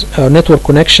connections, network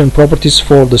connection properties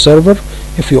for the server.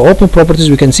 If you open properties,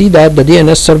 we can see that the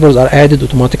DNS servers are added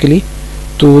automatically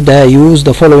to use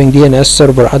the following DNS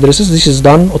server addresses. This is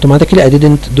done automatically. I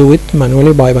didn't do it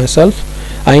manually by myself.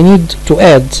 I need to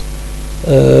add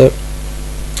the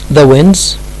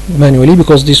wins manually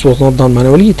because this was not done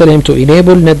manually. Tell him to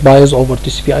enable NetBIOS over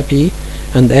TCP/IP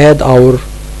and add our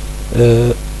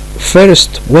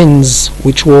first wins,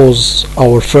 which was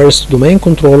our first domain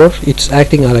controller. It's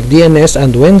acting like DNS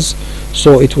and wins,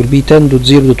 so it will be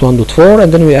 10.0.1.4,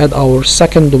 and then we add our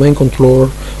second domain controller,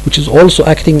 which is also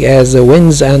acting as a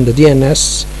wins and the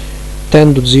DNS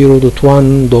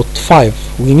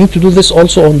 10.0.1.5. we need to do this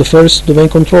also on the first domain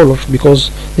controller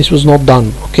because this was not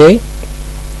done, okay.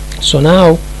 So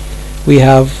now we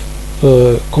have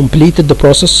completed the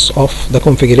process of the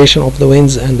configuration of the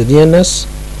wins and the DNS.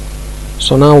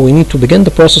 So now we need to begin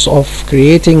the process of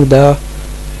creating the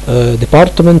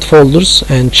department folders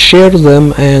and share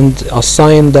them and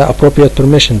assign the appropriate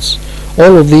permissions.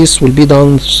 All of this will be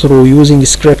done through using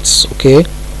scripts, okay.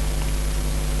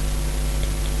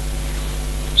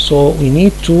 So we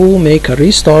need to make a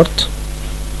restart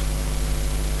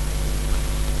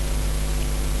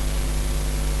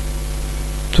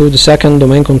to the second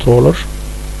domain controller.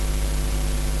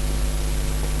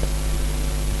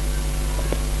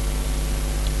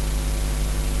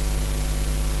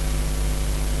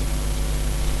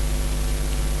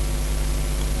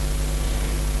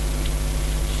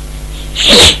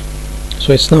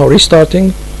 So it's now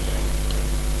restarting.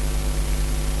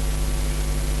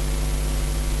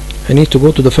 I need to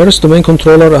go to the first domain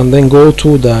controller and then go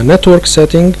to the network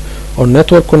setting or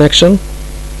network connection,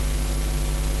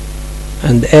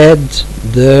 and add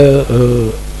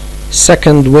the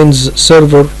second Wins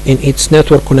server in its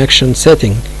network connection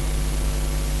setting.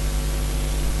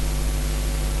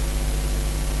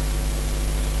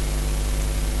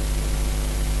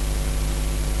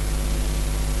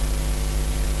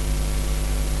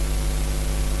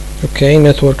 Okay,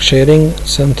 network sharing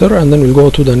center, and then we'll go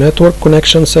to the network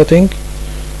connection setting,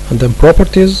 and then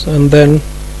properties, and then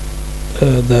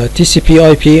the TCP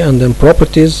IP, and then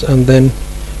properties, and then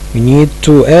we need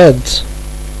to add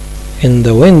in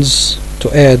the Wins to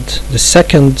add the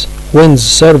second Wins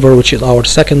server, which is our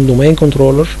second domain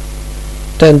controller,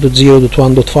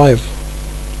 10.0.1.5.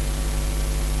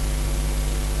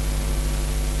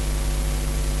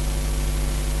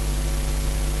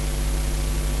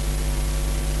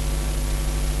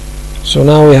 So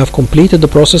now we have completed the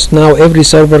process. Now every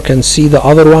server can see the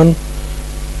other one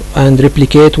and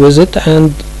replicate with it,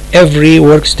 and every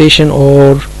workstation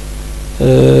or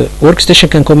workstation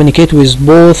can communicate with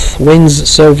both Wins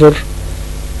server.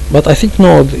 But I think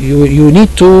no, you need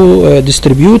to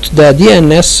distribute the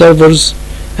DNS servers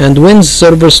and Wins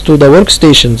servers to the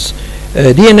workstations.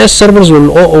 DNS servers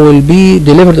will be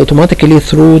delivered automatically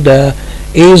through the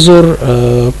Azure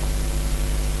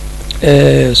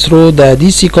through the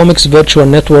DC Comics virtual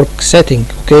network setting.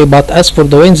 Okay, but as for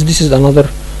the Wins, this is another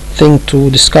thing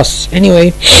to discuss. Anyway,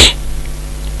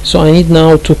 so I need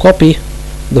now to copy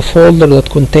the folder that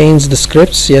contains the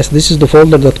scripts. Yes, this is the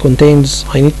folder that contains,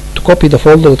 I need to copy the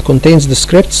folder that contains the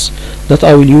scripts that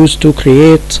I will use to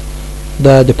create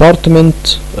the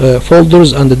department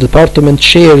folders and the department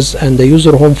shares and the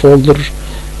user home folder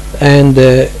and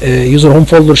user home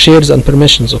folder shares and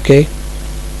permissions. Okay,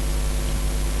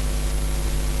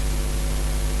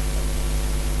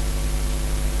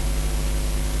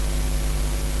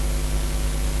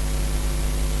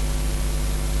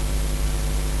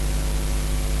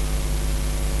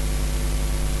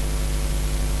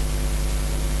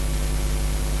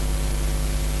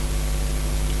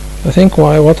 I think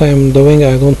what I am doing,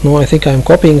 I don't know. I think I am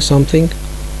copying something.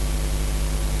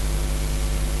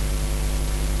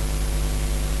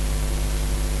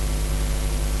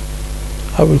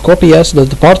 I will copy, yes, the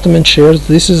department shares.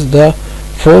 This is the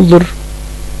folder.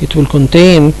 It will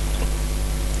contain,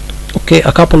 okay,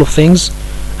 a couple of things.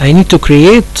 I need to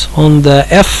create on the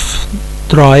F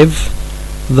drive,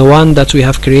 the one that we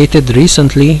have created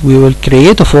recently. We will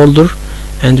create a folder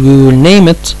and we will name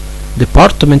it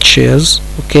department shares.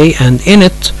 Okay, and in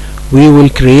it we will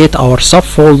create our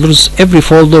subfolders. Every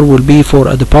folder will be for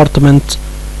a department.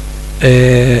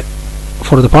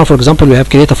 For example, we have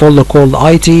created a folder called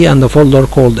IT and a folder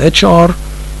called HR.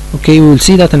 Okay, we will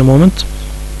see that in a moment.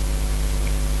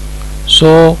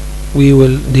 So we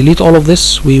will delete all of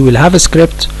this. We will have a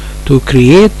script to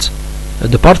create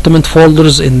department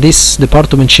folders in this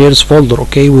department shares folder.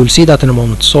 Okay, we will see that in a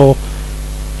moment. So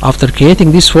after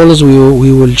creating these folders,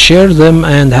 we will share them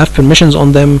and have permissions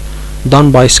on them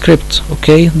done by script.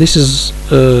 Okay, this is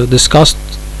discussed,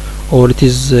 or it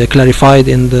is clarified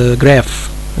in the graph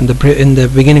in the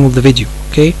beginning of the video.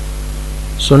 Okay,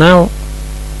 so now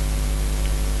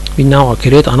we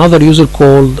create another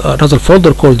another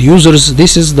folder called users.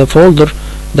 This is the folder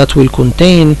that will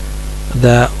contain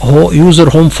the user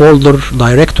home folder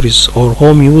directories, or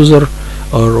home user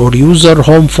or user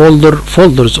home folder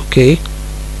folders. Okay,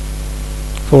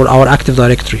 for our Active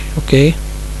Directory. Okay,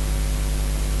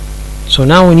 so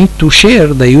now we need to share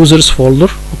the users folder.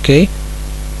 Okay,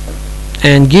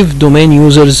 and give domain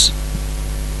users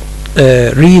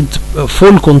read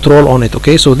full control on it.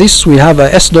 Okay, so this we have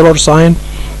a $sign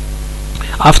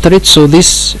after it, so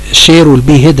this share will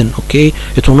be hidden. Okay,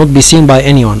 it will not be seen by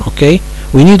anyone. Okay,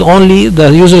 we need only the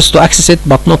users to access it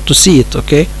but not to see it.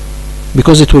 Okay,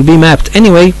 because it will be mapped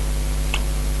anyway.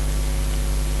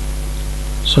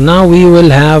 So now we will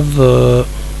have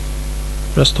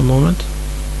just a moment.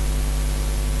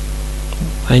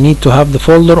 I need to have the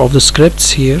folder of the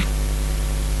scripts here.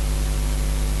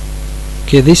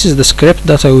 Okay, this is the script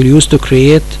that I will use to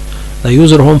create the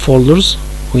user home folders.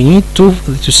 We need to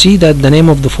see that the name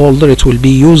of the folder, it will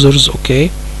be users.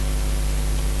 Okay,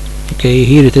 okay,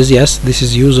 here it is. Yes, this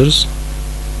is users.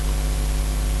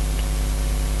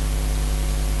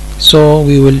 So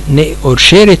we will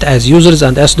share it as users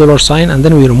and $sign, and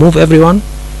then we remove everyone.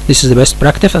 This is the best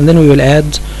practice, and then we will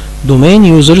add domain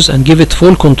users and give it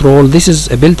full control. This is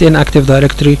a built-in Active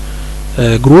Directory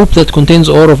group that contains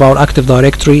all of our Active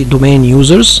Directory domain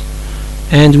users,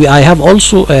 and I have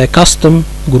also a custom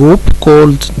group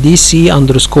called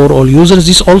DC_all users.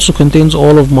 This also contains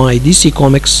all of my DC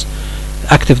Comics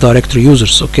Active Directory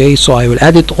users. Okay, so I will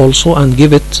add it also and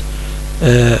give it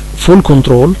full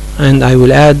control, and I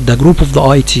will add the group of the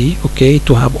IT, okay,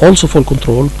 to have also full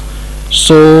control.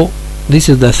 So this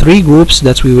is the three groups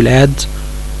that we will add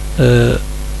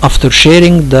after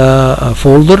sharing the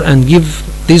folder, and give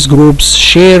these groups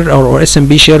share or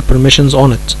SMB share permissions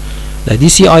on it. The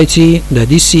DCIT, the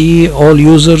DCE, all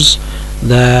users,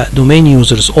 the domain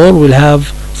users, all will have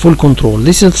full control.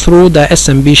 This is through the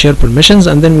SMB share permissions,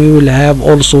 and then we will have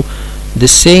also the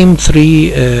same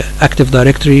three Active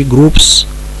Directory groups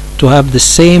to have the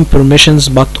same permissions,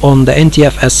 but on the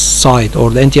NTFS side, or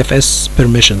the NTFS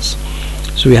permissions.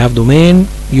 So we have domain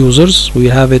users, we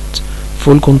have it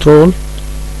full control,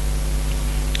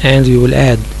 and we will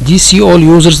add DC all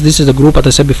users. This is a group, as I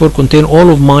said before, contain all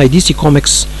of my DC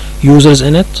Comics users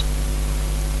in it.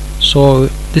 So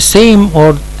the same,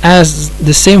 or as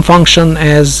the same function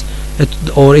as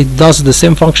it, or it does the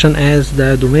same function as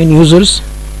the domain users.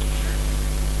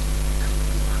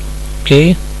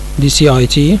 Okay,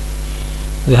 DCIT,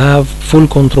 we have full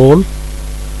control.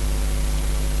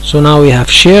 So now we have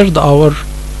shared our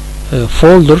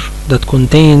folder that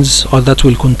contains, or that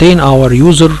will contain, our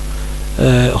user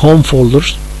home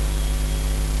folders.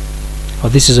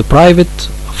 This is a private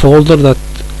folder that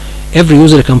every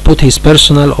user can put his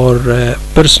personal or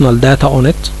personal data on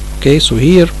it. Okay, so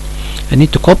here I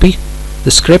need to copy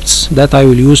the scripts that I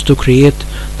will use to create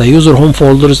the user home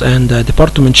folders and the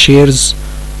department shares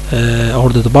or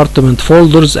the department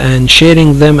folders, and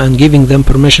sharing them and giving them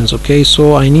permissions. Okay,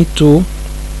 so I need to,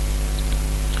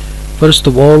 first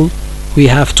of all, we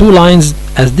have two lines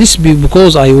as this,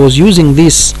 because I was using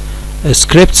these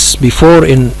scripts before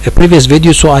in a previous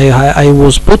video, so I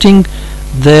was putting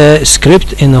the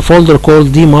script in a folder called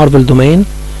dmarvel domain,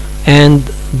 and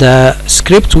the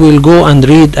script will go and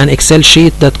read an Excel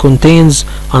sheet that contains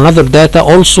another data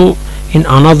also in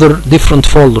another different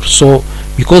folder. So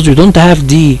because we don't have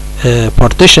the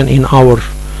partition in our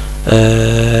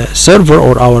server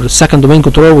or our second domain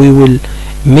controller, we will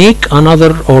make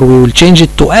another, or we will change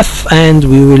it to F, and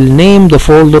we will name the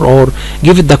folder or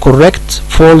give it the correct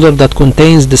folder that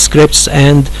contains the scripts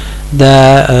and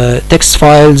the text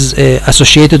files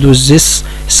associated with this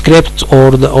script,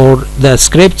 or the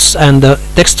scripts and the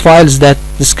text files that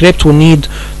the script will need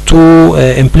to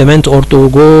implement or to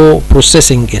go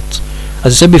processing it.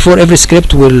 As I said before, every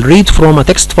script will read from a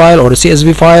text file or a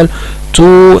CSV file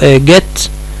to get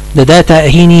the data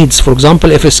he needs. For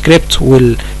example, if a script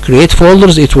will create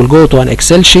folders, it will go to an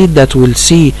Excel sheet that will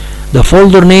see the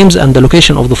folder names and the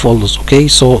location of the folders. Okay,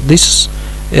 so this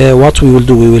is what we will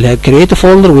do. We will create a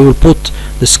folder, we will put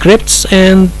the scripts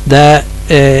and the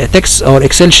text or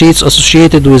Excel sheets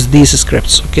associated with these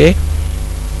scripts. Okay,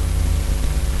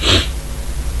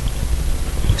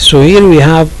 so here we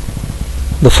have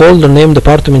the folder name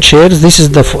department shares. This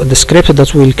is the script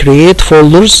that will create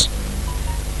folders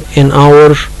in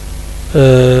our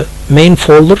main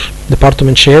folder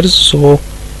department shares. So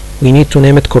we need to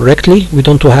name it correctly. We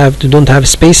don't have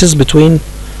spaces between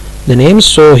the names.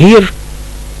 So here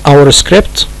our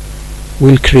script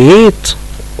will create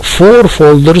 4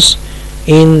 folders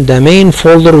in the main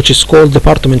folder, which is called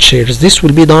department shares. This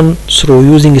will be done through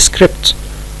using a script.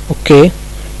 Okay,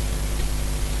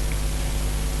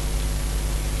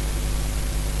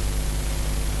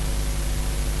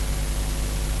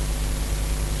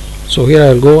 so here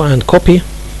I'll go and copy.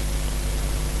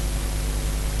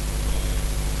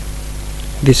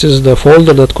 This is the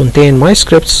folder that contains my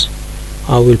scripts.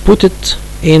 I will put it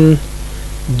in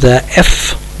the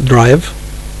F drive,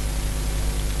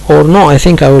 or no, I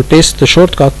think I will paste the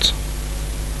shortcut,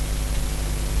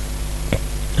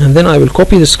 and then I will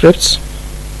copy the scripts.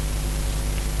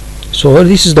 So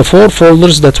this is the 4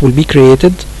 folders that will be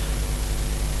created.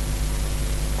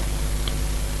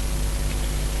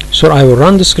 So I will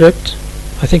run the script.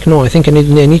 I think I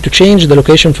need to change the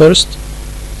location first.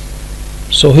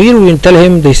 So here we will tell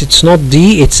him this, it's not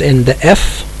D, it's in the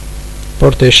F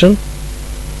partition.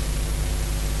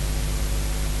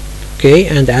 Okay,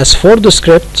 and as for the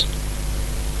script,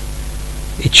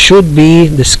 it should be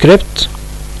the script,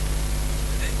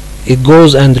 it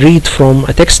goes and read from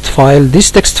a text file. This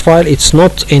text file, it's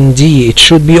not in D, it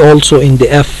should be also in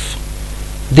the F.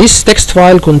 This text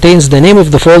file contains the name of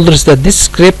the folders that this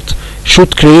script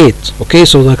should create. Okay,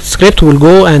 so the script will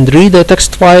go and read a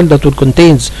text file that will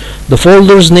contains the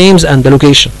folders names and the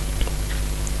location.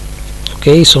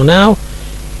 Okay, so now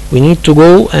we need to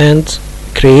go and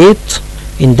create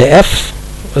in the F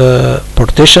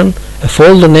partition a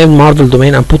folder named Marvel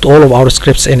domain and put all of our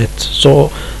scripts in it.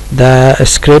 So the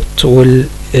script will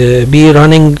be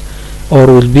running, or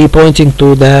will be pointing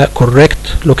to the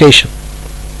correct location.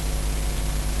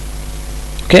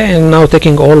 Okay, and now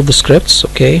taking all of the scripts.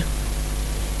 Okay,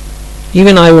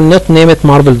 Even I will not name it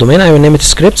Marvel domain, I will name it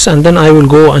scripts, and then I will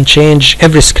go and change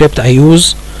every script I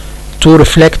use to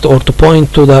reflect or to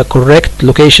point to the correct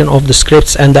location of the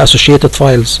scripts and the associated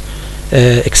files,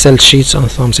 Excel sheets and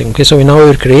something. Okay, so now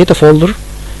we'll create a folder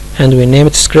and we name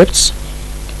it scripts.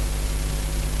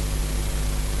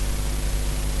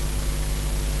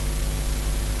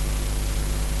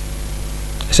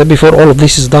 I said before, all of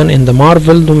this is done in the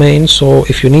Marvel domain, so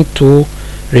if you need to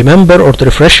remember or to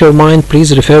refresh your mind,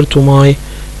 please refer to my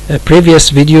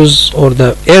previous videos or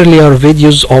the earlier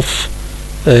videos of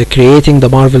creating the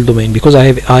Marvel domain, because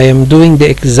I am doing the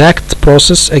exact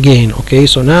process again. Okay,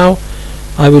 so now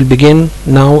I will begin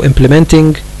now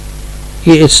implementing.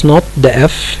 Here it's not the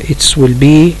F, it will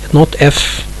be not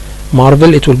F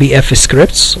Marvel, it will be F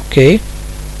scripts. Okay,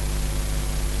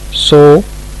 so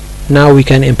now we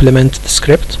can implement the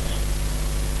script.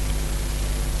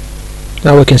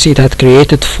 Now we can see it had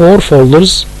created 4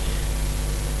 folders,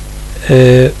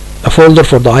 a folder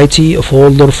for the IT, a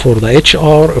folder for the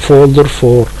HR, a folder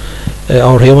for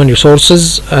our human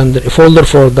resources, and a folder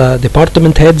for the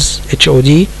department heads,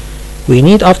 HOD. We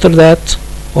need after that,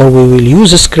 or we will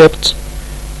use a script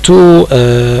to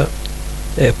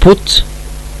put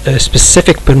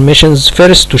specific permissions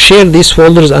first, to share these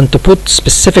folders and to put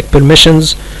specific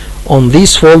permissions on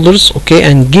these folders. Okay,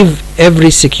 and give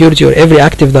every security or every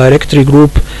Active Directory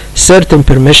group certain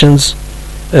permissions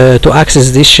to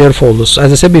access these share folders.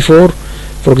 As I said before,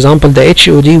 for example, the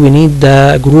HOD, we need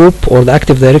the group or the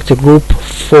Active Directory group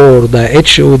for the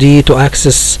HOD to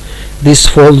access this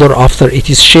folder after it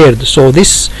is shared. So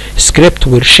this script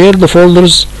will share the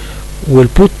folders, will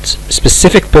put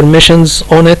specific permissions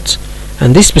on it,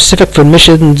 and this specific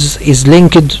permissions is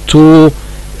linked to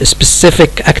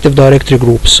specific Active Directory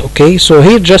groups. Okay, so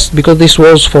here, just because this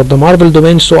was for the Marvel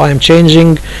domain, so I am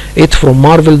changing it from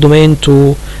Marvel domain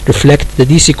to reflect the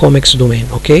DC Comics domain.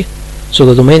 Okay, so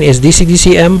the domain is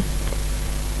DCDCM,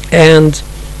 and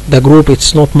the group,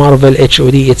 it's not Marvel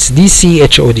HOD, it's DC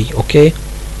HOD. Okay,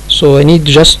 so I need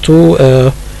just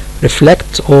to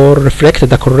reflect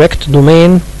the correct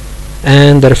domain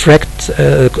and reflect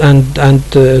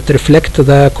to reflect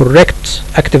the correct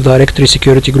Active Directory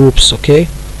security groups. Okay,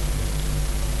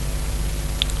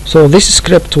 so this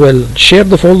script will share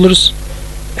the folders,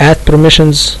 add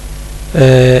permissions,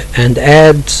 and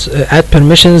add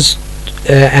permissions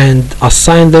and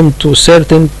assign them to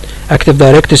certain Active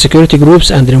Directory security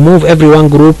groups, and remove every one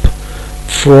group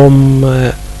from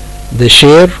the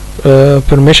share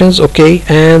permissions. Okay,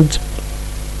 and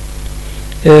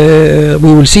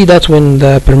we will see that when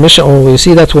the permission, or we'll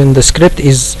see that when the script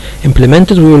is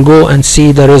implemented, we will go and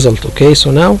see the result. Okay,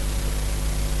 so now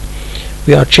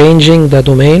we are changing the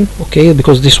domain. Okay,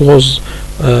 because this was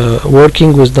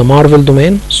working with the Marvel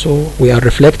domain, so we are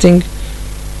reflecting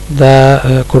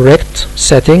the correct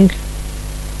setting,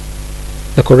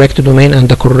 the correct domain, and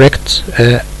the correct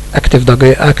Active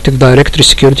Directory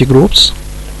security groups.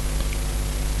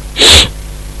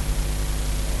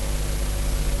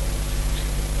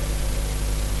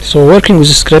 So working with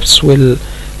scripts will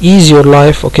ease your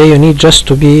life. Okay, you need just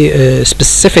to be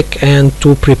specific and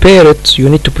to prepare it. You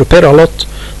need to prepare a lot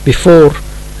before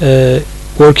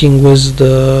working with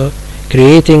the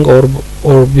creating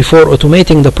or before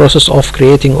automating the process of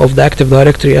creating of the Active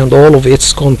Directory and all of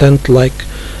its content, like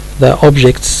the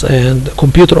objects and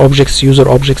computer objects, user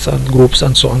objects, and groups,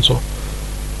 and so on. So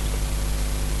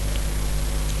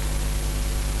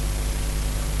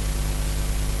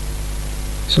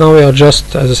now we are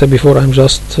just, as I said before, I'm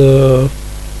just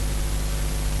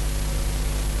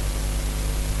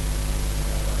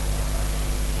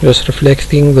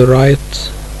reflecting the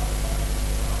right.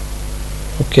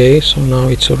 Okay, so now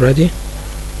it's already.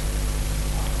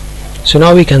 So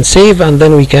now we can save, and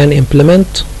then we can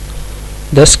implement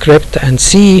the script and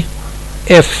see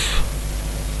if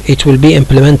it will be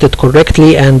implemented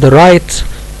correctly and the right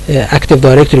Active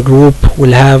Directory group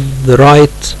will have the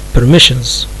right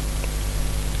permissions,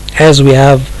 as we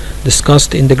have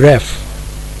discussed in the graph.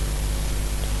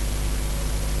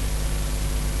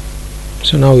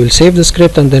 So now we'll save the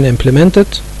script and then implement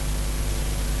it.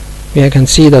 We can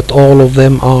see that all of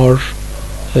them are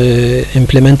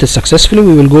implemented successfully.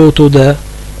 We will go to the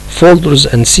folders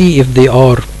and see if they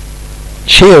are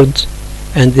shared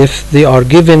and if they are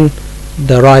given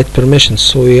the right permissions.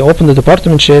 So we open the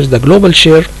department shares, the global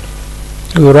share,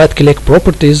 we will right click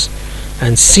properties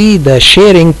and see the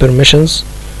sharing permissions.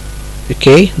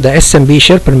 Okay, the SMB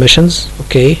share permissions.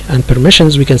 Okay, and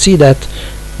permissions, we can see that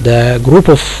the group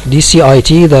of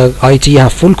DCIT, the IT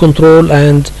have full control,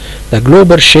 and the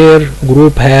global share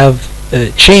group have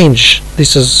change.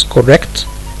 This is correct.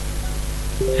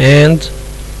 And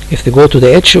if they go to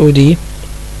the HOD,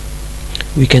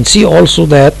 we can see also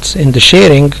that in the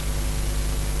sharing,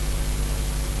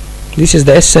 this is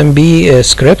the SMB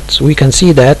script. We can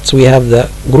see that we have the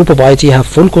group of IT have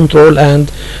full control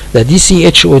and the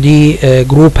DCHOD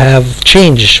group have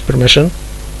change permission.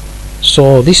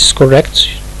 So this is correct.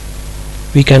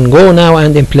 We can go now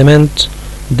and implement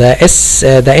the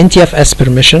NTFS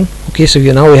permission. Okay, so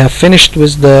now we have finished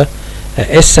with the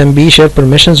SMB share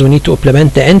permissions. We need to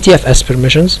implement the NTFS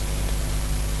permissions.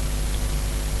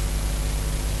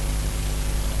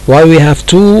 Why we have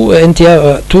two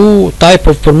type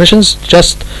of permissions?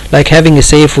 Just like having a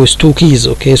safe with two keys.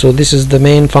 Okay, so this is the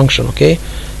main function. Okay,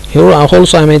 here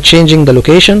also I'm changing the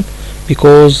location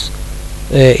because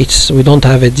we don't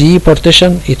have a D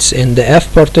partition, it's in the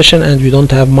F partition, and we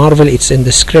don't have Marvel, it's in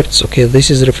the scripts. Okay, this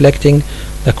is reflecting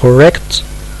the correct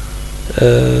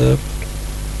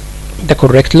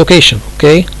location.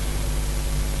 Okay,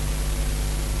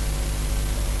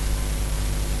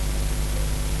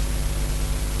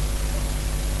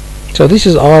 so this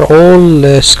is our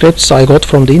all scripts I got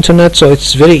from the internet. So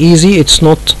it's very easy. It's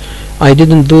not, I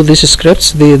didn't do these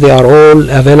scripts, they are all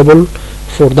available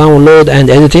for download and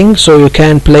editing, so you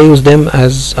can play with them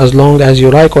as long as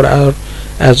you like, or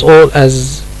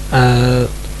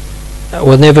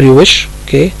whenever you wish.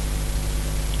 Okay,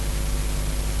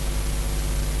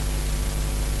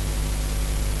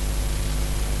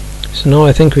 so now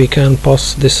I think we can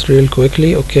pass this real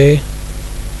quickly. Okay,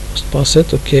 just pass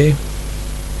it. Okay,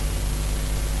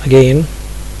 again.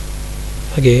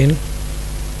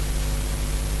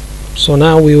 So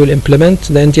now we will implement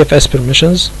the NTFS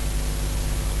permissions.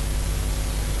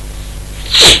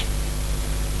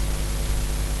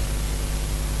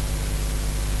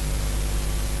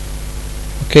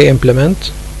 Okay,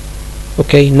 implement.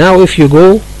 Okay, now if you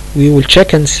go, we will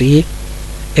check and see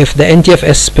if the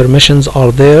NTFS permissions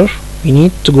are there. We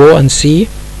need to go and see,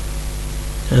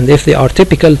 and if they are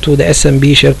typical to the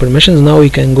SMB share permissions. Now we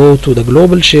can go to the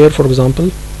global share, for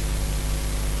example,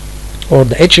 or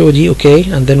the HOD. Okay,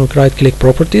 and then we right click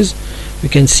properties. We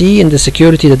can see in the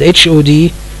security that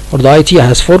HOD or the IT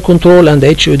has full control and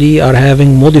the HOD are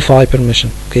having modify permission.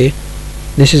 Okay,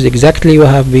 this is exactly what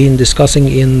we have been discussing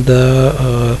in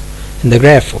the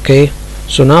graph. Okay,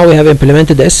 so now we have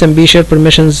implemented the SMB share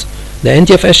permissions, the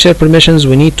NTFS share permissions.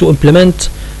 We need to implement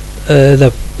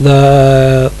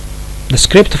the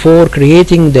script for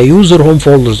creating the user home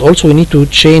folders. Also, we need to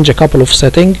change a couple of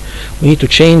settings. We need to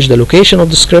change the location of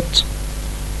the script.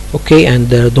 Okay, and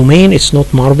the domain, it's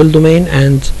not Marvel domain,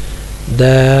 and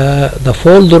the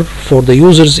folder for the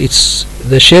users, it's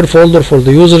the share folder for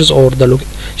the users, or the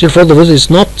share folder for users is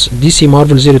not DC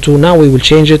Marvel 02. Now we will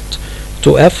change it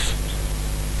to F.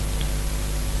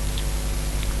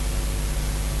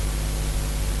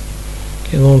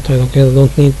 I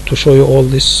don't need to show you all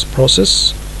this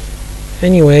process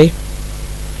anyway.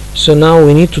 So now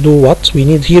we need to do what we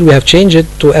need here. We have changed it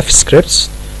to F scripts,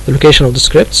 the location of the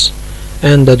scripts,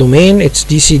 and the domain, it's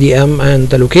DCDM, and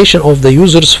the location of the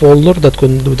users folder that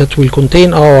will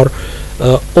contain our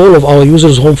all of our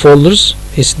users home folders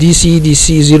is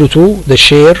DC02, the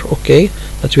share. Okay,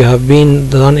 that we have been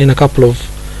done in a couple of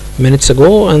minutes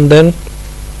ago, and then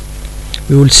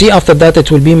we will see after that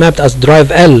it will be mapped as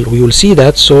drive L. We will see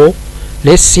that. So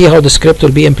let's see how the script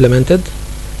will be implemented.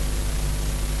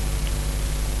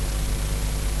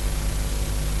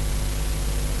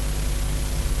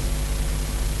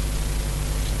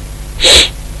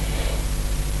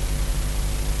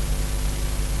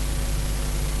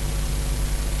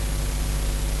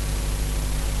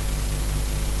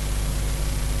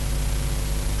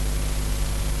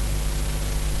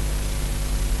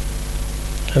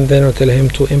 And then I'll tell him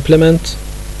to implement.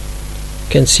 You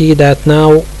can see that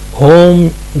now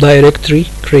home directory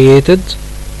created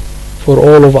for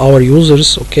all of our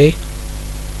users. Okay,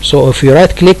 so if you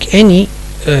right click any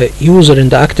user in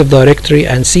the Active Directory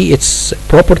and see its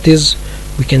properties,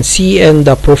 we can see in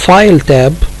the profile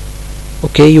tab,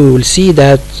 okay, you will see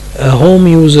that a home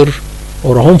user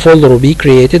or a home folder will be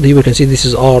created. Here we can see this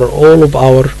is all of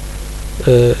our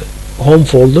home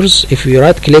folders. If we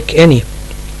right click any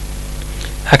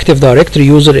Active Directory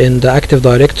user in the Active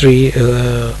Directory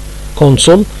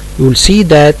console, you will see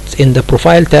that in the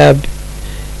profile tab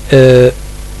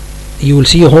you will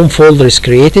see a home folder is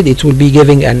created. It will be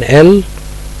giving an L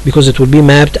because it will be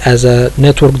mapped as a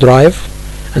network drive,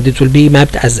 and it will be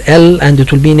mapped as L, and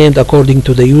it will be named according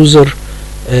to the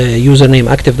username,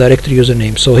 Active Directory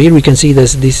username. So here we can see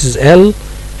this is L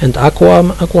and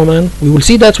Aquaman. We will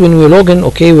see that when we log in.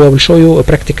 Okay, we will show you a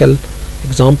practical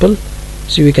example.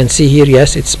 So we can see here,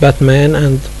 yes, it's Batman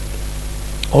and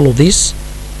all of these.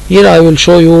 Here I will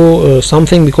show you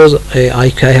something because I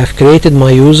have created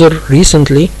my user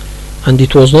recently. and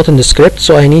it was not in the script,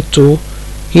 so I need to,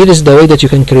 here is the way that you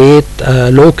can create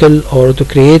local, or to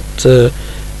create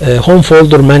home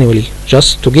folder manually,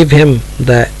 just to give him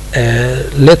the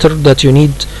letter that you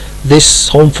need this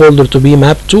home folder to be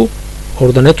mapped to,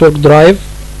 or the network drive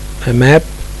map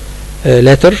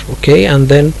letter. Okay, and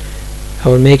then I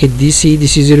will make it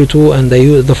DC02, and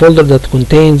the folder that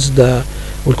contains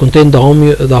will contain the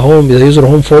user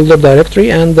home folder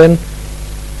directory, and then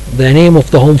the name of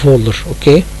the home folder.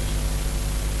 Okay,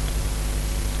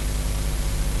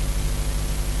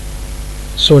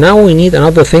 so now we need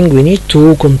another thing. We need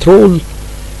to control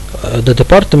the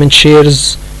department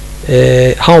shares,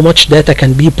 how much data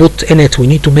can be put in it. We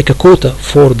need to make a quota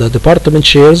for the department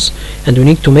shares, and we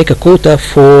need to make a quota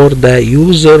for the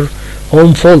user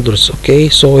home folders. Okay,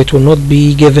 so it will not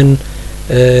be given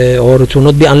or it will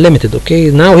not be unlimited.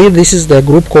 Okay, now here this is the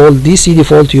group called DC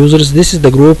default users. This is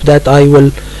the group that I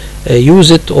will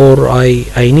use it, or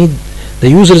I need the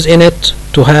users in it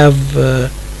to have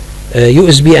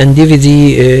USB and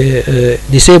DVD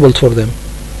disabled for them.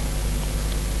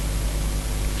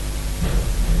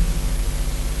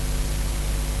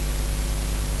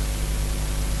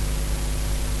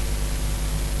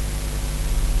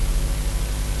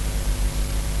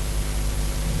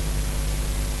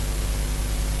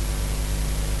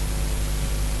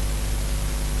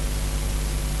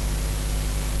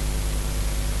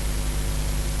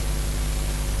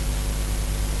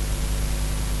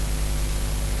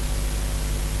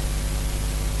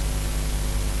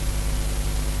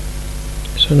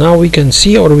 So now we can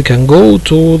see, or we can go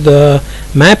to the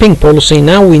mapping policy.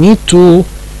 Now we need to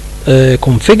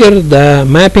configure the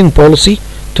mapping policy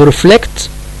to reflect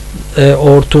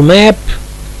or to map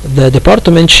the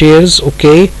department shares.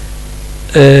 Okay,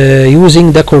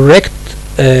 using the correct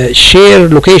share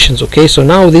locations. Okay, so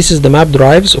now this is the map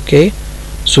drives. Okay,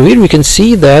 so here we can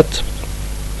see that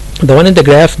the one in the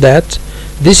graph, that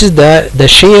this is the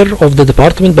share of the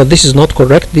department, but this is not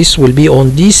correct. This will be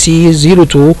on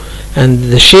DC02, and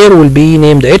the share will be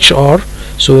named HR.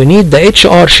 So we need the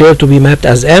HR share to be mapped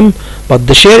as M, but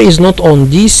the share is not on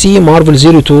DC Marvel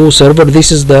 02 server.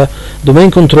 This is the domain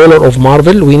controller of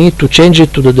Marvel. We need to change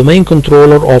it to the domain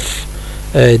controller of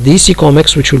DC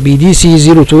Comics, which will be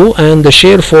DC02, and the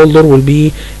share folder will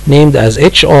be named as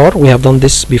HR. We have done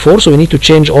this before, so we need to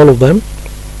change all of them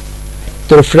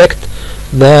to reflect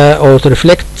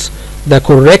the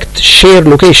correct share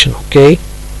location.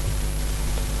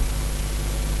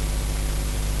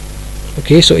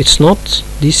 Okay, so it's not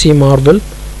DC Marvel,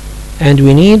 and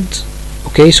we need,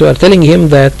 okay, so we're telling him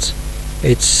that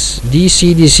it's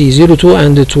DC02,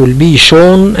 and it will be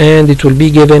shown, and it will be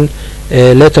given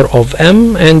a letter of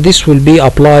M, and this will be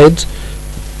applied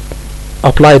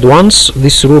once.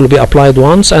 This rule will be applied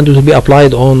once, and it will be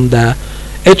applied on the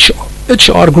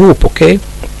HR group. Okay,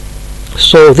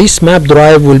 so this map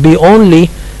drive will be only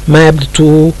mapped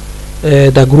to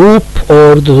the group,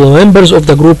 or the members of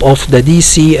the group of the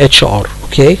DC HR.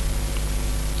 Okay,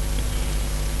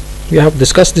 we have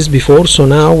discussed this before, so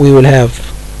now we will have,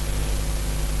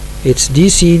 it's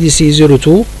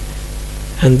DC02,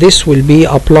 and this will be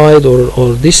applied,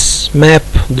 or this map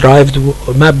drive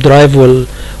will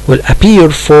appear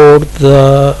for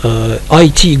the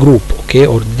IT group. Okay,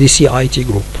 or DC IT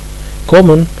group.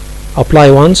 Common, apply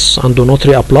once and do not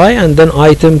reapply, and then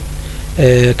item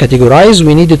categorize,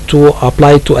 we needed to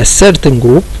apply to a certain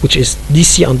group, which is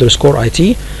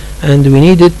DC_IT, and we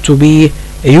need it to be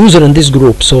a user in this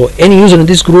group. So any user in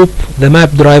this group, the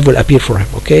map drive will appear for him.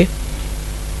 Okay,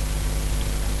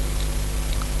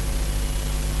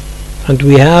 and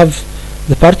we have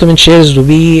department shares to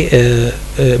be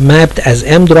mapped as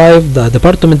M drive. The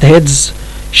department heads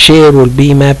share will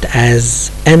be mapped as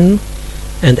N,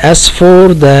 and as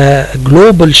for the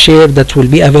global share that will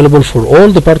be available for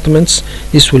all departments,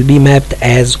 this will be mapped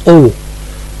as O.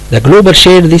 The global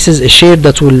share, this is a share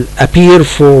that will appear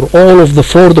for all of the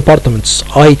 4 departments,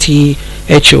 IT,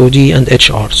 HOD, and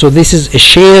HR. So this is a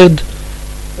shared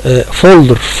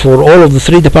folder for all of the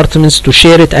 3 departments to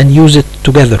share it and use it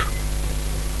together.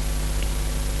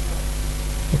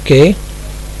 Okay,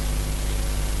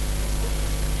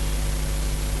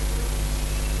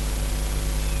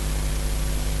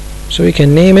 so we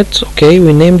can name it. Okay,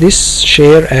 we name this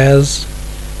share as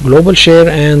global share,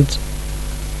 and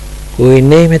we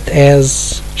name it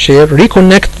as share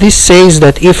reconnect. This says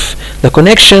that if the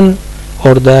connection,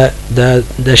 or the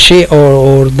share,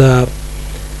 or the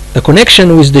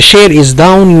connection with the share is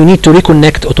down, you need to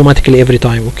reconnect automatically every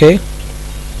time. Okay,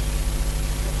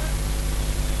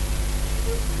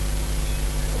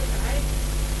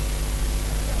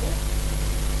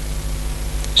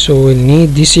 So we'll need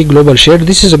DC global share.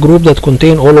 This is a group that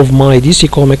contain all of my DC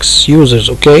Comics users.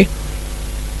 Okay,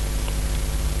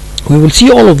 we will see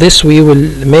all of this. We will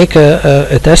make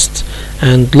a test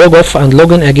and log off and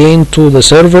log in again to the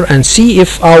server and see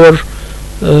if our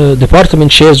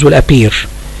department shares will appear.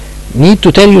 Need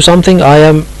to tell you something, I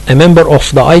am a member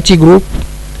of the IT group,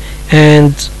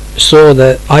 and so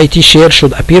the IT share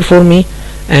should appear for me,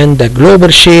 and the global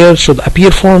share should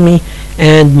appear for me,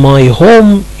 and my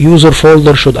home user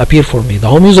folder should appear for me. The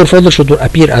home user folder should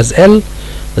appear as L,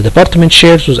 the department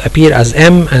share should appear as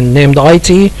M and named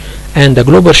IT, and the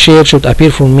global share should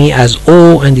appear for me as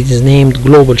O and it is named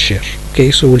global share.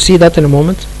 Okay, so we'll see that in a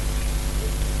moment.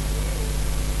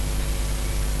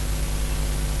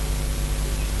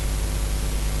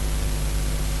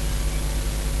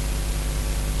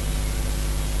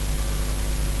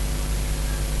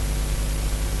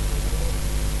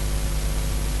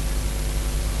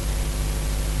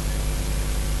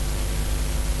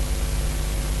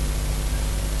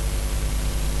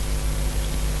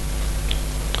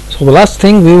 So the last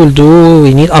thing we will do,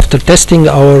 we need, after testing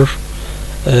our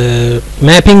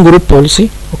mapping group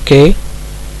policy, okay,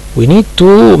 we need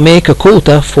to make a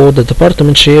quota for the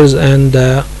department shares and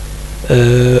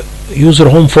user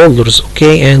home folders.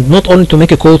 Okay, and not only to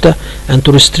make a quota and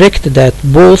to restrict that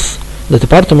both the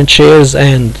department shares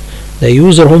and the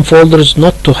user home folders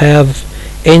not to have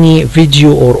any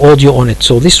video or audio on it.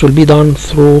 So this will be done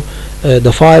through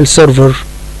the file server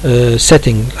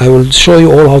setting. I will show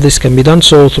you all how this can be done.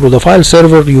 So through the file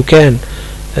server you can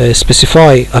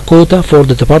specify a quota for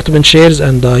the department shares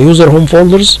and the user home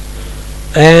folders,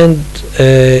 and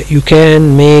you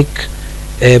can make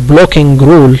a blocking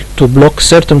rule to block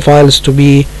certain files to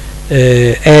be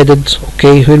added.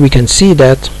 Okay, here we can see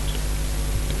that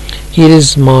here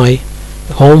is my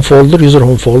home folder, user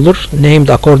home folder, named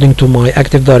according to my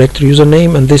Active Directory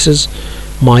username, and this is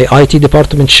my IT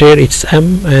department share, it's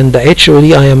M, and the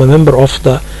HOD, I am a member of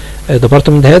the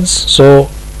department heads,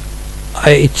 so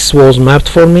it was mapped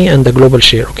for me, and the global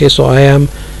share. Okay, so I am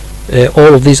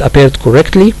all of these appeared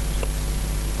correctly.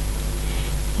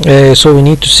 So we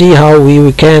need to see how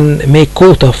we can make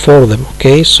quota for them.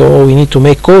 Okay, so we need to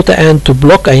make quota, and to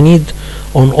block I need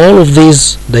on all of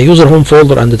these, the user home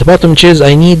folder and the department shares,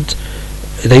 I need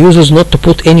the users not to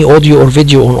put any audio or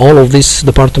video on all of these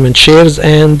department shares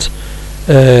and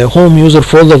home user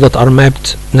folder that are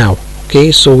mapped now.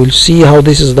 Okay, so we'll see how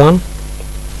this is done.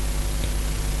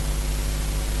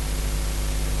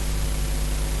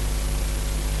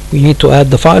 We need to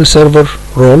add the file server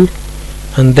role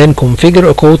and then configure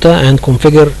a quota and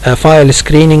configure a file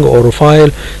screening or a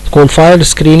file called file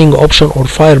screening option or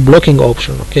file blocking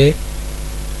option. Okay,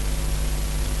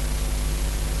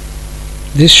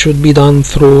 this should be done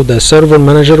through the server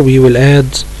manager. We will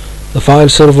add the file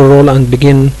server role and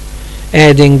begin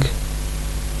adding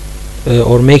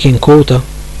or making quota.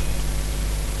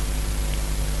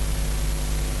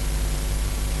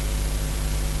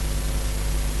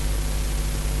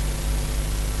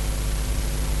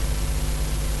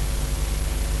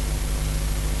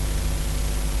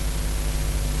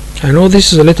 I know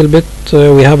this is a little bit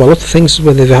we have a lot of things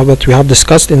that we have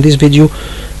discussed in this video,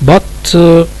 but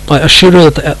I assure you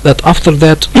that after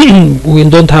that we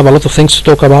don't have a lot of things to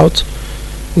talk about.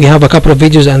 We have a couple of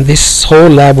videos and this whole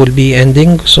lab will be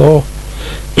ending. So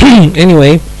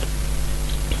anyway,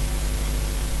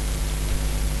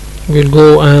 we'll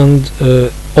go and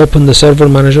open the server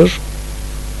manager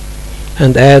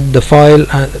and add the file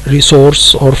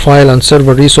resource or file and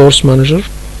server resource manager.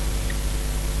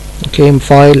 Okay,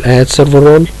 file, add server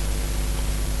role.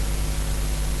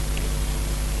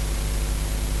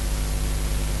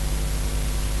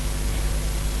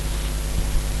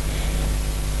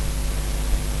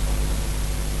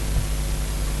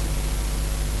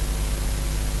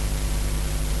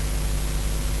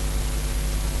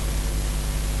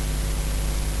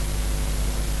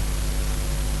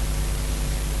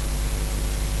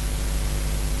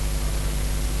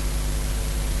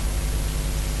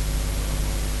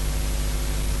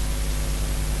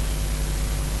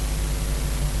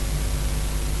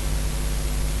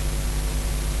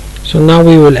 So now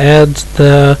we will add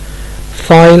the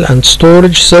file and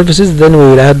storage services, then we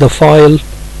will add the file,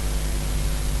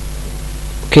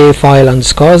 okay, file and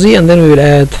SCSI, and then we will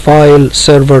add file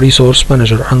server resource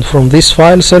manager, and from this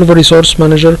file server resource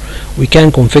manager we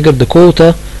can configure the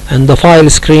quota and the file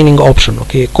screening option.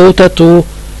 Okay, quota to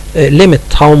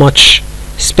limit how much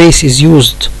space is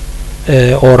used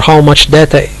or how much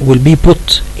data will be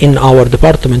put in our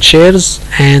department shares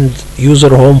and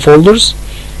user home folders,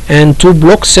 and to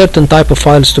block certain type of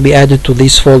files to be added to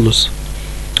these folders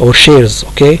or shares.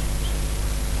 Okay,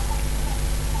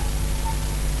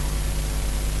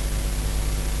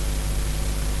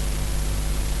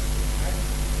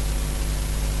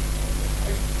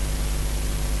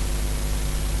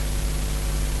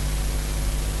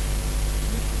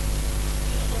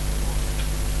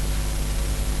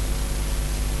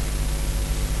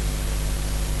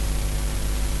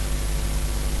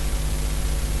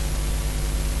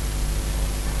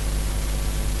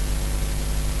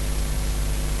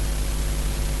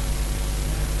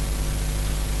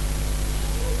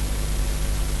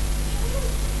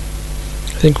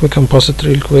 think we can pause it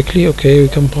real quickly. Okay, we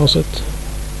can pause it.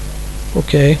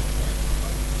 Okay,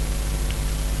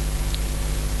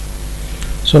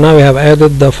 so now we have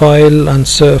added the file and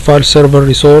file server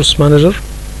resource manager,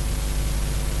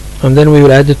 and then we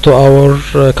will add it to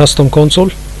our custom console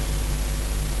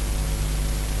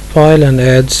file and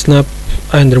add snap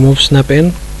and remove snap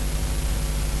in,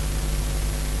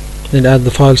 then add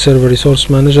the file server resource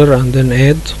manager and then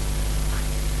add,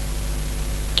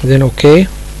 then okay,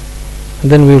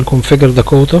 and then we will configure the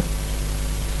quota.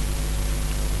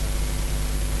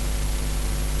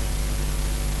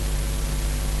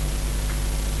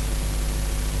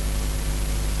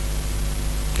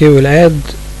 Okay, we'll add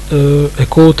a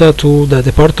quota to the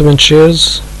department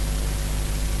shares.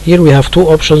 Here we have two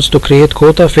options to create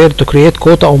quota. First, to create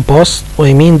quota on path.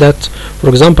 I mean that, for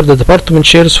example, the department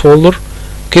shares folder,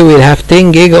 okay, we'll have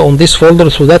 10 giga on this folder,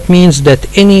 so that means that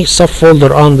any subfolder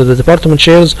under the department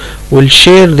shares will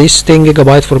share this 10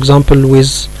 gigabyte, for example,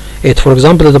 with it. For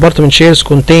example, the department shares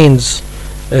contains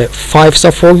 5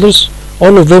 subfolders.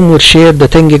 All of them will share the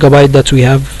 10 gigabyte that we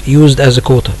have used as a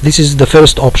quota. This is the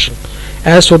first option.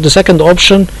 As for the second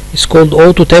option, it's called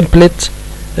auto template,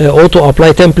 auto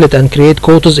apply template and create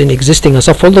quotas in existing a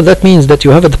subfolder. That means that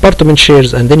you have a department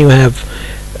shares and then you have,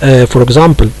 for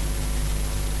example,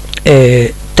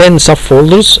 10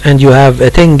 subfolders, and you have a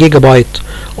 10 gigabyte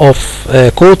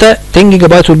of quota. 10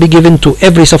 gigabyte will be given to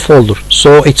every subfolder,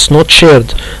 so it's not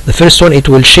shared. The first one, it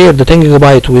will share the 10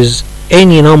 gigabyte with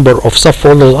any number of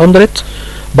subfolders under it,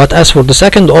 but as for the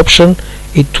second option,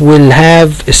 it will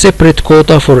have a separate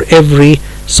quota for every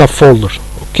subfolder.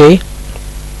 Okay,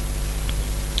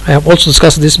 I have also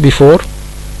discussed this before.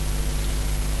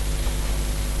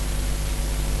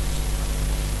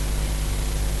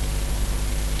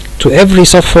 To every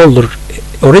subfolder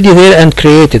already there and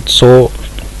created. So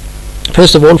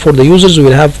first of all, for the users, we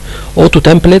will have auto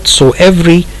template, so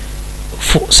every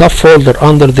subfolder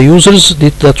under the users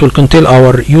that will contain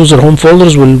our user home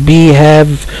folders will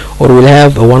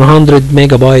have a 100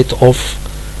 megabyte of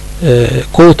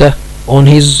quota on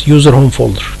his user home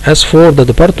folder. As for the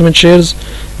department shares,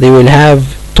 they will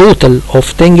have total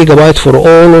of 10 gigabyte for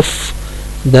all of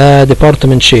the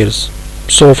department shares.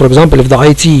 So for example, if the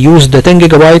IT used the 10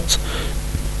 gigabyte,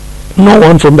 no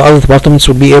one from the other departments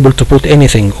will be able to put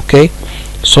anything. Okay,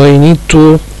 so you need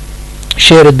to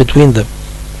share it between them.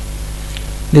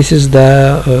 This is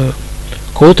the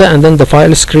quota, and then the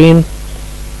file screen,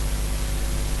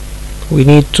 we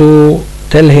need to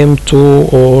tell him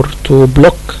to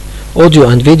block audio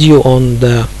and video on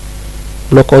the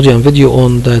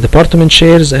department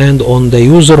shares and on the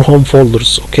user home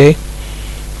folders. Okay.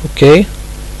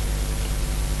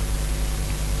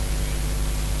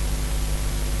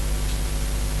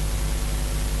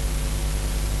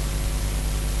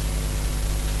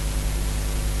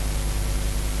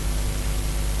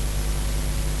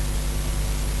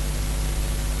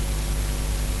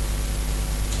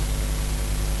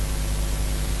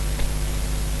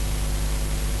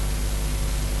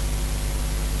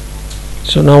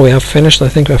 So now we have finished. I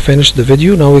think we have finished the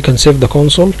video. Now we can save the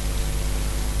console.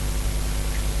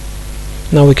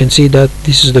 Now we can see that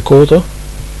this is the quota.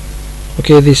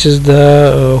 Okay, this is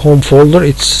the home folder.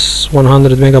 It's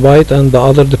 100 megabyte, and the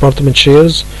other department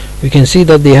shares, we can see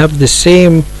that they have the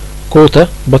same quota,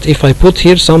 but if I put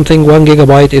here something 1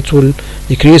 gigabyte, it will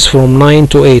decrease from 9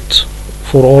 to 8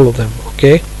 for all of them.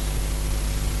 Okay.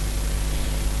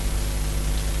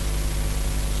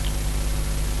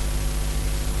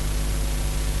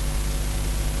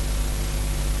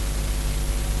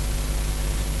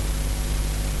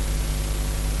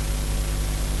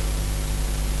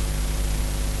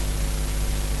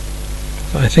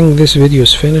 I think this video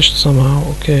is finished somehow.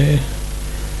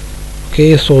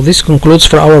 Okay, so this concludes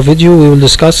for our video. We will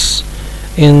discuss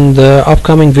in the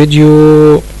upcoming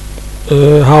video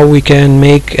how we can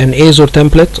make an Azure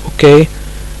template, okay,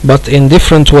 but in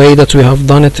different way that we have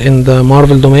done it in the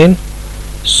Marvel domain.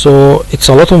 So it's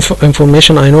a lot of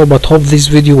information, I know, but hope this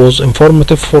video was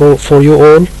informative for you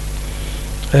all,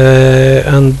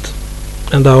 and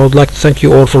I would like to thank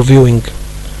you all for viewing.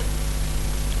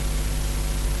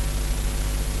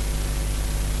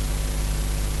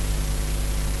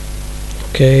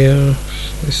 Okay,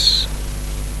 this.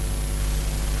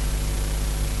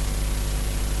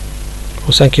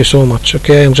 Oh, thank you so much.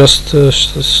 Okay, I'm just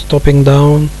stopping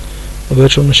down the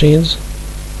virtual machines.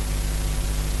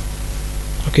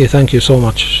 Okay, thank you so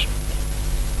much.